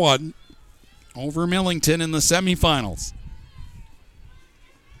 3-1 over Millington in the semifinals.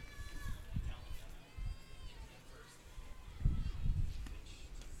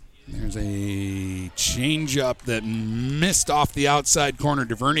 There's a changeup that missed off the outside corner.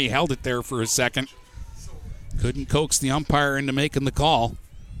 DuVernay held it there for a second. Couldn't coax the umpire into making the call.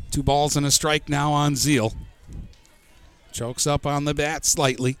 2 balls and a strike now on Zeal. Chokes up on the bat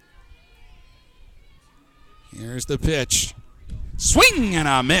slightly. Here's the pitch. Swing and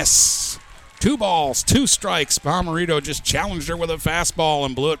a miss. 2 balls, 2 strikes. Bomarito just challenged her with a fastball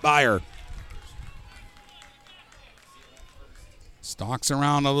and blew it by her. Stalks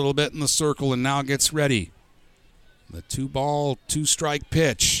around a little bit in the circle and now gets ready. The 2 ball, 2 strike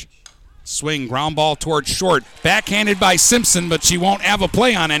pitch. Swing, ground ball towards short. Backhanded by Simpson, but she won't have a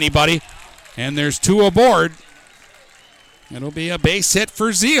play on anybody. And there's 2 aboard. It'll be a base hit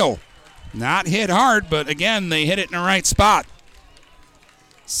for Zeal. Not hit hard, but again, they hit it in the right spot.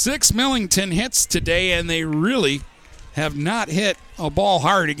 6 Millington hits today, and they really have not hit a ball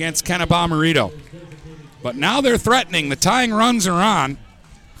hard against Bomarito. But now they're threatening. The tying runs are on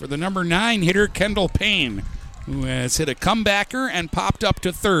for the number 9 hitter, Kendall Payne, who has hit a comebacker and popped up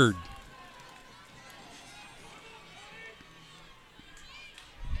to third.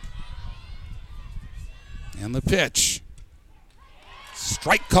 And the pitch.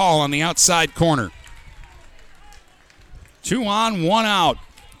 Strike call on the outside corner. 2 on, 1 out.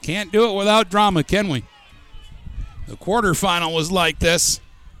 Can't do it without drama, can we? The quarterfinal was like this.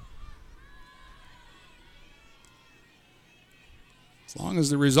 As long as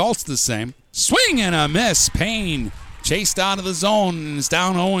the result's the same. Swing and a miss. Payne chased out of the zone and is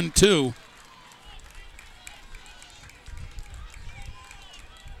down 0-2.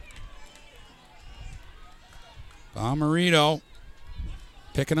 Bomarito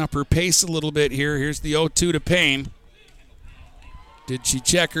picking up her pace a little bit here. Here's the 0-2 to Payne. Did she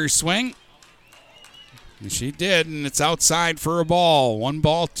check her swing? She did, and it's outside for a ball. 1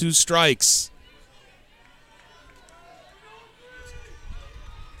 ball, 2 strikes.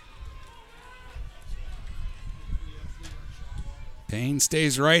 Payne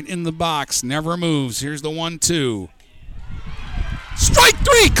stays right in the box, never moves. Here's the 1-2. Strike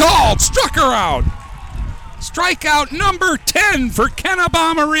 3 called, struck her out. Strikeout number 10 for Kenna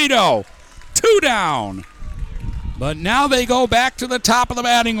Bomarito. 2 down. But now they go back to the top of the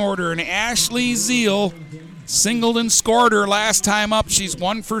batting order, and Ashley Zeal singled and scored her last time up. She's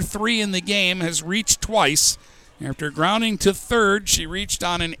 1 for 3 in the game, has reached twice. After grounding to third, she reached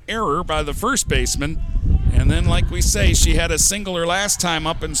on an error by the first baseman. And then, like we say, she had a single her last time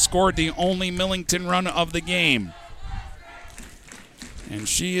up and scored the only Millington run of the game. And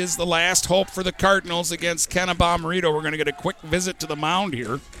she is the last hope for the Cardinals against Kenna Bomarito. We're going to get a quick visit to the mound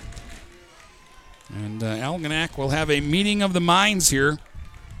here. And Algonac will have a meeting of the minds here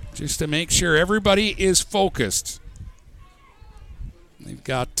just to make sure everybody is focused. They've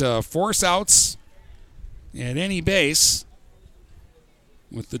got force outs at any base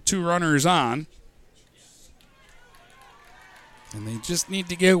with the 2 runners on. And they just need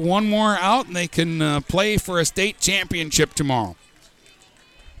to get 1 more out, and they can play for a state championship tomorrow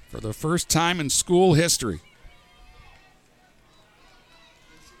for the first time in school history.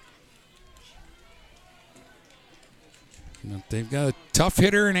 But they've got a tough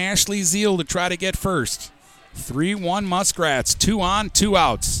hitter in Ashley Zeal to try to get first. 3-1 Muskrats, 2 on, 2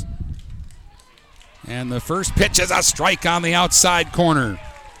 outs. And the first pitch is a strike on the outside corner.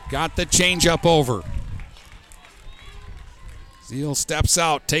 Got the changeup over. Zeal steps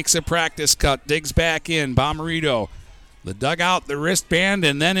out, takes a practice cut, digs back in. Bomarito, the dugout, the wristband,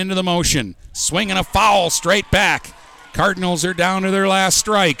 and then into the motion. Swing and a foul straight back. Cardinals are down to their last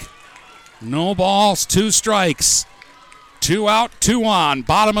strike. No balls, 2 strikes. 2 out, 2 on,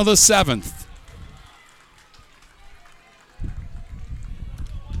 bottom of the 7th.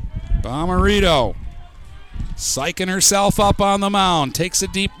 Bomarito psyching herself up on the mound, takes a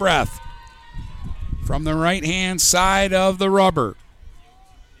deep breath. From the right-hand side of the rubber.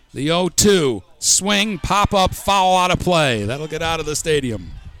 The 0-2. Swing, pop-up, foul out of play. That'll get out of the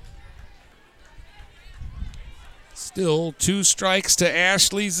stadium. Still 2 strikes to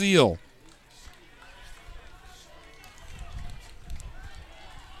Ashley Zeal.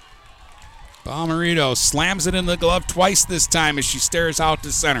 Bomarito slams it in the glove twice this time as she stares out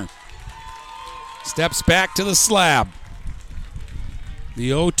to center. Steps back to the slab. The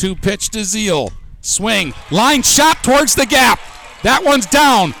 0-2 pitch to Zeal. Swing, line shot towards the gap. That one's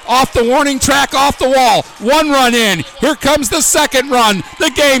down, off the warning track, off the wall. 1 run in. Here comes the second run.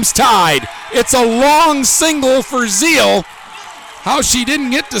 The game's tied. It's a long single for Zeal. How she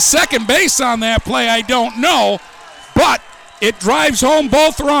didn't get to second base on that play, I don't know. But it drives home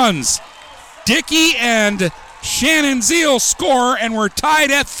both runs. Dickey and Shannon Zeal score, and we're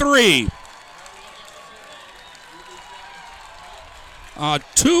tied at 3. A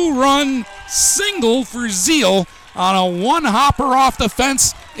 2-run single for Zeal on a 1-hopper off the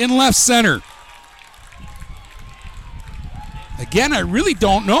fence in left center. Again, I really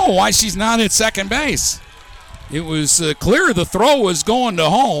don't know why she's not at second base. It was clear the throw was going to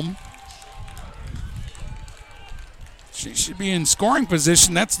home. She should be in scoring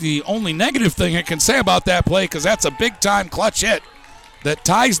position. That's the only negative thing I can say about that play, because that's a big-time clutch hit that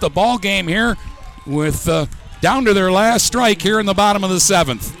ties the ball game here with down to their last strike here in the bottom of the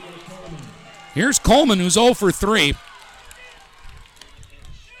 7th. Here's Coleman, who's 0 for 3.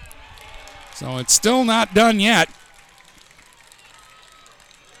 So it's still not done yet.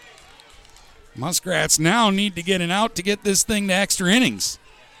 Muskrats now need to get an out to get this thing to extra innings.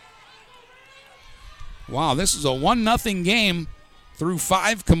 Wow, this is a 1-0 game through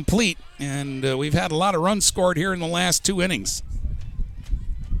 5 complete, and we've had a lot of runs scored here in the last 2 innings.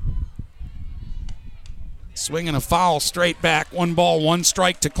 Swinging a foul straight back. 1 ball, 1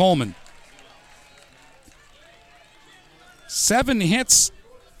 strike to Coleman. 7 hits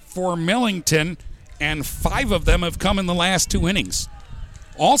for Millington, and 5 of them have come in the last 2 innings.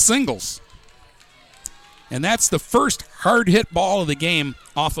 All singles. And that's the first hard hit ball of the game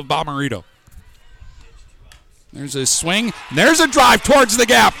off of Bomarito. There's a swing. There's a drive towards the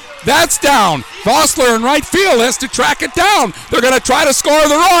gap. That's down. Vossler in right field has to track it down. They're going to try to score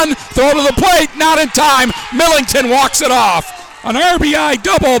the run. Throw to the plate. Not in time. Millington walks it off. An RBI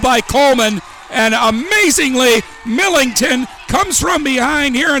double by Coleman. And amazingly, Millington comes from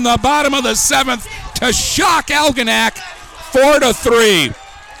behind here in the bottom of the 7th to shock Algonac 4-3.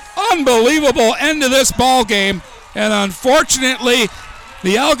 Unbelievable end to this ball game. And unfortunately,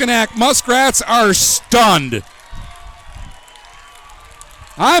 the Algonac Muskrats are stunned.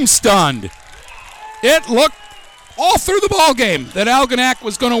 I'm stunned. It looked all through the ball game that Algonac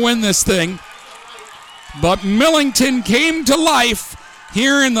was going to win this thing. But Millington came to life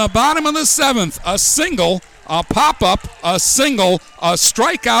here in the bottom of the 7th. A single, a pop-up, a single, a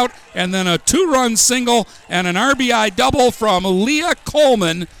strikeout, and then a 2-run single and an RBI double from Leah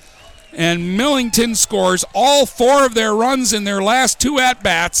Coleman. And Millington scores all 4 of their runs in their last 2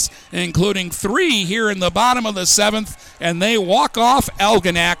 at-bats, including 3 here in the bottom of the 7th, and they walk off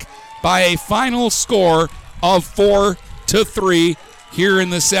Algonac by a final score of 4-3 here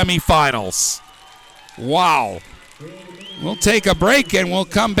in the semifinals. Wow. We'll take a break, and we'll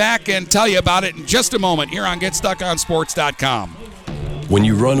come back and tell you about it in just a moment here on GetStuckOnSports.com. When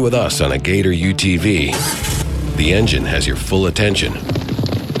you run with us on a Gator UTV, the engine has your full attention.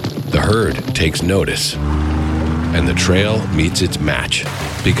 The herd takes notice, and the trail meets its match.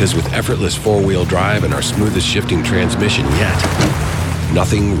 Because with effortless 4-wheel drive and our smoothest shifting transmission yet,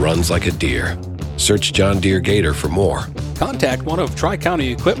 nothing runs like a Deere. Search John Deere Gator for more. Contact one of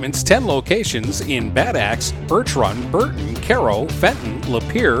Tri-County Equipment's 10 locations in Bad Axe, Birch Run, Burton, Caro, Fenton,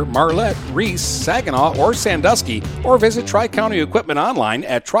 Lapeer, Marlette, Reese, Saginaw, or Sandusky, or visit Tri-County Equipment online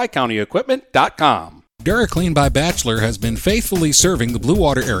at tricountyequipment.com. DuraClean by Bachelor has been faithfully serving the Blue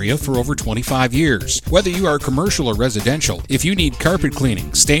Water area for over 25 years. Whether you are commercial or residential, if you need carpet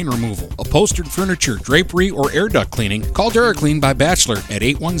cleaning, stain removal, upholstered furniture, drapery, or air duct cleaning, call DuraClean by Bachelor at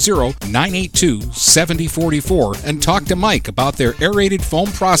 810-982-7044 and talk to Mike about their aerated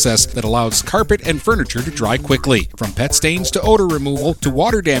foam process that allows carpet and furniture to dry quickly. From pet stains to odor removal to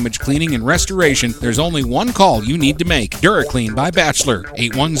water damage cleaning and restoration, there's only one call you need to make. DuraClean by Bachelor,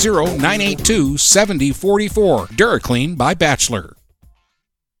 810-982-7044. DuraClean by Bachelor.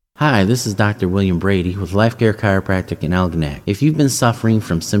 Hi, this is Dr. William Brady with Life Care Chiropractic in Algonac. If you've been suffering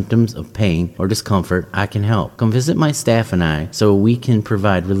from symptoms of pain or discomfort, I can help. Come visit my staff and I so we can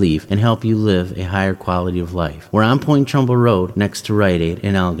provide relief and help you live a higher quality of life. We're on Point Trumbull Road next to Rite Aid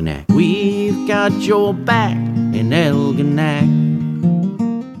in Algonac. We've got your back in Algonac.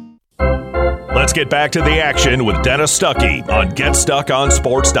 Let's get back to the action with Dennis Stuckey on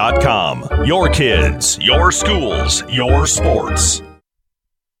GetStuckOnSports.com. Your kids, your schools, your sports.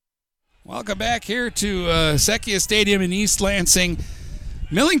 Welcome back here to Sekia Stadium in East Lansing.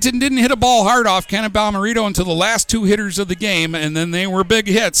 Millington didn't hit a ball hard off Kenneth Balmerito until the last two hitters of the game, and then they were big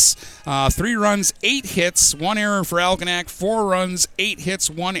hits. 3 runs, 8 hits, 1 error for Algonac, 4 runs, 8 hits,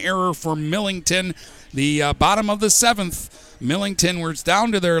 1 error for Millington. The bottom of the 7th, Millington was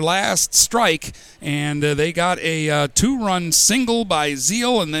down to their last strike, and they got a 2-run single by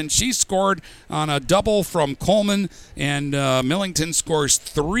Zeal, and then she scored on a double from Coleman, and Millington scores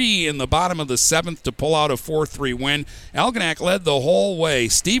 3 in the bottom of the 7th to pull out a 4-3 win. Algonac led the whole way.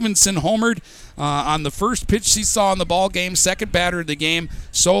 Stevenson homered on the first pitch she saw in the ball game, second batter of the game.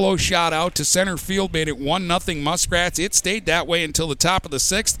 Solo shot out to center field, made it 1-0 Muskrats. It stayed that way until the top of the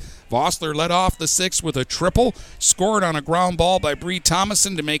 6th. Vossler led off the 6th with a triple, scored on a ground ball by Bree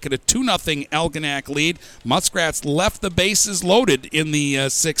Thomason to make it a 2-0 Algonac lead. Muskrats left the bases loaded in the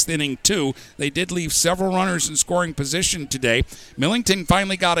 6th inning, too. They did leave several runners in scoring position today. Millington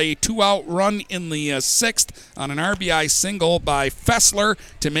finally got a 2-out run in the 6th on an RBI single by Fessler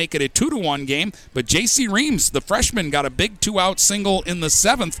to make it a 2-1 game. But J.C. Reams, the freshman, got a big 2-out single in the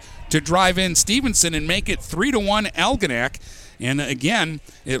 7th to drive in Stevenson and make it 3-1 Algonac. And again,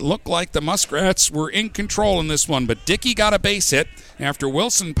 it looked like the Muskrats were in control in this one. But Dickey got a base hit. After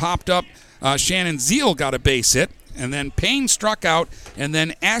Wilson popped up, Shannon Zeal got a base hit. And then Payne struck out. And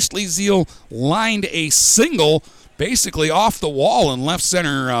then Ashley Zeal lined a single basically off the wall in left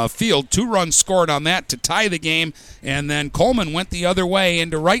center field. 2 runs scored on that to tie the game. And then Coleman went the other way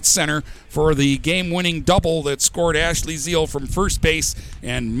into right center for the game-winning double that scored Ashley Zeal from first base.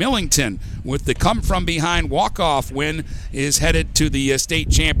 And Millington, with the come-from-behind walk-off win, is headed to the state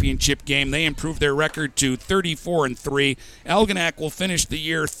championship game. They improved their record to 34-3. Algonac will finish the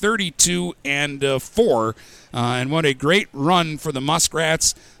year 32-4. And what a great run for the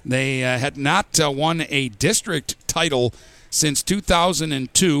Muskrats. They had not won a district title since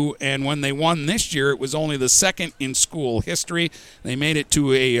 2002, and when they won this year, it was only the second in school history. They made it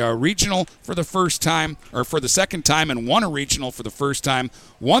to a regional for the first time, or for the second time, and won a regional for the first time.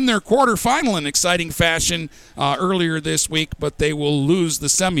 Won their quarterfinal in exciting fashion earlier this week, but they will lose the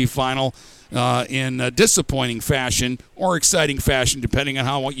semifinal in disappointing fashion or exciting fashion, depending on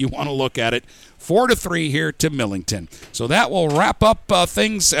how you want to look at it. 4-3 here to Millington. So that will wrap up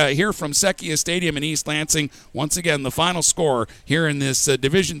things here from Sekia Stadium in East Lansing. Once again, the final score here in this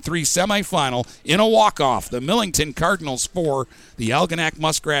Division III semifinal in a walk-off. The Millington Cardinals 4, the Algonac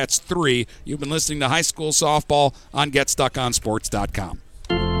Muskrats 3. You've been listening to High School Softball on GetStuckOnSports.com.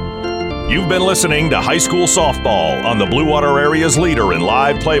 You've been listening to High School Softball on the Blue Water Area's leader in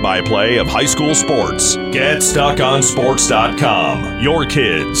live play-by-play of high school sports. GetStuckOnSports.com. Your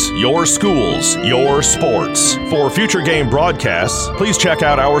kids, your schools, your sports. For future game broadcasts, please check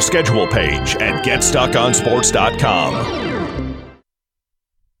out our schedule page at GetStuckOnSports.com.